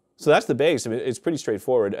 so that's the bass. I mean, it's pretty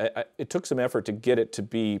straightforward. It took some effort to get it to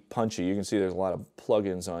be punchy. You can see there's a lot of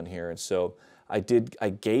plugins on here, and so I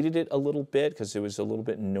gated it a little bit because it was a little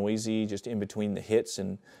bit noisy just in between the hits,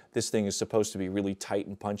 and this thing is supposed to be really tight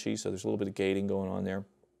and punchy, so there's a little bit of gating going on there.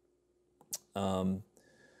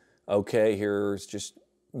 Okay, here's just,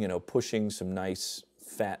 you know, pushing some nice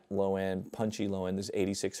fat low end, punchy low end. This is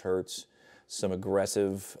 86 hertz, some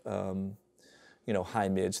aggressive, you know, high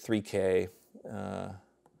mids, 3K,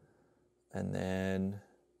 and then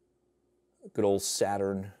good old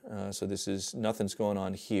Saturn. So this is, nothing's going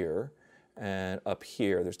on here. And up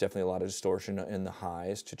here, there's definitely a lot of distortion in the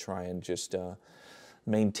highs to try and just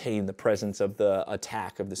maintain the presence of the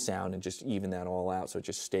attack of the sound and just even that all out so it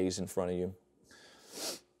just stays in front of you.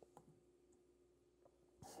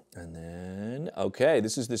 And then, okay,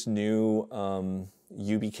 this is this new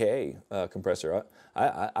UBK compressor.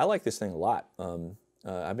 I like this thing a lot.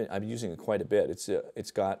 I've been using it quite a bit.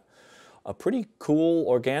 It's got a pretty cool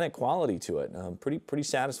organic quality to it. Pretty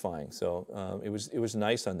satisfying. So it was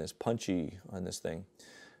nice on this, punchy on this thing.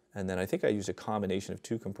 And then I think I used a combination of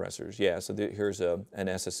 2 compressors. Yeah, so here's an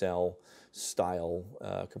SSL style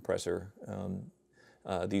compressor.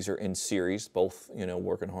 These are in series, both, you know,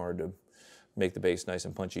 working hard to make the bass nice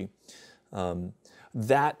and punchy.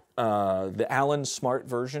 The Allen Smart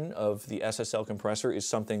version of the SSL compressor is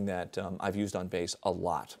something that I've used on bass a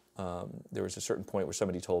lot. There was a certain point where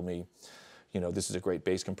somebody told me, you know, this is a great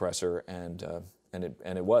bass compressor, and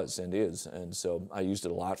it was and is, and so I used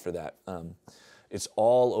it a lot for that. It's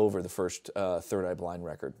all over the first Third Eye Blind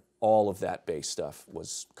record. All of that bass stuff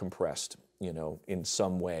was compressed, you know, in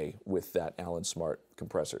some way with that Allen Smart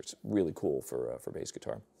compressor. It's really cool for bass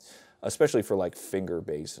guitar, especially for like finger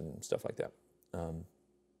bass and stuff like that.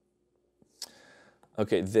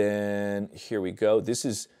 Okay, then here we go. This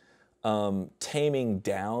is taming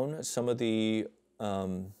down some of the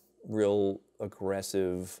real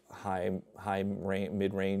aggressive high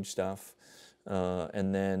mid-range stuff,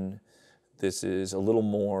 and then This is a little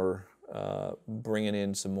more bringing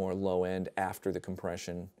in some more low end after the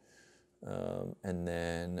compression. And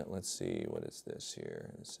then let's see, what is this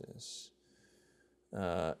here? This is,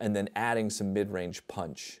 and then adding some mid-range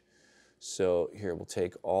punch. So here we'll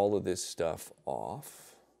take all of this stuff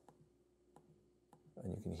off,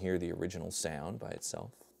 and you can hear the original sound by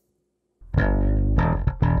itself.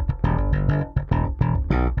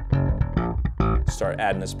 Start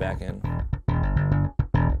adding this back in.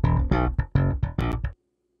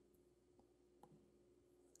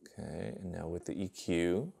 Okay, and now with the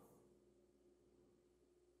EQ.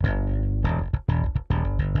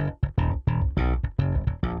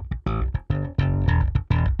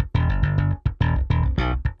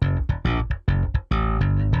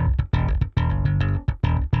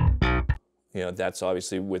 You know, that's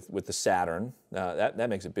obviously with the Saturn. That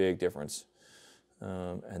makes a big difference.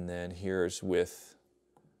 And then here's with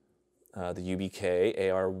the UBK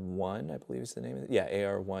AR1, I believe is the name of it. Yeah,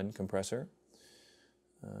 AR1 compressor.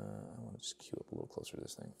 I want to just cue up a little closer to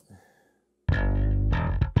this thing.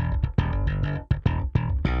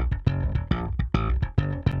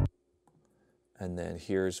 And then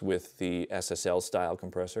here's with the SSL style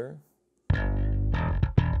compressor.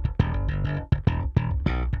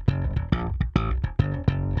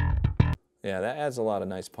 Yeah, that adds a lot of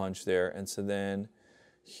nice punch there. And so then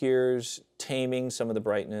here's taming some of the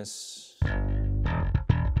brightness.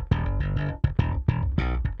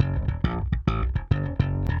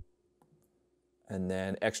 And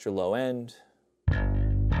then extra low end.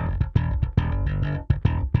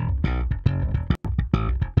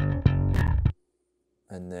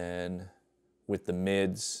 And then with the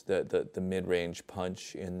mids, the mid-range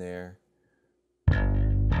punch in there.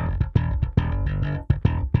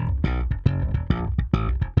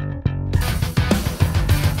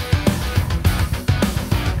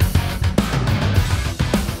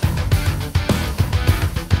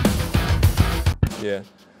 Yeah,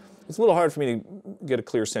 it's a little hard for me to get a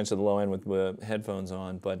clear sense of the low end with the headphones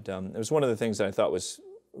on, but it was one of the things that I thought was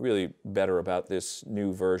really better about this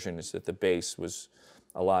new version is that the bass was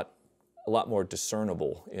a lot more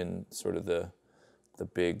discernible in sort of the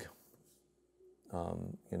big,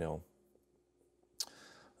 you know,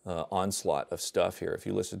 onslaught of stuff here. If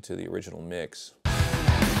you listen to the original mix.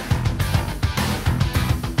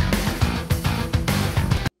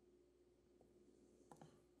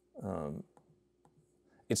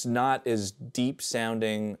 It's not as deep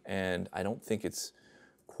sounding, and I don't think it's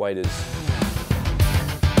quite as...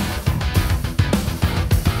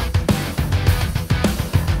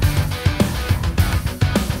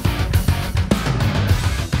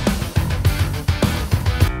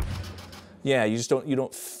 Yeah, you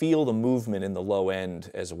don't feel the movement in the low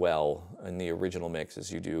end as well in the original mix as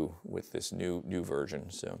you do with this new version.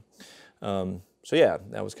 So, so yeah,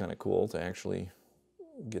 that was kind of cool to actually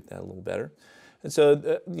get that a little better. And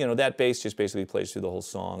so, you know, that bass just basically plays through the whole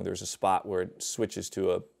song. There's a spot where it switches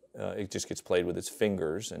to a, it just gets played with its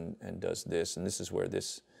fingers and does this, and this is where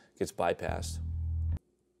this gets bypassed.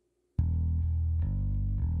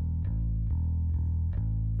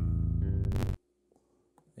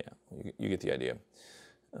 Yeah, you get the idea.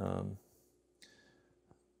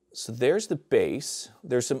 So there's the bass.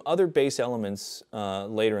 There's some other bass elements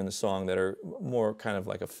later in the song that are more kind of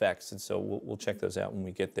like effects, and so we'll check those out when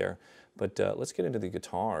we get there. But let's get into the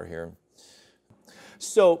guitar here.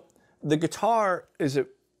 So the guitar is it's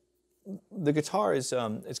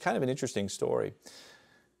kind of an interesting story.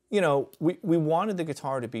 You know, we wanted the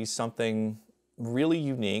guitar to be something really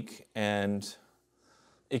unique and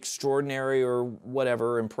extraordinary or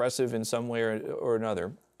whatever, impressive in some way or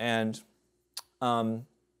another. And I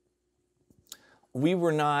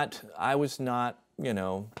was not, you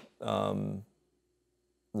know,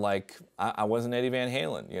 like I wasn't Eddie Van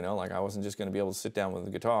Halen, you know, like I wasn't just going to be able to sit down with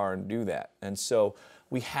the guitar and do that. And so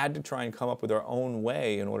we had to try and come up with our own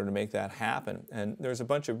way in order to make that happen. And there's a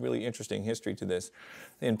bunch of really interesting history to this.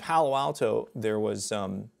 In Palo Alto, there was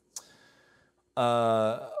a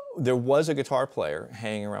guitar player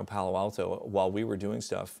hanging around Palo Alto while we were doing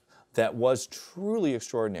stuff that was truly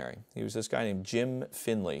extraordinary. He was this guy named Jim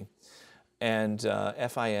Finley. And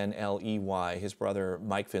F-I-N-L-E-Y, his brother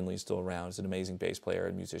Mike Finley is still around. He's an amazing bass player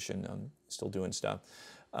and musician, still doing stuff.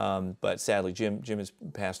 But sadly, Jim has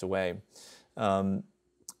passed away.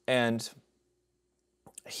 And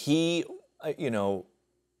he, you know,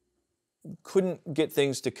 couldn't get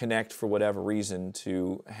things to connect for whatever reason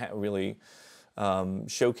to really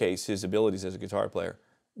showcase his abilities as a guitar player.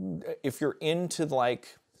 If you're into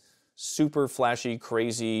like super flashy,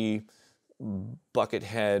 crazy,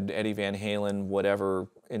 Buckethead, Eddie Van Halen, whatever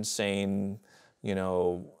insane you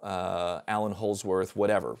know, Alan Holdsworth,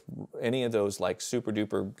 whatever, any of those like super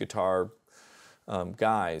duper guitar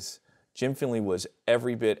guys, Jim Finley was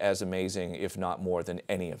every bit as amazing, if not more, than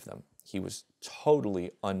any of them. He was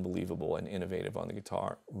totally unbelievable and innovative on the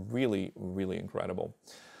guitar. Really, really incredible.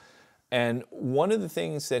 And one of the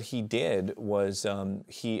things that he did was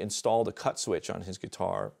he installed a cut switch on his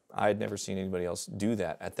guitar. I had never seen anybody else do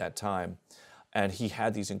that at that time. And he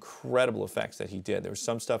had these incredible effects that he did. There was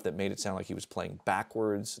some stuff that made it sound like he was playing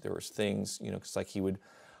backwards. There was things, you know, it's like he would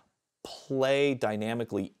play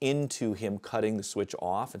dynamically into him cutting the switch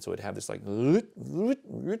off. And so it'd have this like,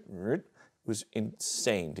 it was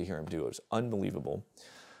insane to hear him do. It was unbelievable.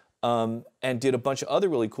 And did a bunch of other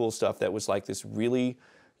really cool stuff that was like this really,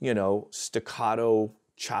 you know, staccato,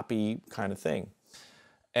 choppy kind of thing.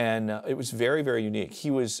 And it was very, very unique. He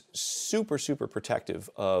was super, super protective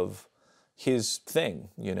of his thing.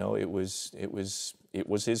 You know, it was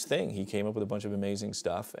his thing. He came up with a bunch of amazing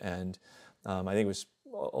stuff, and I think it was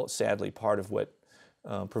sadly part of what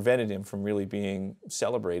prevented him from really being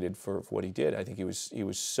celebrated for what he did. I think he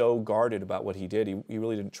was so guarded about what he did. He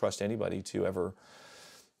really didn't trust anybody to ever,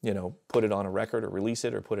 you know, put it on a record or release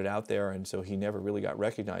it or put it out there, and so he never really got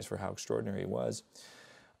recognized for how extraordinary he was.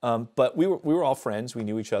 But we were all friends. We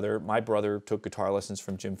knew each other. My brother took guitar lessons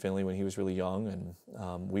from Jim Finley when he was really young, and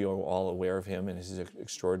we were all aware of him and his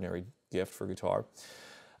extraordinary gift for guitar.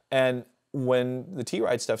 And when the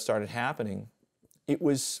T-Ride stuff started happening, it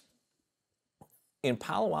was, in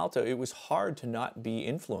Palo Alto, it was hard to not be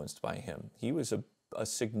influenced by him. He was a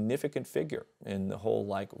significant figure in the whole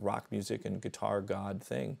like rock music and guitar god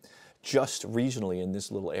thing, just regionally in this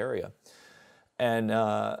little area. And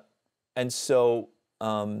so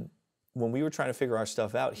when we were trying to figure our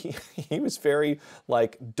stuff out, he was very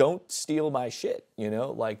like, don't steal my shit, you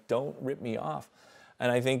know, like don't rip me off.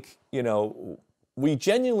 And I think, you know, we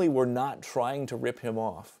genuinely were not trying to rip him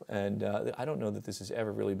off. And I don't know that this has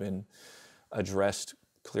ever really been addressed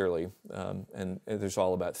clearly. And there's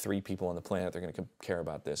all about 3 people on the planet that are going to care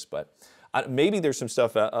about this. But maybe there's some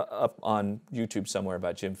stuff up on YouTube somewhere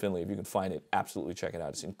about Jim Finley. If you can find it, absolutely check it out.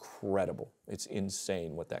 It's incredible. It's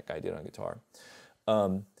insane what that guy did on guitar.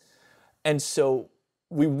 And so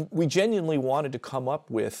we genuinely wanted to come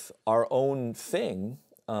up with our own thing.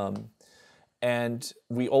 And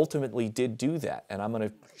we ultimately did do that. And I'm going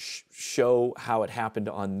to show how it happened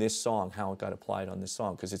on this song, how it got applied on this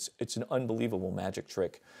song, because it's an unbelievable magic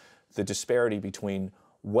trick. The disparity between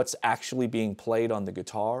what's actually being played on the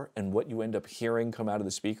guitar and what you end up hearing come out of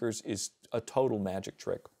the speakers is a total magic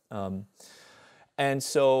trick. And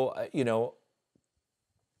so, you know,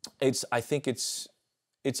 I think it's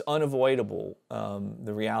unavoidable.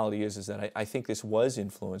 The reality is that I think this was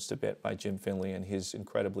influenced a bit by Jim Finley and his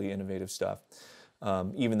incredibly innovative stuff.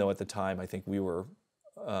 Even though at the time I think we were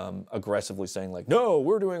aggressively saying like, no,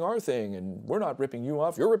 we're doing our thing and we're not ripping you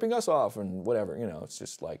off, you're ripping us off and whatever, you know, it's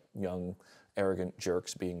just like young, arrogant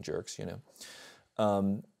jerks being jerks, you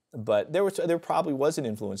know. But there probably was an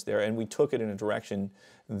influence there, and we took it in a direction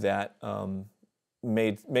that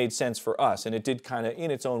made sense for us, and it did kind of,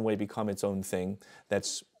 in its own way, become its own thing.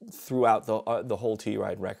 That's throughout the whole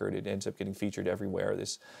T-Ride record. It ends up getting featured everywhere.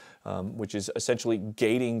 This, which is essentially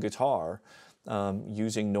gating guitar,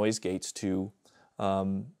 using noise gates to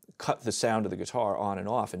cut the sound of the guitar on and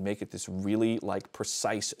off and make it this really like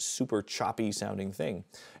precise, super choppy sounding thing.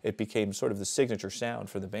 It became sort of the signature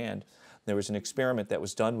sound for the band. There was an experiment that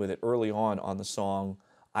was done with it early on the song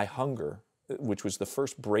 "I Hunger," which was the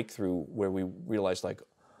first breakthrough where we realized like,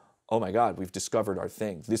 oh my God, we've discovered our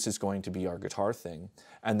thing. This is going to be our guitar thing.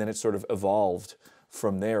 And then it sort of evolved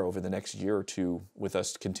from there over the next year or two with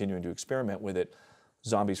us continuing to experiment with it.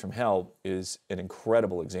 Zombies from Hell is an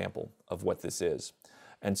incredible example of what this is.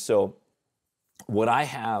 And so what I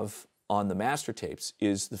have on the master tapes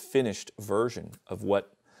is the finished version of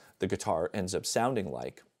what the guitar ends up sounding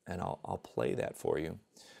like. And I'll play that for you.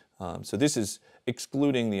 So this is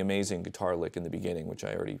excluding the amazing guitar lick in the beginning, which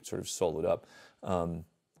I already sort of soloed up.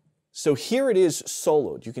 So here it is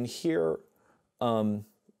soloed. You can hear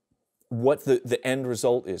what the end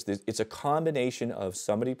result is. It's a combination of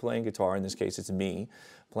somebody playing guitar, in this case it's me,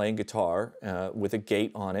 playing guitar with a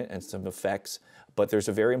gate on it and some effects, but there's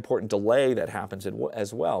a very important delay that happens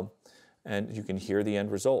as well, and you can hear the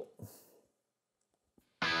end result.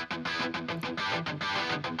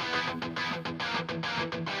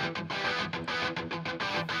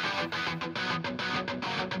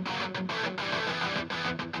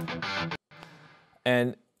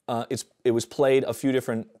 And it was played a few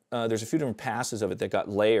different, there's a few different passes of it that got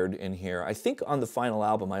layered in here. I think on the final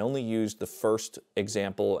album I only used the first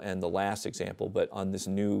example and the last example, but on this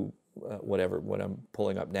new what I'm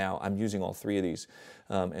pulling up now, I'm using all three of these.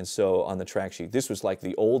 And so on the track sheet, this was like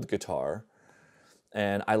the old guitar.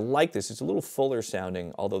 And I like this. It's a little fuller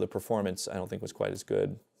sounding, although the performance I don't think was quite as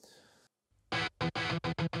good.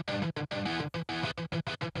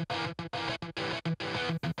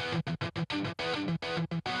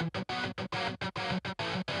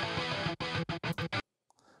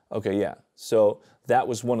 Okay, yeah. So that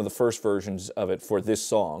was one of the first versions of it for this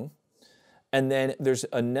song. And then there's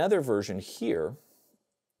another version here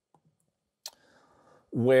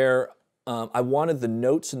where I wanted the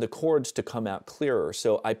notes and the chords to come out clearer.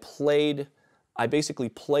 So I basically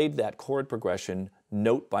played that chord progression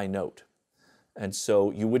note by note. And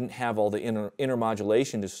so you wouldn't have all the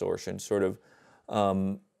intermodulation distortion sort of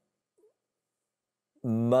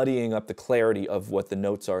muddying up the clarity of what the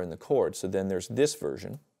notes are in the chord. So then there's this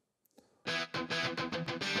version.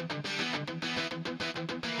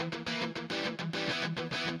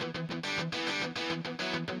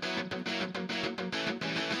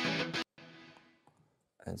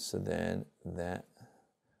 And so then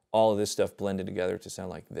all of this stuff blended together to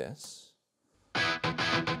sound like this.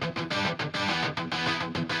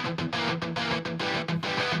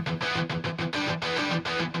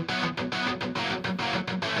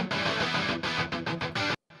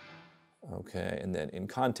 Okay, and then in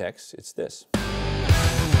context, it's this.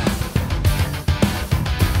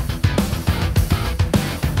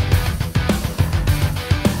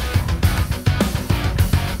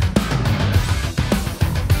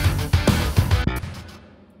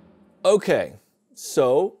 Okay,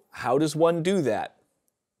 so how does one do that?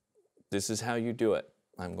 This is how you do it.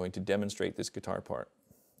 I'm going to demonstrate this guitar part.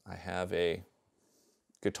 I have a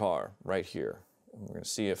guitar right here. And we're going to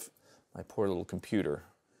see if my poor little computer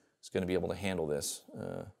is going to be able to handle this.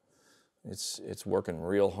 It's working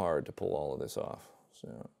real hard to pull all of this off.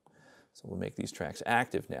 So we'll make these tracks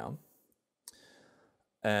active now.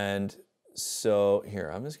 And so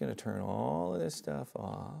here, I'm just going to turn all of this stuff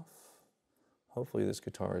off. Hopefully this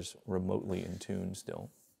guitar is remotely in tune still.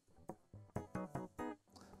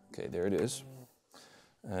 Okay, there it is.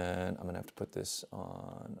 And I'm going to have to put this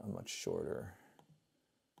on a much shorter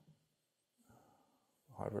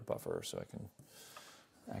hardware buffer so I can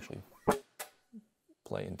actually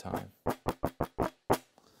play in time.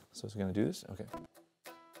 So it's going to do this? Okay.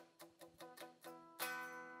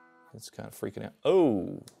 It's kind of freaking out.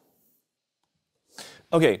 Oh!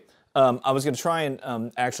 Okay, I was going to try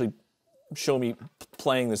and actually show me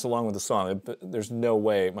playing this along with the song, but there's no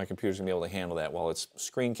way my computer's going to be able to handle that while it's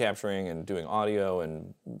screen capturing and doing audio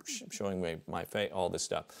and showing me my face, all this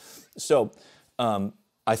stuff. So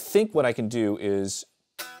I think what I can do is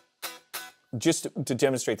just to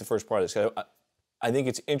demonstrate the first part of this. I think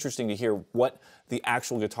it's interesting to hear what the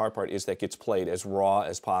actual guitar part is that gets played as raw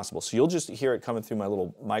as possible. So you'll just hear it coming through my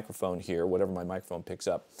little microphone here, whatever my microphone picks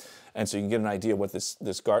up. And so you can get an idea what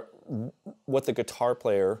what the guitar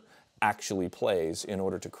player actually plays in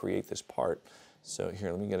order to create this part. So here,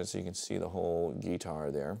 let me get it so you can see the whole guitar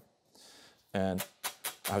there. And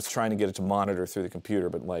I was trying to get it to monitor through the computer,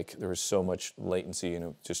 but like there was so much latency and it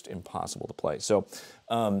was just impossible to play. So,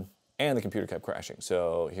 and the computer kept crashing.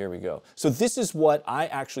 So here we go. So this is what I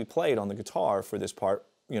actually played on the guitar for this part,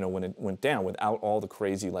 you know, when it went down without all the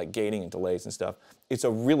crazy like gating and delays and stuff. It's a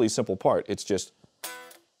really simple part. It's just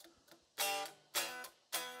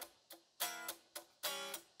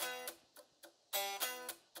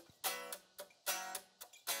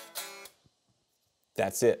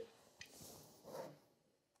that's it.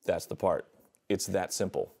 That's the part. It's that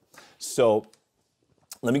simple. So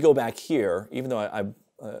let me go back here, even though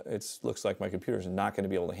it looks like my computer is not going to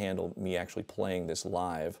be able to handle me actually playing this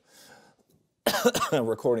live,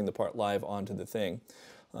 recording the part live onto the thing.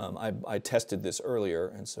 I tested this earlier,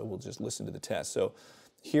 and so we'll just listen to the test. So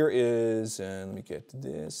here is, and let me get to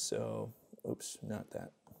this. So, oops, not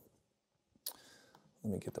that.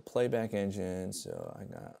 Let me get the playback engine. So I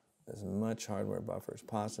got as much hardware buffer as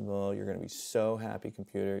possible. You're going to be so happy,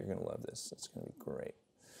 computer. You're going to love this. It's going to be great.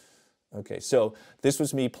 Okay, so this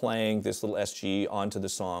was me playing this little SG onto the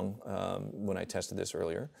song when I tested this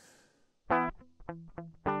earlier.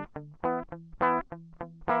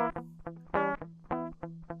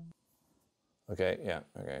 Okay, yeah,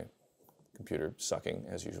 okay. Computer sucking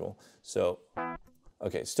as usual. So,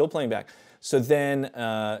 okay, still playing back. So then,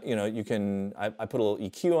 you know, you can, I put a little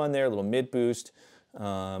EQ on there, a little mid boost,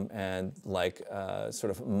 and like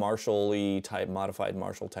sort of Marshall-y type, modified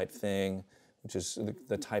Marshall type thing, which is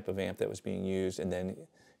the type of amp that was being used. And then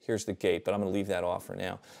here's the gate, but I'm going to leave that off for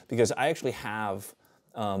now because I actually have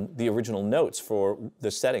the original notes for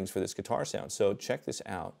the settings for this guitar sound. So check this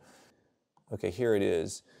out. Okay, here it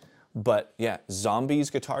is. But yeah, Zombie's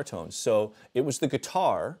guitar tones. So it was the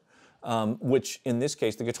guitar, which in this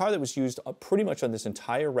case, the guitar that was used pretty much on this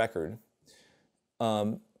entire record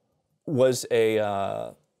was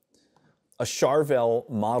a Charvel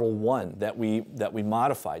Model 1 that we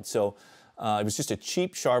modified. So it was just a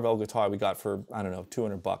cheap Charvel guitar we got for, I don't know,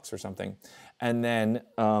 $200 or something. And then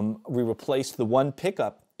we replaced the one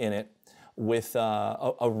pickup in it with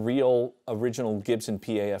a real original Gibson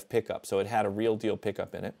PAF pickup. So it had a real deal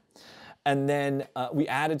pickup in it. And then we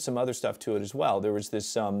added some other stuff to it as well. There was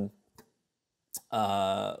this,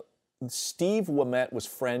 Steve Womette was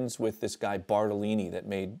friends with this guy Bartolini that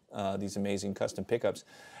made these amazing custom pickups.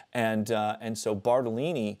 And so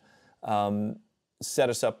Bartolini set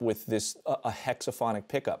us up with this, a hexaphonic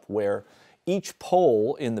pickup where each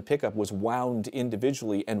pole in the pickup was wound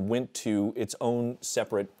individually and went to its own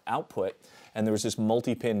separate output. And there was this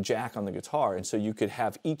multi-pin jack on the guitar. And so you could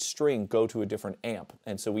have each string go to a different amp.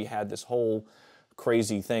 And so we had this whole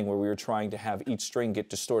crazy thing where we were trying to have each string get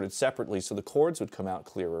distorted separately so the chords would come out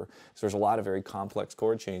clearer. So there's a lot of very complex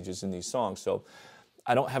chord changes in these songs. So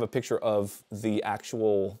I don't have a picture of the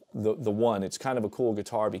actual, the one. It's kind of a cool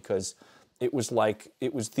guitar because it was like,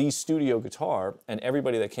 it was the studio guitar, and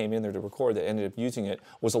everybody that came in there to record that ended up using it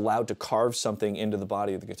was allowed to carve something into the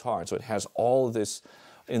body of the guitar. And so it has all of this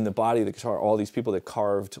in the body of the guitar, all these people that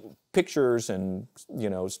carved pictures and, you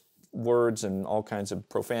know, words and all kinds of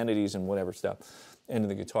profanities and whatever stuff into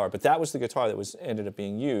the guitar. But that was the guitar that was ended up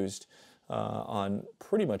being used on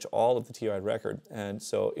pretty much all of the T-Ride record. And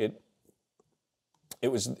so it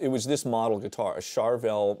was this model guitar, a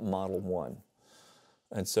Charvel Model 1.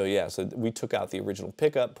 And so, yeah, so we took out the original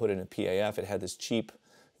pickup, put in a PAF. It had this cheap,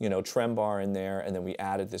 you know, trem bar in there, and then we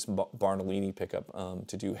added this Bartolini pickup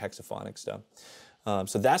to do hexaphonic stuff.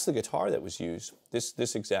 So that's the guitar that was used.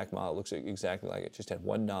 This exact model looks exactly like it. Just had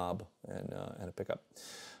one knob and a pickup.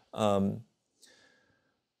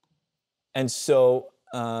 And so,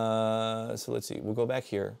 so let's see. We'll go back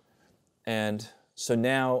here, and so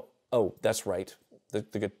now, oh, that's right.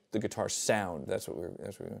 The guitar sound. That's what we're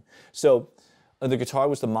doing. So the guitar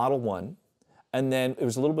was the Model 1, and then it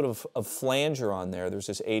was a little bit of flanger on there. There's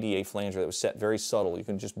this 88 flanger that was set very subtle. You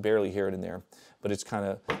can just barely hear it in there, but it's kind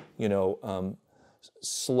of, you know,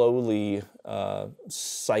 slowly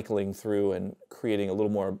cycling through and creating a little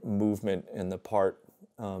more movement in the part.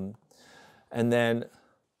 And then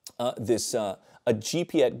this a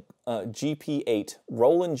GP8,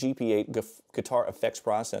 Roland GP8 guitar effects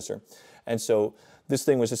processor. And so this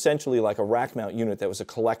thing was essentially like a rack mount unit that was a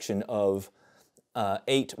collection of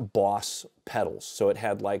 8 Boss pedals. So it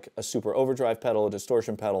had like a super overdrive pedal, a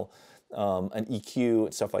distortion pedal, an EQ,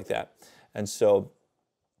 and stuff like that. And so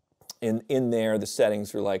in there, the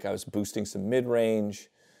settings were like I was boosting some mid-range,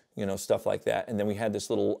 you know, stuff like that. And then we had this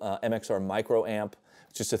little MXR micro amp,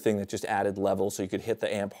 just a thing that just added level so you could hit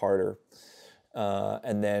the amp harder.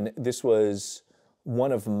 And then this was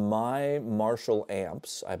one of my Marshall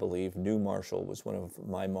amps, I believe. New Marshall was one of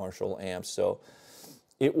my Marshall amps. So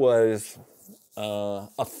it was a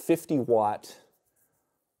 50-watt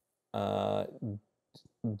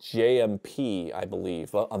JMP, I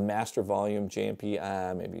believe, a master volume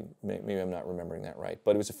JMP. Maybe I'm not remembering that right,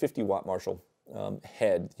 but it was a 50-watt Marshall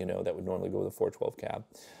head, you know, that would normally go with a 412 cab.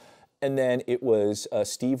 And then it was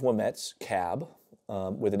Steve Womette's cab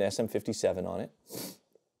with an SM57 on it.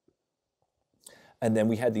 And then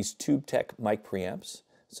we had these Tube Tech mic preamps.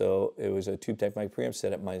 So it was a Tube Tech mic preamp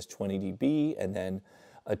set at minus 20 dB, and then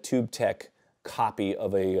a Tube Tech copy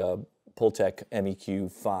of a Pultec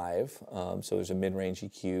MEQ5. So there's a mid-range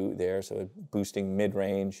EQ there, so boosting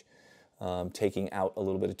mid-range, taking out a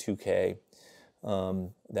little bit of 2K.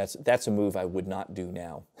 That's a move I would not do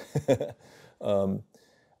now.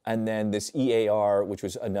 And then this EAR, which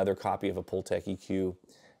was another copy of a Pultec EQ.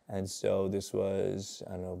 And so this was,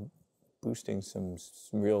 I don't know, boosting some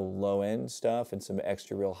real low-end stuff and some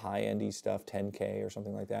extra real high-endy stuff, 10K or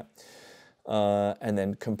something like that. And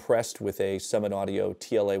then compressed with a Summit Audio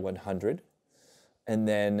TLA 100. And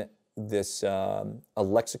then this a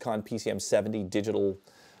Lexicon PCM70 digital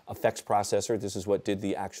effects processor. This is what did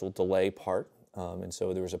the actual delay part. And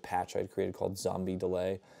so there was a patch I'd created called Zombie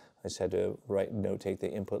Delay. I just had to notate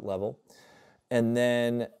the input level. And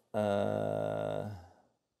then a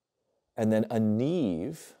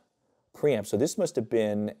Neve preamp. So this must have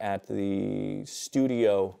been at the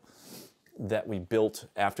studio that we built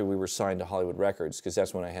after we were signed to Hollywood Records, because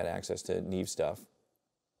that's when I had access to Neve stuff.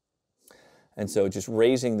 And so just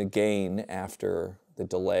raising the gain after the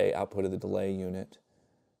delay, output of the delay unit,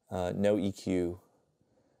 no EQ,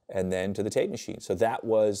 and then to the tape machine. So that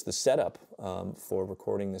was the setup for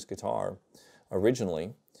recording this guitar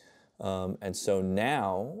originally. And so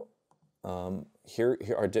now here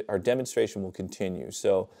our demonstration will continue.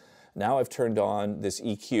 So now I've turned on this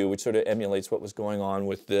EQ, which sort of emulates what was going on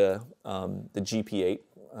with the GP8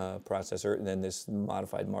 processor, and then this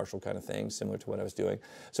modified Marshall kind of thing, similar to what I was doing.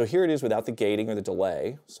 So here it is without the gating or the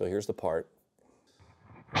delay. So here's the part.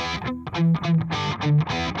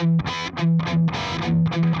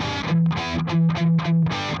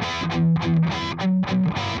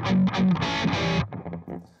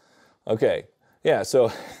 Okay, yeah,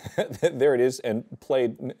 so there it is, and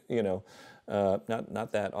played, you know,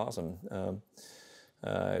 not that awesome.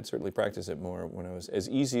 I'd certainly practice it more when I was, as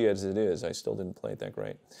easy as it is, I still didn't play it that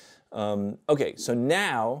great. Okay, so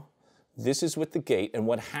now this is with the gate, and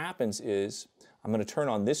what happens is I'm going to turn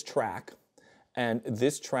on this track, and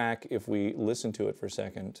this track, if we listen to it for a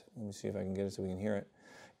second, let me see if I can get it so we can hear it.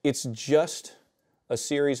 It's just a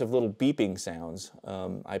series of little beeping sounds.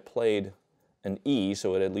 I played an E,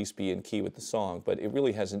 so it'd at least be in key with the song, but it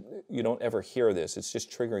really hasn't, you don't ever hear this. It's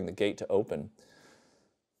just triggering the gate to open.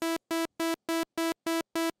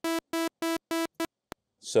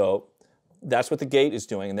 So that's what the gate is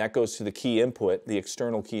doing, and that goes to the key input, the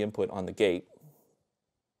external key input on the gate.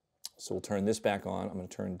 So we'll turn this back on. I'm going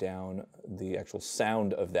to turn down the actual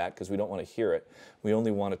sound of that because we don't want to hear it. We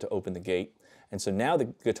only want it to open the gate. And so now the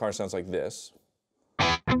guitar sounds like this.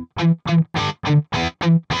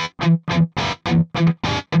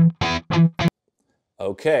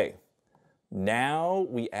 Okay, now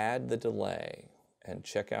we add the delay and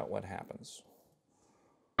check out what happens.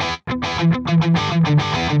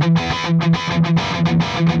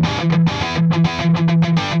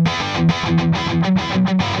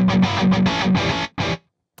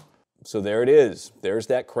 So there it is. There's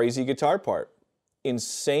that crazy guitar part.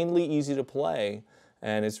 Insanely easy to play,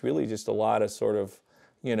 and it's really just a lot of sort of,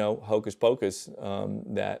 you know, hocus pocus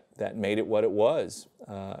that made it what it was.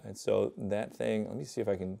 And so that thing, let me see if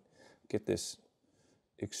I can get this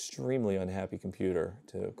extremely unhappy computer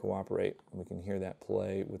to cooperate. We can hear that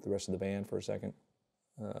play with the rest of the band for a second.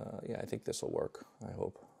 Yeah, I think this will work, I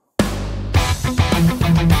hope.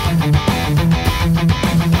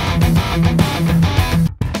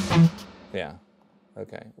 Yeah,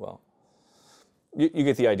 okay, well, you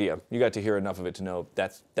get the idea. You got to hear enough of it to know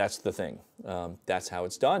that's the thing. That's how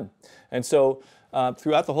it's done. And so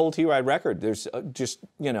throughout the whole T-Ride record, there's just,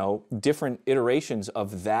 you know, different iterations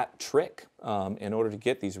of that trick in order to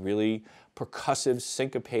get these really percussive,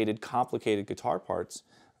 syncopated, complicated guitar parts,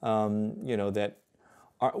 you know, that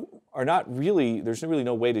are not really, there's really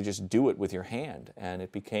no way to just do it with your hand. And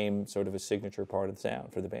it became sort of a signature part of the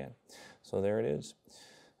sound for the band. So there it is.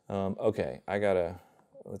 Okay, I gotta,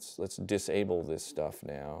 let's disable this stuff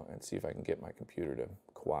now and see if I can get my computer to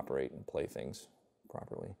cooperate and play things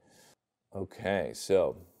properly. Okay,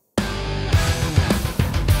 so.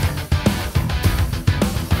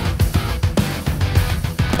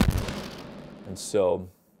 And so,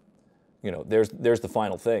 you know, there's the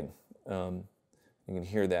final thing. You can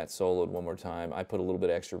hear that soloed one more time. I put a little bit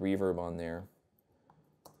of extra reverb on there.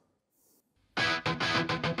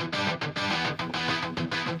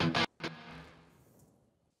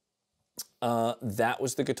 That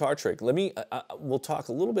was the guitar trick. Let me, we'll talk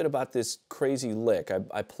a little bit about this crazy lick.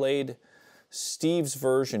 I played Steve's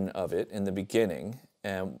version of it in the beginning,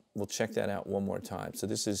 and we'll check that out one more time. So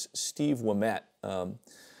this is Steve Wimett,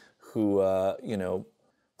 who, you know,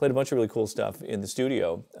 played a bunch of really cool stuff in the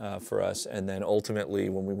studio for us, and then ultimately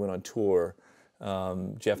when we went on tour,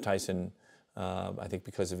 Jeff Tyson, I think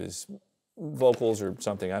because of his vocals or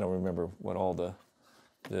something, I don't remember what all the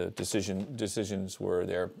decisions were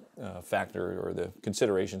there, factor or the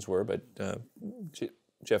considerations were, but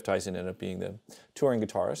Jeff Tyson ended up being the touring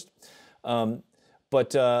guitarist.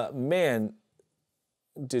 But man,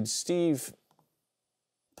 did Steve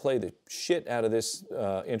play the shit out of this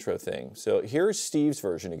intro thing. So here's Steve's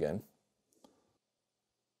version again.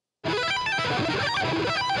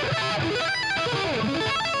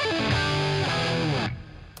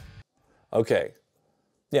 Okay,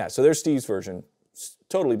 yeah, so there's Steve's version.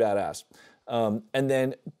 Totally badass. And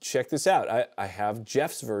then check this out. I have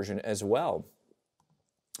Jeff's version as well.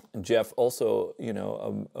 And Jeff also, you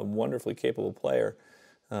know, a wonderfully capable player,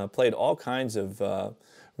 played all kinds of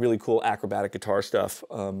really cool acrobatic guitar stuff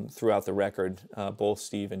throughout the record. Both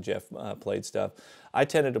Steve and Jeff played stuff. I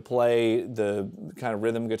tended to play the kind of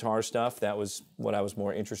rhythm guitar stuff. That was what I was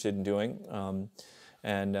more interested in doing.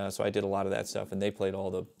 So I did a lot of that stuff, and they played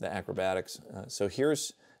all the acrobatics. So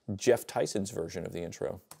here's Jeff Tyson's version of the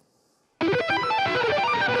intro.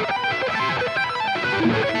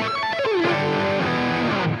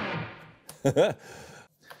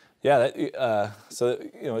 Yeah, so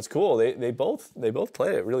you know, it's cool. They both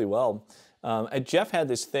played it really well, And Jeff had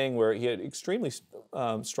this thing where he had extremely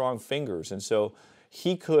strong fingers, and so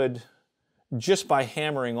he could, just by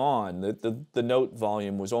hammering on, the note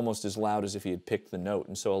volume was almost as loud as if he had picked the note.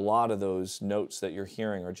 And so a lot of those notes that you're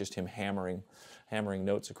hearing are just him hammering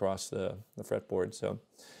notes across the fretboard.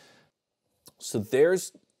 So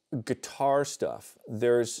there's guitar stuff.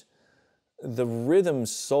 There's the rhythm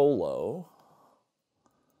solo,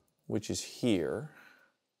 which is here.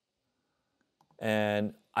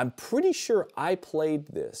 And I'm pretty sure I played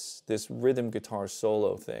this rhythm guitar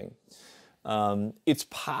solo thing. It's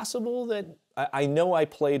possible that, I know I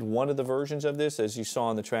played one of the versions of this. As you saw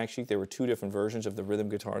on the track sheet, there were 2 different versions of the rhythm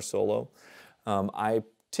guitar solo. I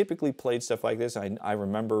typically played stuff like this. I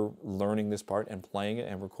remember learning this part and playing it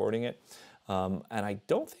and recording it. And I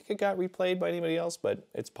don't think it got replayed by anybody else, but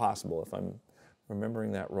it's possible. If I'm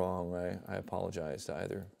remembering that wrong, I apologize to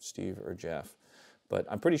either Steve or Jeff. But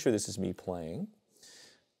I'm pretty sure this is me playing.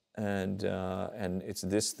 And it's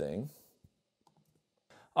this thing.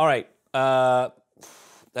 All right. I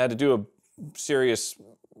had to do a serious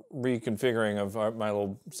reconfiguring of my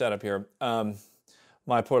little setup here.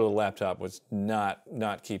 My poor little laptop was not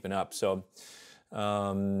keeping up. So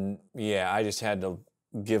yeah, I just had to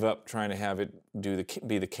give up trying to have it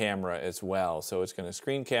be the camera as well. So it's going to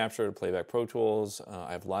screen capture to playback Pro Tools.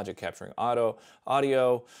 I have Logic capturing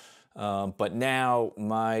audio. But now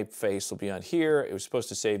my face will be on here. It was supposed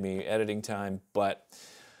to save me editing time, but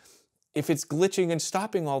if it's glitching and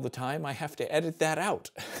stopping all the time, I have to edit that out.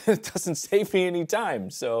 It doesn't save me any time.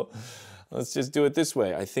 So let's just do it this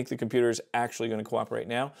way. I think the computer is actually going to cooperate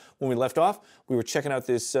now. When we left off, we were checking out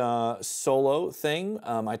this solo thing.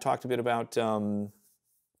 I talked a bit about, I'm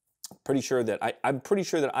pretty sure that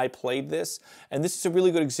I played this, and this is a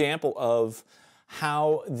really good example of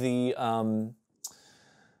how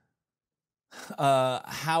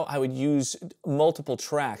how I would use multiple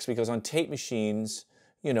tracks, because on tape machines,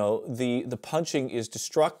 you know, the punching is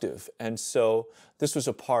destructive, and so this was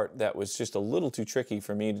a part that was just a little too tricky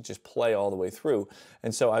for me to just play all the way through,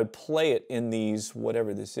 and so I'd play it in these,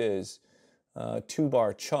 whatever this is,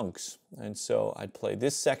 2-bar chunks. And so I'd play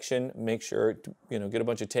this section, make sure, you know, get a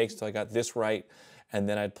bunch of takes until I got this right, and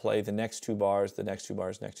then I'd play the next 2 bars, the next 2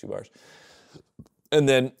 bars, next 2 bars. And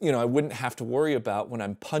then, you know, I wouldn't have to worry about, when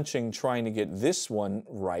I'm punching, trying to get this one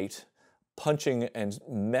right, punching and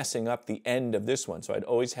messing up the end of this one. So I'd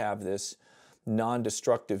always have this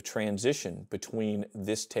non-destructive transition between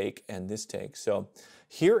this take and this take. So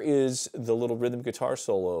here is the little rhythm guitar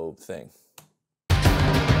solo thing.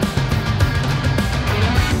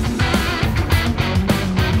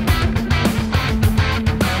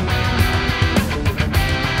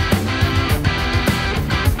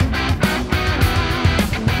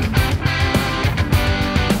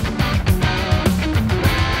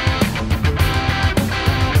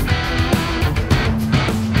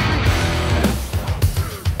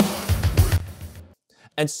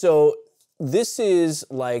 And so this is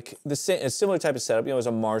like a similar type of setup. You know, it's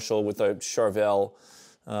a Marshall with a Charvel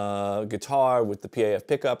guitar with the PAF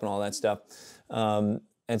pickup and all that stuff. And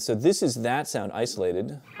so this is that sound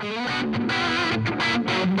isolated.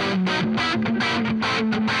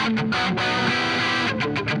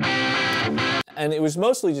 And it was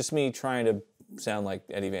mostly just me trying to sound like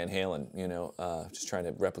Eddie Van Halen, you know, just trying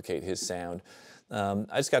to replicate his sound.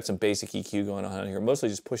 I just got some basic EQ going on here, mostly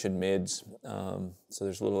just pushing mids. So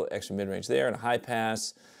there's a little extra mid-range there and a high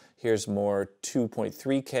pass. Here's more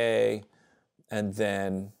 2.3K. And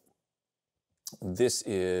then this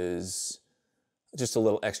is just a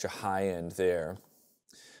little extra high end there.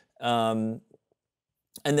 And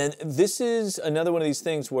then this is another one of these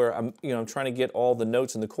things where I'm trying to get all the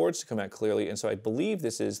notes and the chords to come out clearly. And so I believe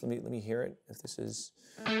this is, let me hear it, if this is.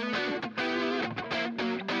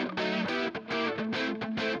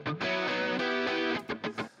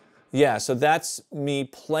 Yeah, so that's me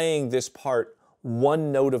playing this part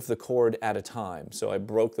one note of the chord at a time. So I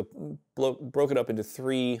broke it up into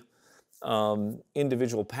 3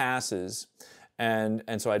 individual passes,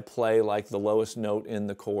 and so I'd play like the lowest note in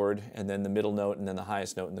the chord, and then the middle note, and then the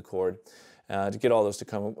highest note in the chord, to get all those to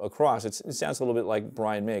come across. It sounds a little bit like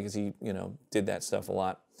Brian May, because he did that stuff a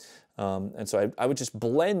lot. And so I would just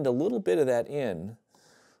blend a little bit of that in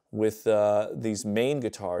with these main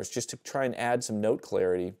guitars, just to try and add some note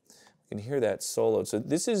clarity. You can hear that soloed. So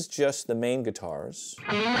this is just the main guitars.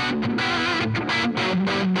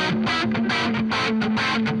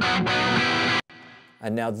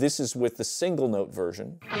 And now this is with the single note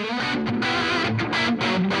version.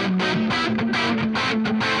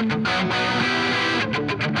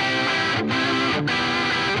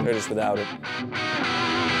 There it is without it.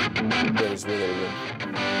 There it is with it again.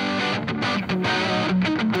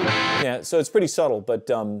 Yeah, Yeah, so it's pretty subtle, but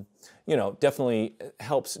you know, definitely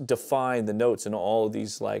helps define the notes in all of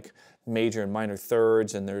these like major and minor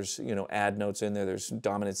thirds, and there's, you know, add notes in there, there's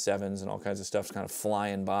dominant sevens and all kinds of stuff kind of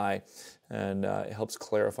flying by, and it helps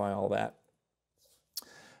clarify all that.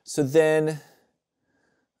 So then,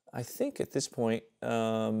 I think at this point,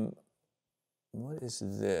 what is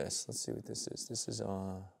this? Let's see what this is. This is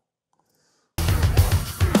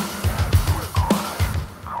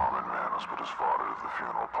Common man has put his father to the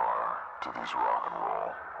funeral pyre, to these rock and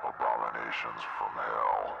roll abominations from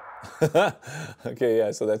hell. Okay,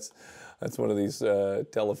 yeah, so that's one of these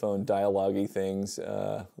telephone dialogue-y things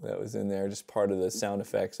that was in there, just part of the sound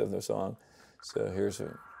effects of the song. So here's a...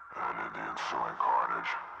 And in the ensuing carnage,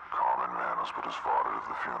 common man has put his father to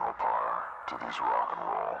the funeral pyre, to these rock and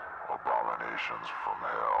roll abominations from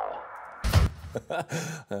hell.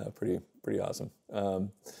 pretty awesome.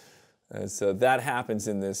 And so that happens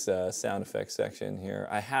in this sound effects section here.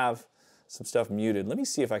 I have some stuff muted. Let me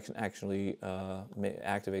see if I can actually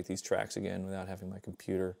activate these tracks again without having my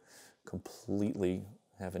computer completely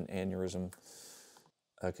have an aneurysm.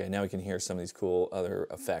 Okay, now we can hear some of these cool other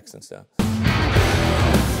effects and stuff.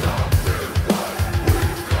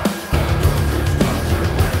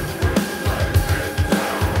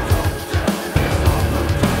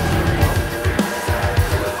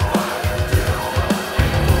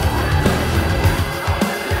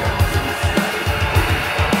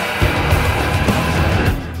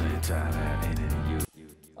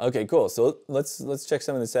 Okay, cool. So let's check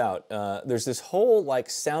some of this out. There's this whole like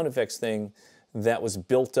sound effects thing that was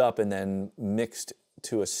built up and then mixed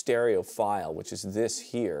to a stereo file, which is this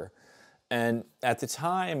here. And at the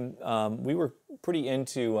time, we were pretty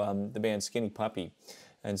into the band Skinny Puppy,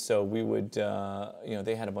 and so we would, you know,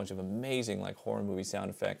 they had a bunch of amazing like horror movie sound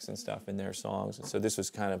effects and stuff in their songs. And so this was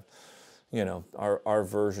kind of, you know, our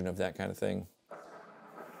version of that kind of thing.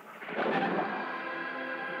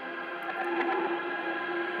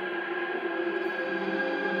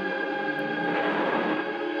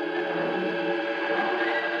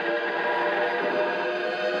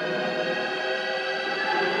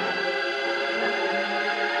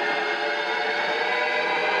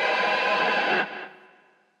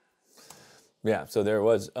 Yeah, so there it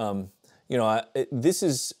was. You know, this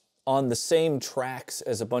is on the same tracks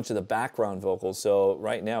as a bunch of the background vocals, so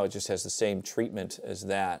right now it just has the same treatment as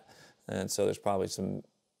that. And so there's probably some,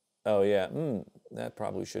 oh yeah, that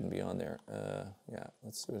probably shouldn't be on there. Yeah,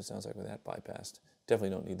 let's see what it sounds like with that bypassed.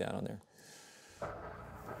 Definitely don't need that on there.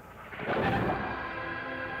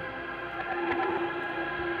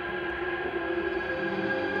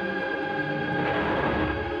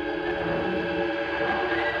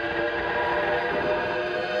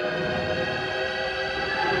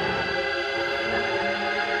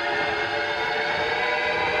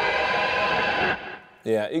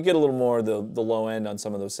 Yeah, you get a little more the low end on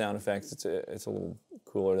some of those sound effects. It's a little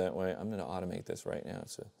cooler that way. I'm going to automate this right now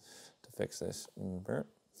to fix this.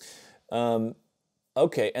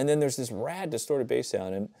 Okay, and then there's this rad distorted bass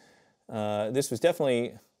sound, and this was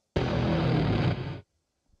definitely...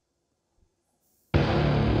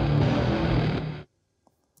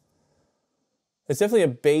 It's definitely a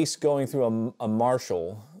bass going through a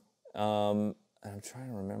Marshall. I'm trying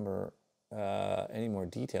to remember any more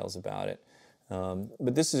details about it.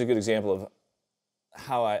 But this is a good example of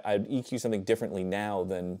how I'd EQ something differently now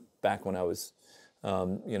than back when I was,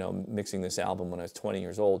 you know, mixing this album when I was 20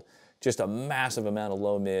 years old. Just a massive amount of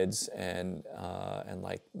low mids and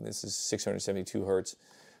like this is 672 hertz.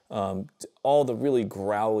 All the really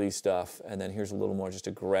growly stuff, and then here's a little more just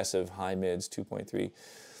aggressive high mids, 2.3.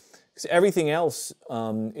 Because everything else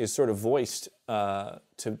is sort of voiced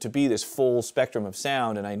to be this full spectrum of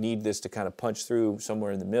sound, and I need this to kind of punch through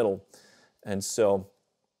somewhere in the middle. And so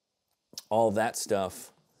all that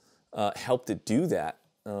stuff helped it do that.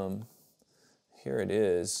 Here it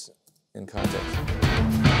is in context.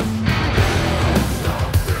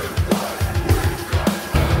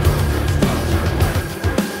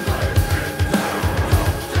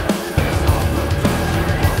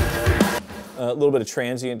 A little bit of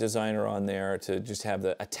transient designer on there to just have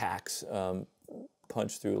the attacks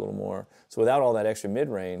punch through a little more. So without all that extra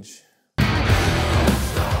mid-range,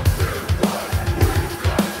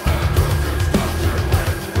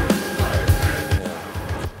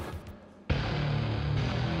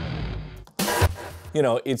 you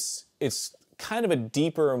know, it's kind of a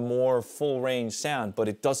deeper, more full-range sound, but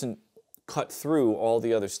it doesn't cut through all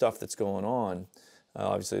the other stuff that's going on.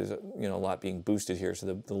 Obviously, there's a lot being boosted here,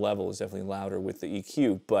 so the level is definitely louder with the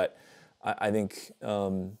EQ. But I think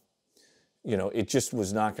you know, it just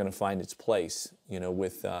was not going to find its place, you know,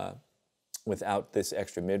 without this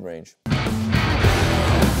extra mid-range. Yeah.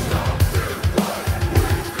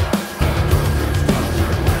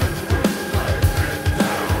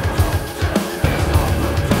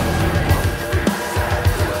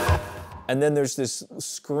 And then there's this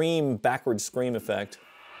scream, backward scream effect.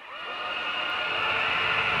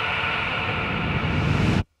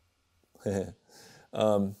 You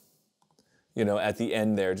know, at the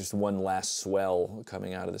end there, just one last swell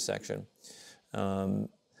coming out of the section. And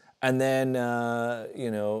then, you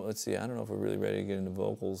know, let's see, I don't know if we're really ready to get into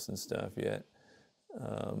vocals and stuff yet.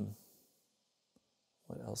 What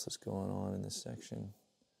else is going on in this section?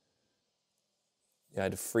 Yeah, I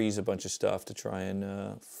had to freeze a bunch of stuff to try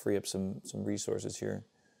and free up some resources here.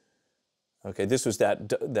 Okay, this was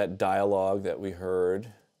that dialogue that we heard.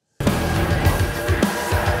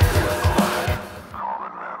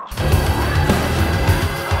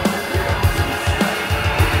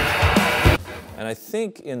 And I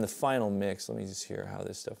think in the final mix, let me just hear how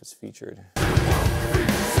this stuff is featured.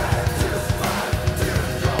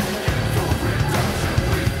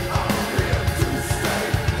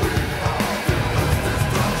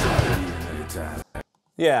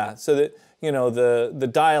 Yeah, so that, you know, the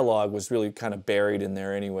dialogue was really kind of buried in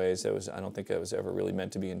there anyways. It was, I don't think it was ever really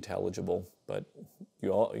meant to be intelligible, but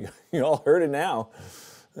you all heard it now.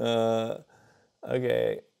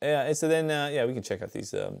 Okay, yeah, and so then, yeah, we can check out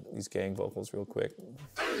these gang vocals real quick.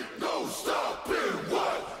 Ain't no stopping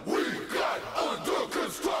what we got under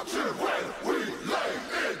construction when we lay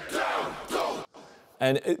it down. Don't.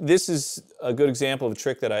 And this is a good example of a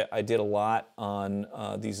trick that I did a lot on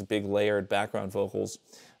these big layered background vocals.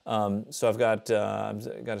 So I've got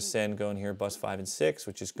a send going here, bus 5 and 6,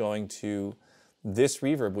 which is going to this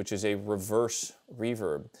reverb, which is a reverse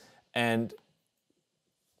reverb. And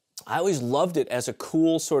I always loved it as a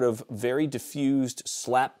cool sort of very diffused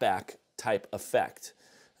slapback type effect.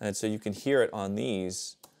 And so you can hear it on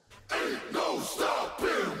these. Ain't no stopping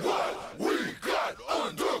what we got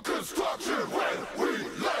under construction when we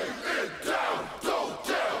lay it down. Don't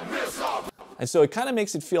dare miss up. And so it kind of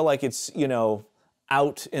makes it feel like it's, you know,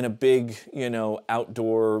 out in a big, you know,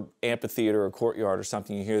 outdoor amphitheater or courtyard or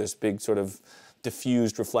something. You hear this big sort of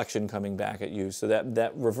diffused reflection coming back at you. So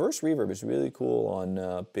that reverse reverb is really cool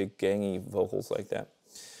on big gangy vocals like that.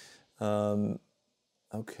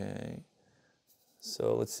 Okay,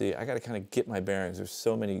 so let's see. I got to kind of get my bearings. There's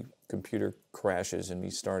so many computer crashes and me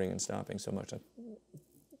starting and stopping so much. I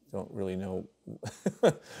don't really know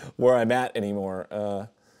where I'm at anymore.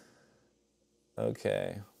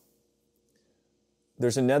 Okay.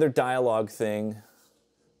 There's another dialogue thing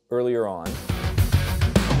earlier on.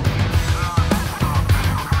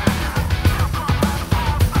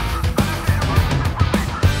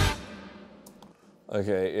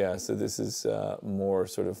 Okay, yeah, so this is more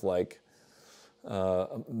sort of like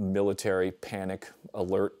military panic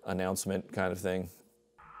alert announcement kind of thing.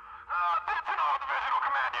 Attention all divisional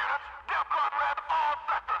command units. DEFCON red all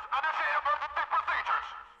sectors.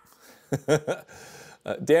 Understand emergency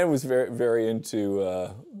procedures. Dan was very into,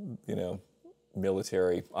 you know,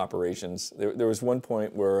 military operations. There was one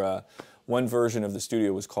point where one version of the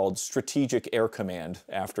studio was called Strategic Air Command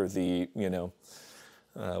after the, you know,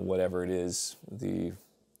 whatever it is, the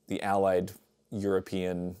Allied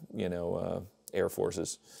European, you know, Air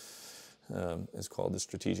Forces is called the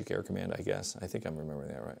Strategic Air Command, I guess. I think I'm remembering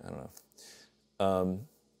that right. I don't know.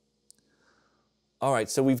 All right,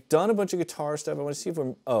 so we've done a bunch of guitar stuff. I want to see if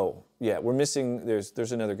we're, oh, yeah, we're missing,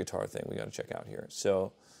 there's another guitar thing we got to check out here.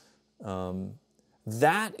 So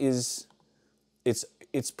that is,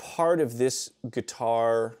 it's part of this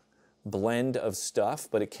guitar blend of stuff,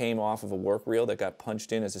 but it came off of a work reel that got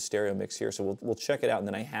punched in as a stereo mix here. So we'll check it out, and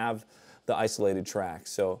then I have the isolated track.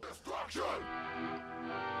 So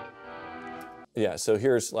yeah, so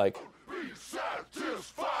here's like,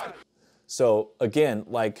 so again,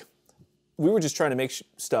 like we were just trying to make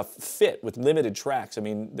stuff fit with limited tracks. I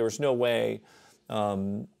mean, there was no way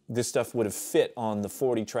this stuff would have fit on the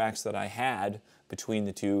 40 tracks that I had between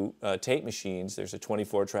the two tape machines. There's a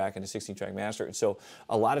 24-track and a 16-track master. And so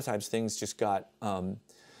a lot of times things just got,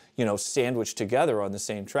 you know, sandwiched together on the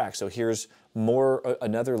same track. So here's more,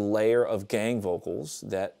 another layer of gang vocals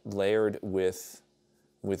that layered with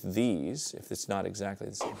these, if it's not exactly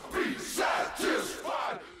the same. Be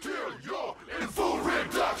satisfied till you're in full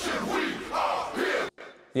reduction. We are here.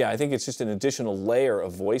 Yeah, I think it's just an additional layer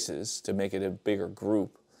of voices to make it a bigger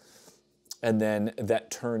group. And then that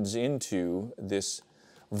turns into this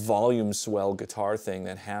volume swell guitar thing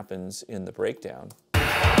that happens in the breakdown.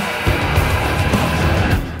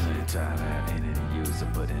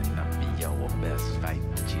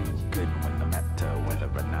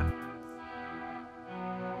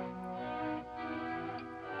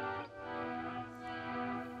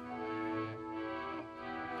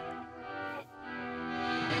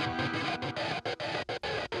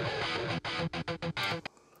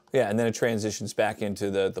 Yeah, and then it transitions back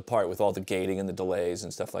into the part with all the gating and the delays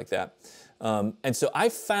and stuff like that. And so I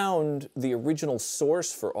found the original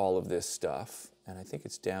source for all of this stuff, and I think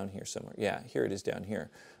it's down here somewhere. Yeah, here it is down here.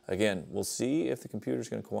 Again, we'll see if the computer's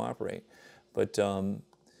going to cooperate. But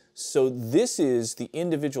so this is the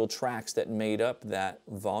individual tracks that made up that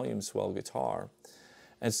volume swell guitar.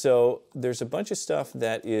 And so there's a bunch of stuff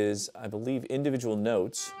that is, I believe, individual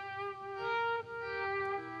notes.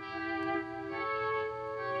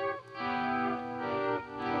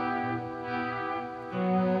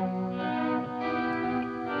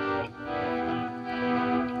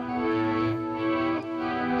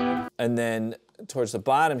 And then towards the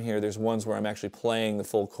bottom here, there's ones where I'm actually playing the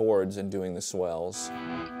full chords and doing the swells.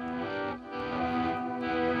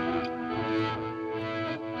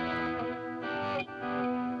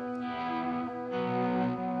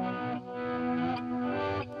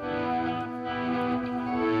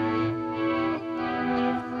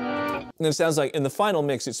 And it sounds like in the final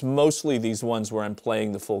mix, it's mostly these ones where I'm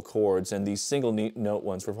playing the full chords, and these single note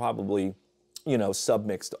ones were probably, you know,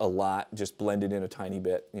 submixed a lot, just blended in a tiny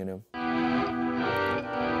bit, you know.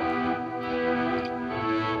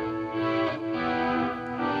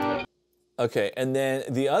 Okay, and then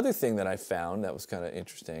the other thing that I found that was kind of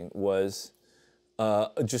interesting was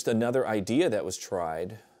just another idea that was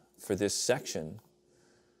tried for this section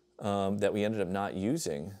that we ended up not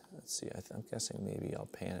using. Let's see, I'm guessing maybe I'll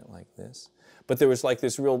pan it like this. But there was like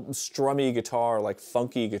this real strummy guitar, like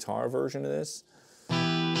funky guitar version of this.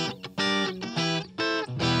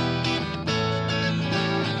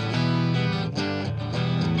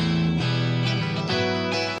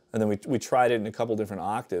 And then we tried it in a couple different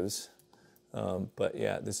octaves. But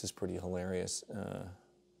yeah, this is pretty hilarious.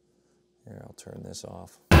 Here, I'll turn this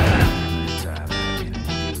off.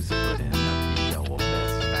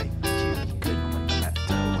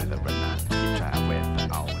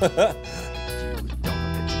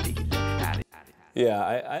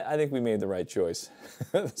 Yeah, I think we made the right choice.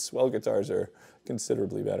 The swell guitars are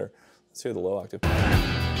considerably better. Let's hear the low octave.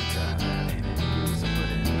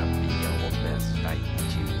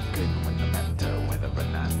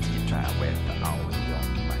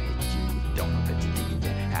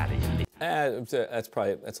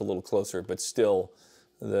 That's a little closer, but still,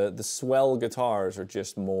 the swell guitars are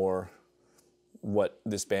just more what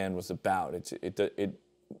this band was about.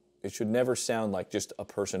 It should never sound like just a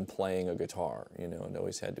person playing a guitar, you know. It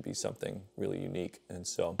always had to be something really unique, and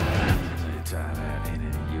so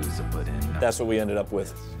that's what we ended up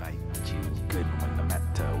with.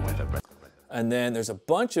 And then there's a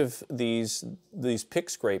bunch of these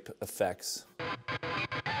pick scrape effects.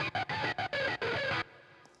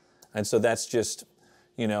 And so that's just,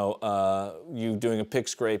 you know, you doing a pick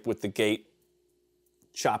scrape with the gate,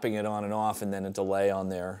 chopping it on and off, and then a delay on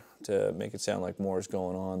there to make it sound like more is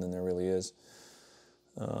going on than there really is.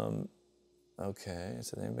 Okay,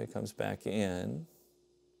 so then everybody comes back in.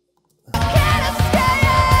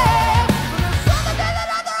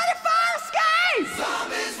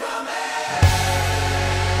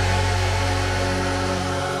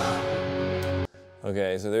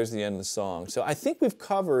 Okay, so there's the end of the song. So I think we've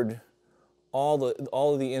covered all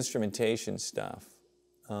of the instrumentation stuff.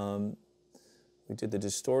 We did the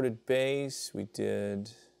distorted bass, we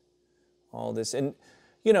did all this. And,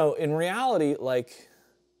 you know, in reality, like,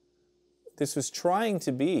 this was trying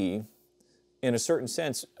to be, in a certain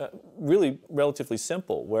sense, really relatively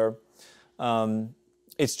simple, where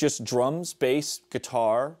it's just drums, bass,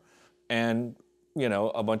 guitar, and, you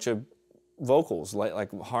know, a bunch of vocals, like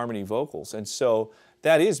harmony vocals. And so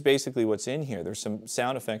that is basically what's in here. There's some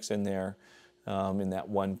sound effects in there in that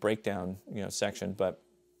one breakdown, you know, section, but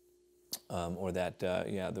or that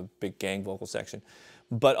yeah, the big gang vocal section.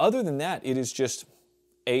 But other than that, it is just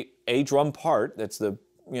a drum part. That's the,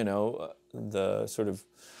 you know, the sort of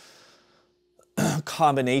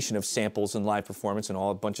combination of samples and live performance, and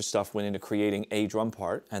a bunch of stuff went into creating a drum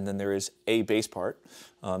part. And then there is a bass part.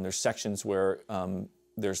 There's sections where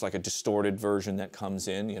there's like a distorted version that comes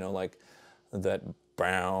in, you know, like that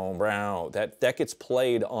brow, brow, that gets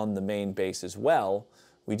played on the main bass as well.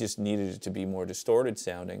 We just needed it to be more distorted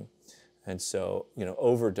sounding. And so, you know,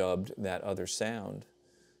 overdubbed that other sound.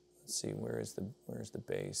 Let's see, where's the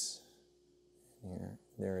bass? Here,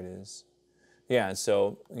 there it is. Yeah, and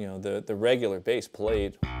so, you know, the regular bass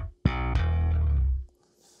played.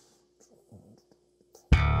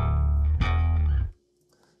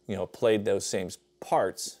 You know, played those same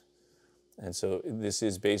parts. And so this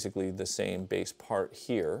is basically the same bass part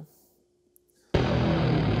here.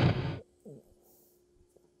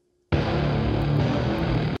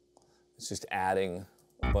 It's just adding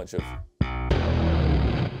a bunch of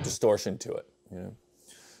distortion to it, you know.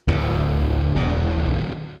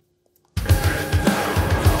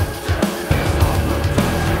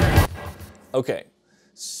 Okay,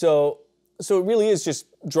 so it really is just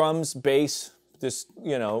drums, bass, this,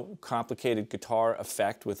 you know, complicated guitar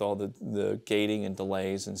effect with all the gating and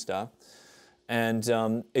delays and stuff. And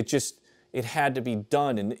it had to be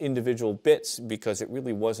done in individual bits because it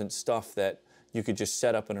really wasn't stuff that you could just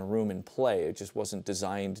set up in a room and play. It just wasn't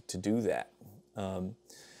designed to do that.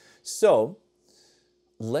 So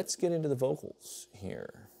let's get into the vocals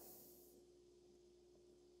here.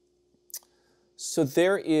 So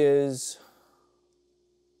there is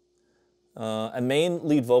a main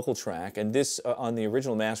lead vocal track, and this on the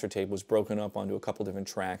original master tape was broken up onto a couple different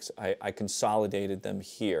tracks. I consolidated them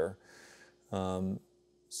here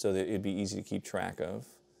so that it'd be easy to keep track of.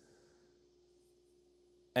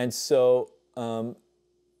 And so, you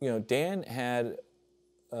know, Dan had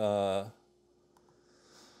an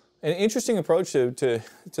interesting approach to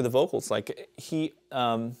the vocals. Like he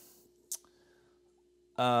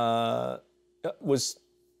was,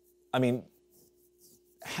 I mean,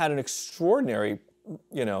 had an extraordinary,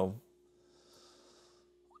 you know,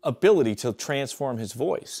 ability to transform his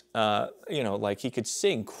voice. You know, like he could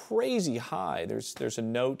sing crazy high. There's a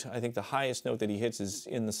note, I think the highest note that he hits is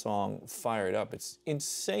in the song Fire It Up. It's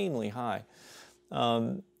insanely high.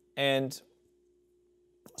 And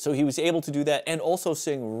so he was able to do that and also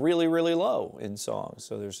sing really, really low in songs.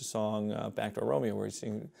 So there's a song, Backdoor Romeo, where he's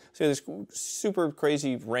singing, so this super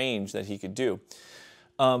crazy range that he could do.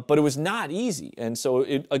 But it was not easy. And so,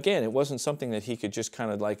 again, it wasn't something that he could just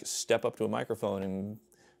kind of like step up to a microphone and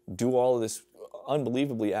do all of this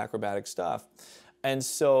unbelievably acrobatic stuff. And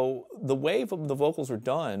so the way the vocals were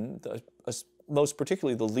done, most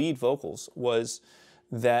particularly the lead vocals, was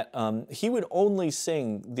that he would only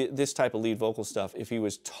sing this type of lead vocal stuff if he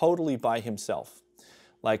was totally by himself.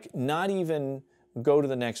 Like, not even go to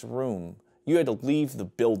the next room. You had to leave the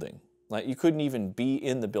building. Like, you couldn't even be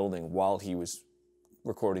in the building while he was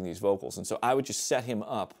recording these vocals. And so I would just set him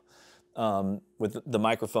up with the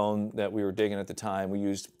microphone that we were digging at the time. We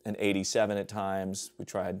used an 87 at times. We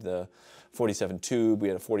tried the 47 tube. We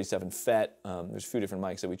had a 47 FET. There's a few different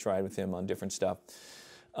mics that we tried with him on different stuff.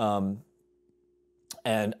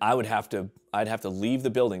 And I'd have to leave the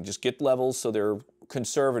building, just get levels so they're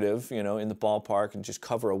conservative, you know, in the ballpark, and just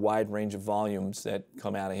cover a wide range of volumes that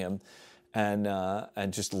come out of him. And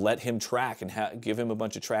just let him track and give him a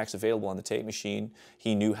bunch of tracks available on the tape machine.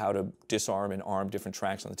 He knew how to disarm and arm different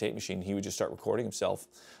tracks on the tape machine. He would just start recording himself,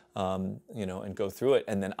 you know, and go through it.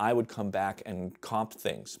 And then I would come back and comp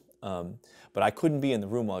things. But I couldn't be in the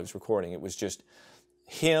room while he was recording. It was just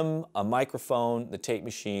him, a microphone, the tape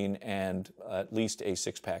machine, and at least a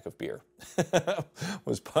six-pack of beer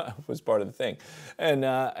was part of the thing.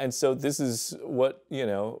 And so this is what, you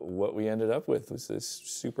know, what we ended up with, was this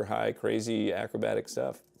super high, crazy, acrobatic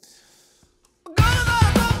stuff.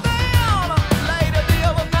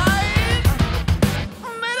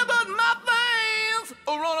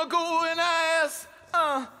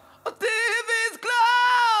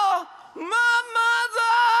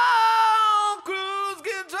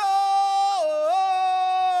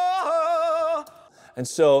 And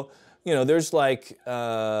so, you know, there's like,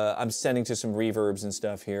 I'm sending to some reverbs and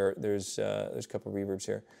stuff here. There's a couple of reverbs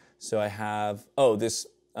here. So I have, this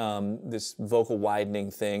vocal widening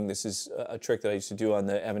thing. This is a trick that I used to do on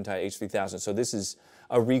the Valentine H3000. So this is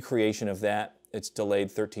a recreation of that. It's delayed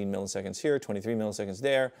 13 milliseconds here, 23 milliseconds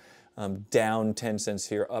there, down 10 cents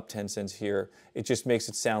here, up 10 cents here. It just makes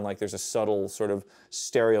it sound like there's a subtle sort of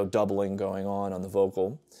stereo doubling going on the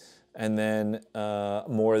vocal. And then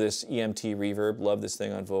more of this EMT reverb. Love this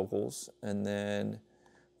thing on vocals. And then,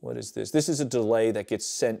 what is this? This is a delay that gets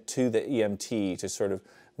sent to the EMT to sort of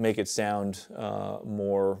make it sound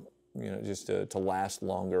more, you know, just to last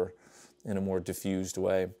longer in a more diffused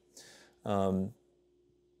way. And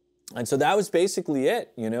so that was basically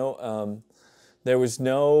it, you know. There was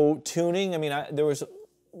no tuning. I mean, I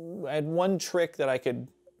had one trick that I could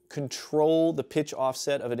control the pitch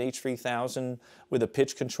offset of an H3000 with a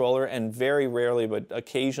pitch controller, and very rarely, but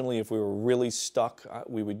occasionally, if we were really stuck,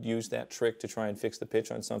 we would use that trick to try and fix the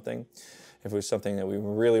pitch on something, if it was something that we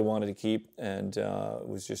really wanted to keep and it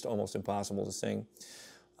was just almost impossible to sing.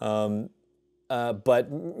 But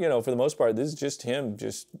you know, for the most part, this is just him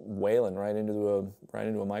just wailing right into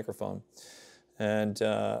a microphone. And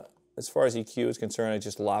as far as EQ is concerned, I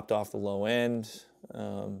just lopped off the low end.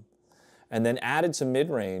 And then added some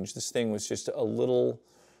mid-range. This thing was just a little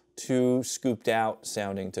too scooped out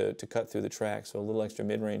sounding to cut through the track, so a little extra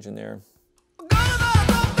mid-range in there.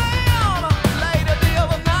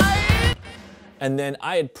 And then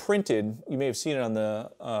I had printed, you may have seen it on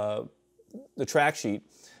the track sheet,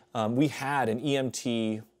 we had an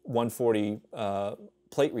EMT 140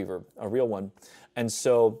 plate reverb, a real one. And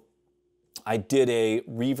so I did a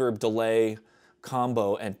reverb delay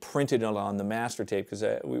combo and printed it on the master tape because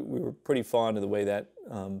we were pretty fond of the way that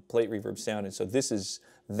plate reverb sounded. So this is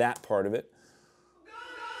that part of it.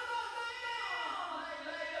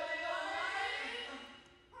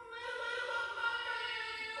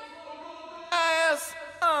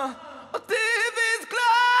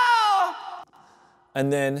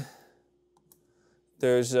 And then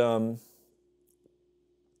there's a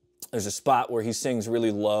spot where he sings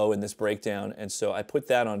really low in this breakdown, and so I put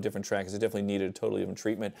that on a different track because it definitely needed a totally different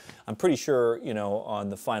treatment. I'm pretty sure, you know, on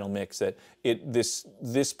the final mix that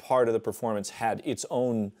this part of the performance had its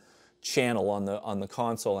own channel on the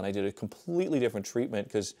console, and I did a completely different treatment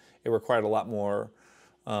because it required a lot more,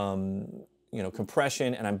 you know,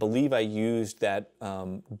 compression, and I believe I used that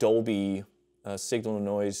Dolby signal to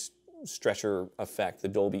noise stretcher effect, the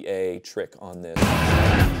Dolby A trick on this.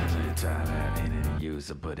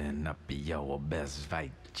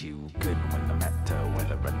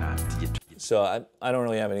 So I don't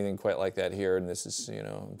really have anything quite like that here, and this is, you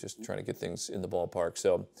know, just trying to get things in the ballpark.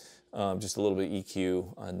 So just a little bit of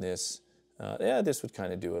EQ on this. Yeah, this would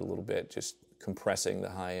kind of do it a little bit. Just compressing the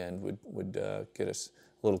high end would get us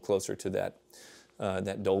a little closer to that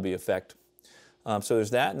that Dolby effect. So there's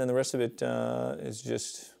that, and then the rest of it is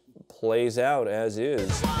just plays out as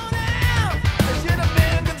is.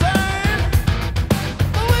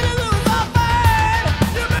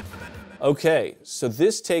 Okay, so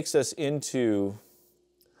this takes us into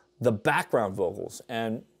the background vocals,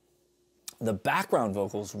 and the background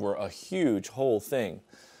vocals were a huge whole thing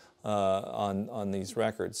on these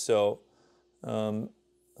records. So let me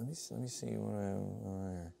see what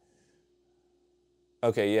I.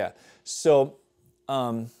 Okay, yeah. So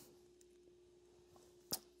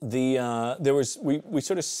we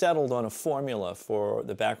sort of settled on a formula for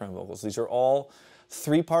the background vocals. These are all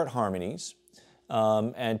 3-part harmonies.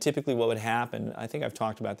 And typically what would happen, I think I've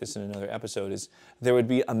talked about this in another episode, is there would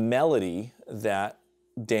be a melody that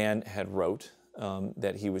Dan had wrote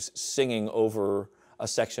that he was singing over a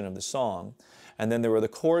section of the song. And then there were the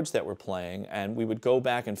chords that were playing, and we would go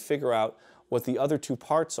back and figure out what the other 2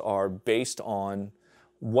 parts are based on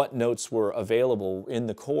what notes were available in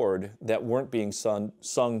the chord that weren't being sung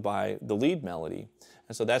by the lead melody.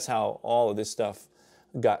 And so that's how all of this stuff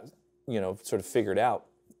got, you know, sort of figured out.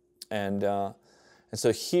 And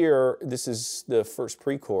so here, this is the first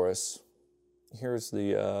pre-chorus. Here's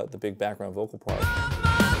the big background vocal part.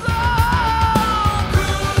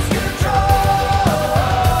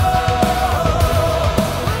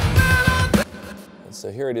 And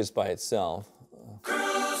so here it is by itself.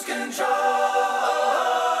 Cruise control.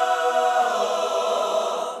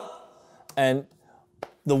 And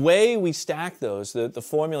the way we stack those, the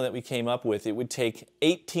formula that we came up with, it would take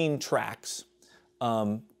 18 tracks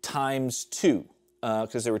times 2.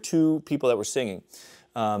 Because there were 2 people that were singing.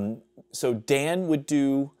 So Dan would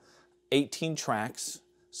do 18 tracks,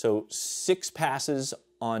 so 6 passes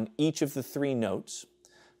on each of the 3 notes.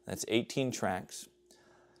 That's 18 tracks.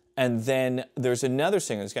 And then there's another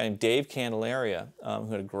singer, this guy named Dave Candelaria,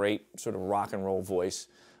 who had a great sort of rock and roll voice,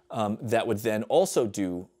 that would then also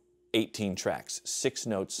do 18 tracks, 6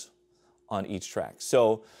 notes on each track.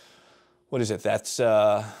 So what is it? That's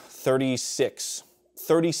 36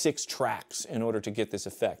 tracks in order to get this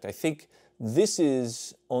effect. I think this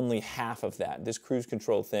is only half of that. This cruise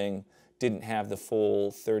control thing didn't have the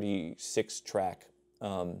full 36 track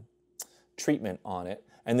treatment on it.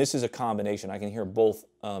 And this is a combination. I can hear both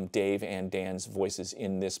Dave and Dan's voices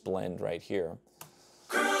in this blend right here.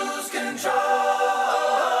 Cruise control!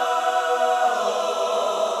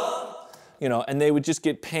 You know, and they would just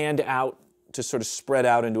get panned out to sort of spread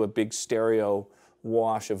out into a big stereo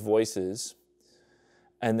wash of voices.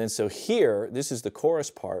 And then so here, this is the chorus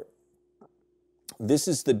part. This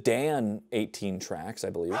is the Dan 18 tracks, I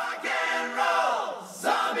believe. Rock and roll,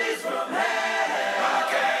 zombies from hell.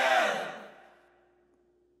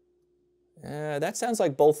 Yeah, that sounds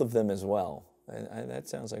like both of them as well. That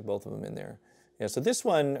sounds like both of them in there. Yeah, so this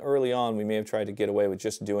one, early on, we may have tried to get away with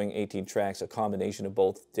just doing 18 tracks, a combination of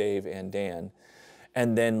both Dave and Dan.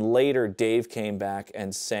 And then later, Dave came back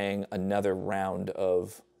and sang another round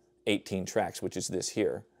of 18 tracks, which is this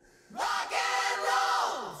here. Rock and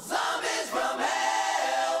roll, zombies from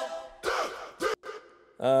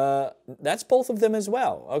hell. That's both of them as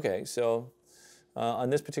well. Okay, so on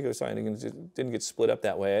this particular song, it didn't get split up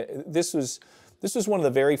that way. This was one of the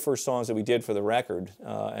very first songs that we did for the record,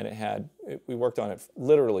 and we worked on it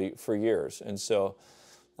literally for years. And so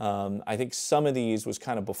I think some of these was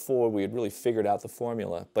kind of before we had really figured out the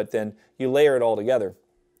formula, but then you layer it all together.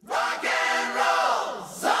 Rock and roll,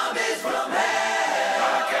 zombies from hell.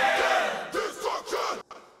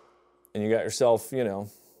 And you got yourself, you know,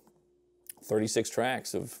 36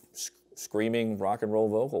 tracks of screaming rock and roll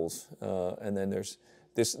vocals. And then there's,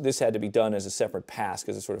 this had to be done as a separate pass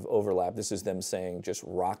because it sort of overlapped. This is them saying just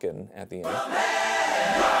rockin' at the end.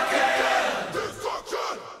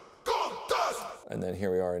 And then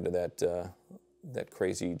here we are into that, that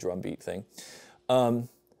crazy drum beat thing.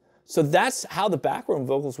 So that's how the background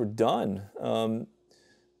vocals were done.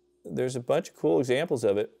 There's a bunch of cool examples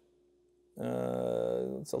of it.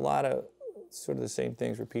 It's a lot of sort of the same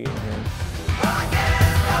things repeating here. Rock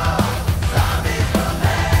and roll, zombies from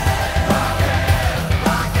hell.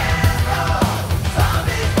 Rock and roll,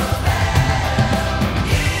 zombies from hell.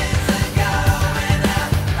 Years ago in a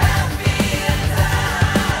happier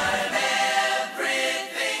time,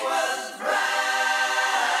 everything was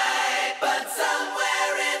right. But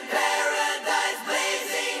somewhere in paradise,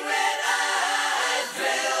 blazing red eyes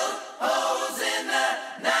drilled holes in the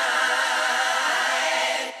night.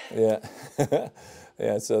 Yeah.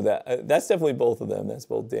 Yeah, so that's definitely both of them. That's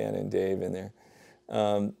both Dan and Dave in there.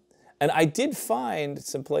 And I did find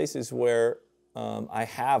some places where I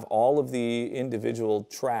have all of the individual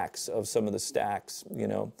tracks of some of the stacks, you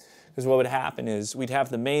know, because what would happen is we'd have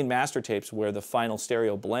the main master tapes where the final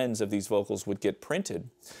stereo blends of these vocals would get printed.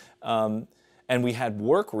 And we had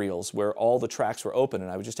work reels where all the tracks were open, and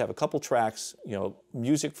I would just have a couple tracks, you know,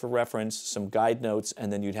 music for reference, some guide notes,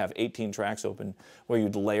 and then you'd have 18 tracks open where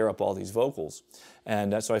you'd layer up all these vocals.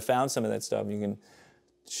 And so I found some of that stuff. You can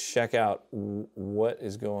check out what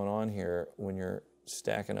is going on here when you're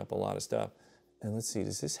stacking up a lot of stuff. And let's see,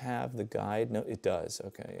 does this have the guide note? It does.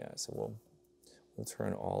 Okay, yeah. So we'll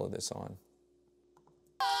turn all of this on.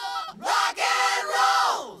 Rock and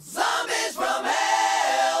roll, zombies from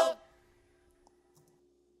hell.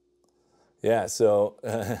 Yeah, so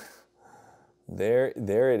there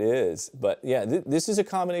it is. But yeah, this is a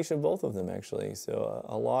combination of both of them actually. So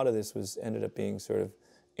a lot of this ended up being sort of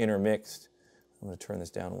intermixed. I'm going to turn this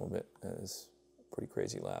down a little bit. It's pretty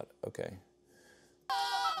crazy loud. Okay.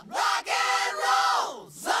 Rock and roll,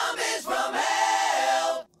 zombies from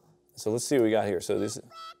hell. So let's see what we got here. So this. Rock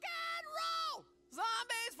and roll,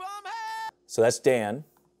 zombies from hell. So that's Dan.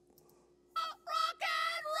 Rock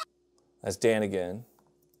and roll. That's Dan again.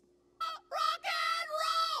 Rock and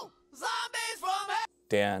roll, zombies from hell.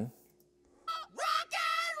 Dan. Rock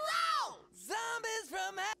and roll, zombies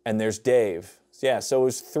from hell. And there's Dave. Yeah, so it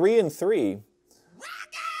was 3 and 3.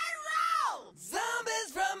 Rock and roll,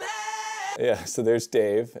 zombies from hell. Yeah, so there's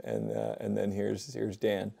Dave, and then here's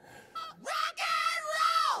Dan. Rock and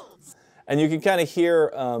roll. And you can kind of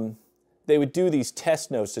hear they would do these test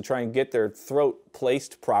notes to try and get their throat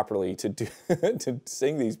placed properly to do to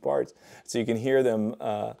sing these parts. So you can hear them,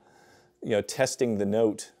 you know, testing the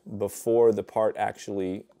note before the part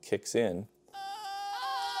actually kicks in.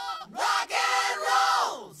 Rock and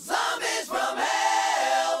roll, zombies from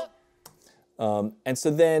hell. And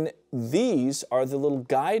so then these are the little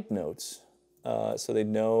guide notes, so they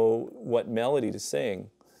know what melody to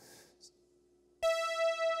sing.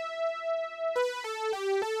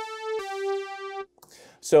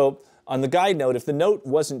 So on the guide note, if the note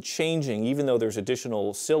wasn't changing, even though there's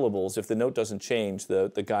additional syllables, if the note doesn't change,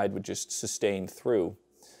 the guide would just sustain through.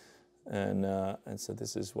 And so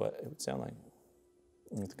this is what it would sound like.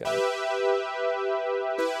 With the guide.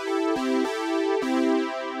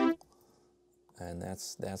 And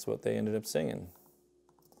that's what they ended up singing.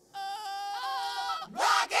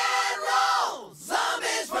 Rock and roll,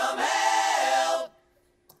 zombies from hell.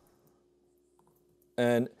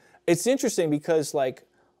 And it's interesting because, like,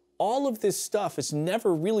 all of this stuff has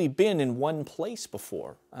never really been in one place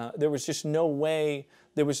before. There was just no way,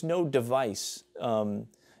 there was no device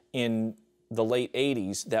in the late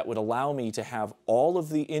 80s that would allow me to have all of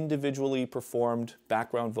the individually performed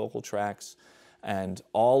background vocal tracks and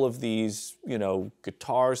all of these, you know,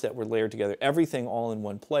 guitars that were layered together, everything all in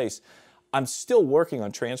one place. I'm still working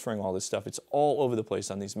on transferring all this stuff. It's all over the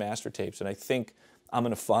place on these master tapes, and I think I'm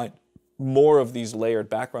going to find more of these layered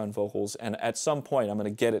background vocals, and at some point I'm going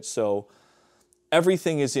to get it so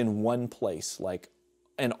everything is in one place, like,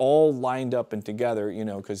 and all lined up and together, you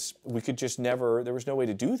know, because we could just never, there was no way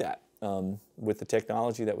to do that with the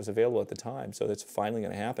technology that was available at the time. So that's finally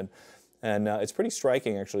going to happen. And it's pretty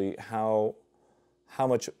striking, actually, how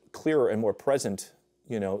much clearer and more present,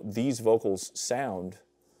 you know, these vocals sound,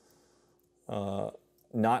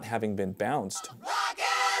 not having been bounced. Rock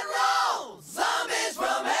and roll, zombies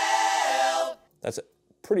from hell. That's a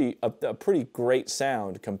pretty great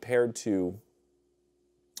sound compared to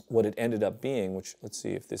what it ended up being, which, let's see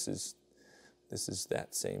if this is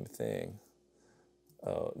that same thing.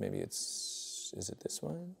 Oh, maybe is it this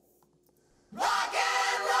one? Rock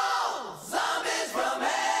and roll, zombies from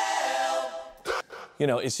hell. you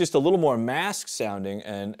know, it's just a little more masked sounding,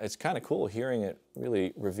 and it's kind of cool hearing it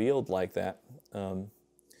really revealed like that.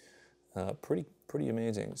 Pretty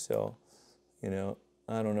amazing. So, you know,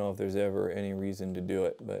 I don't know if there's ever any reason to do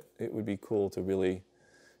it, but it would be cool to really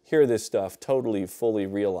hear this stuff totally, fully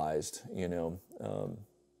realized, you know,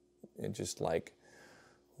 and just like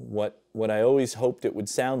what I always hoped it would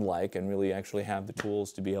sound like, and really actually have the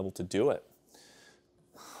tools to be able to do it.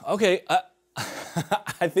 Okay,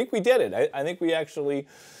 I think we did it. I think we actually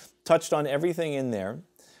touched on everything in there.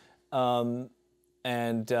 You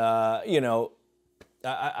know,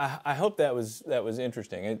 I hope that was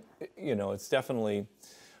interesting. You know, it's definitely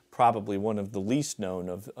probably one of the least known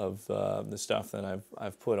of the stuff that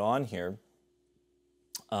I've put on here.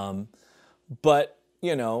 But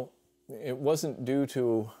you know, it wasn't due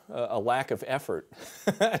to a lack of effort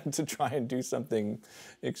to try and do something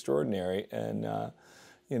extraordinary. And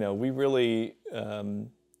you know, we really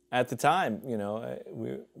at the time, you know,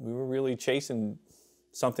 we were really chasing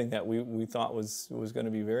something that we thought was going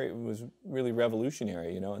to be was really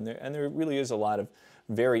revolutionary, you know, and there really is a lot of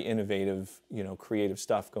very innovative, you know, creative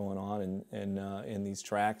stuff going on in these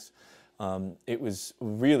tracks. It was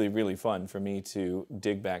really fun for me to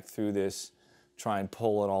dig back through this, try and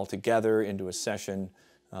pull it all together into a session.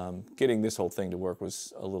 Getting this whole thing to work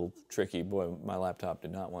was a little tricky. Boy, my laptop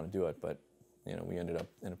did not want to do it, but you know, we ended up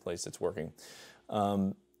in a place that's working.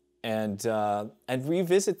 And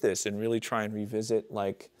revisit this and really try and revisit,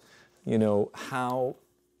 like, you know,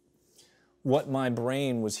 what my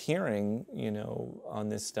brain was hearing, you know, on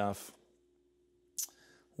this stuff,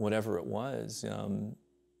 whatever it was,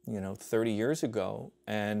 you know, 30 years ago,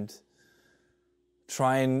 and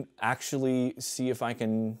try and actually see if I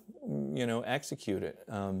can, you know, execute it.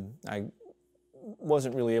 I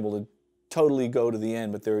wasn't really able to totally go to the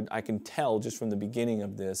end, but I can tell just from the beginning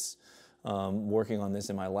of this, working on this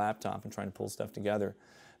in my laptop and trying to pull stuff together,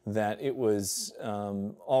 that it was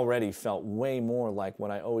already felt way more like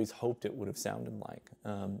what I always hoped it would have sounded like.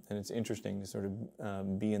 And it's interesting to sort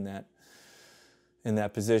of be in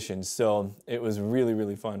that position. So it was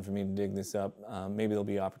really fun for me to dig this up. Maybe there'll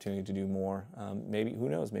be opportunity to do more. Maybe, who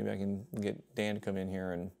knows, maybe I can get Dan to come in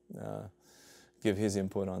here and give his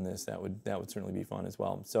input on this. That would certainly be fun as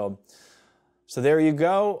well. So there you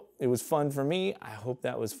go. It was fun for me. I hope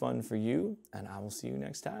that was fun for you, and I will see you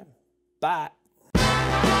next time. Bye.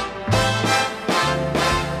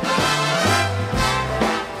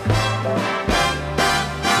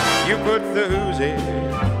 You put the whoozie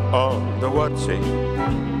on the whatsy,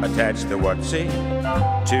 attach the whatsy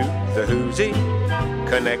to the whoozie,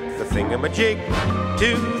 connect the thingamajig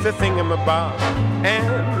to the thingamabob,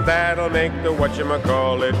 and that'll make the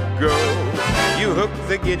whatchamacallit go. You hook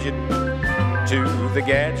the gidget to the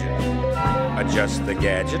gadget, adjust the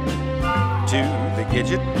gadget to the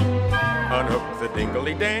gidget, unhook the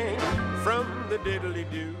dingly-dang from the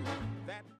diddly-doo.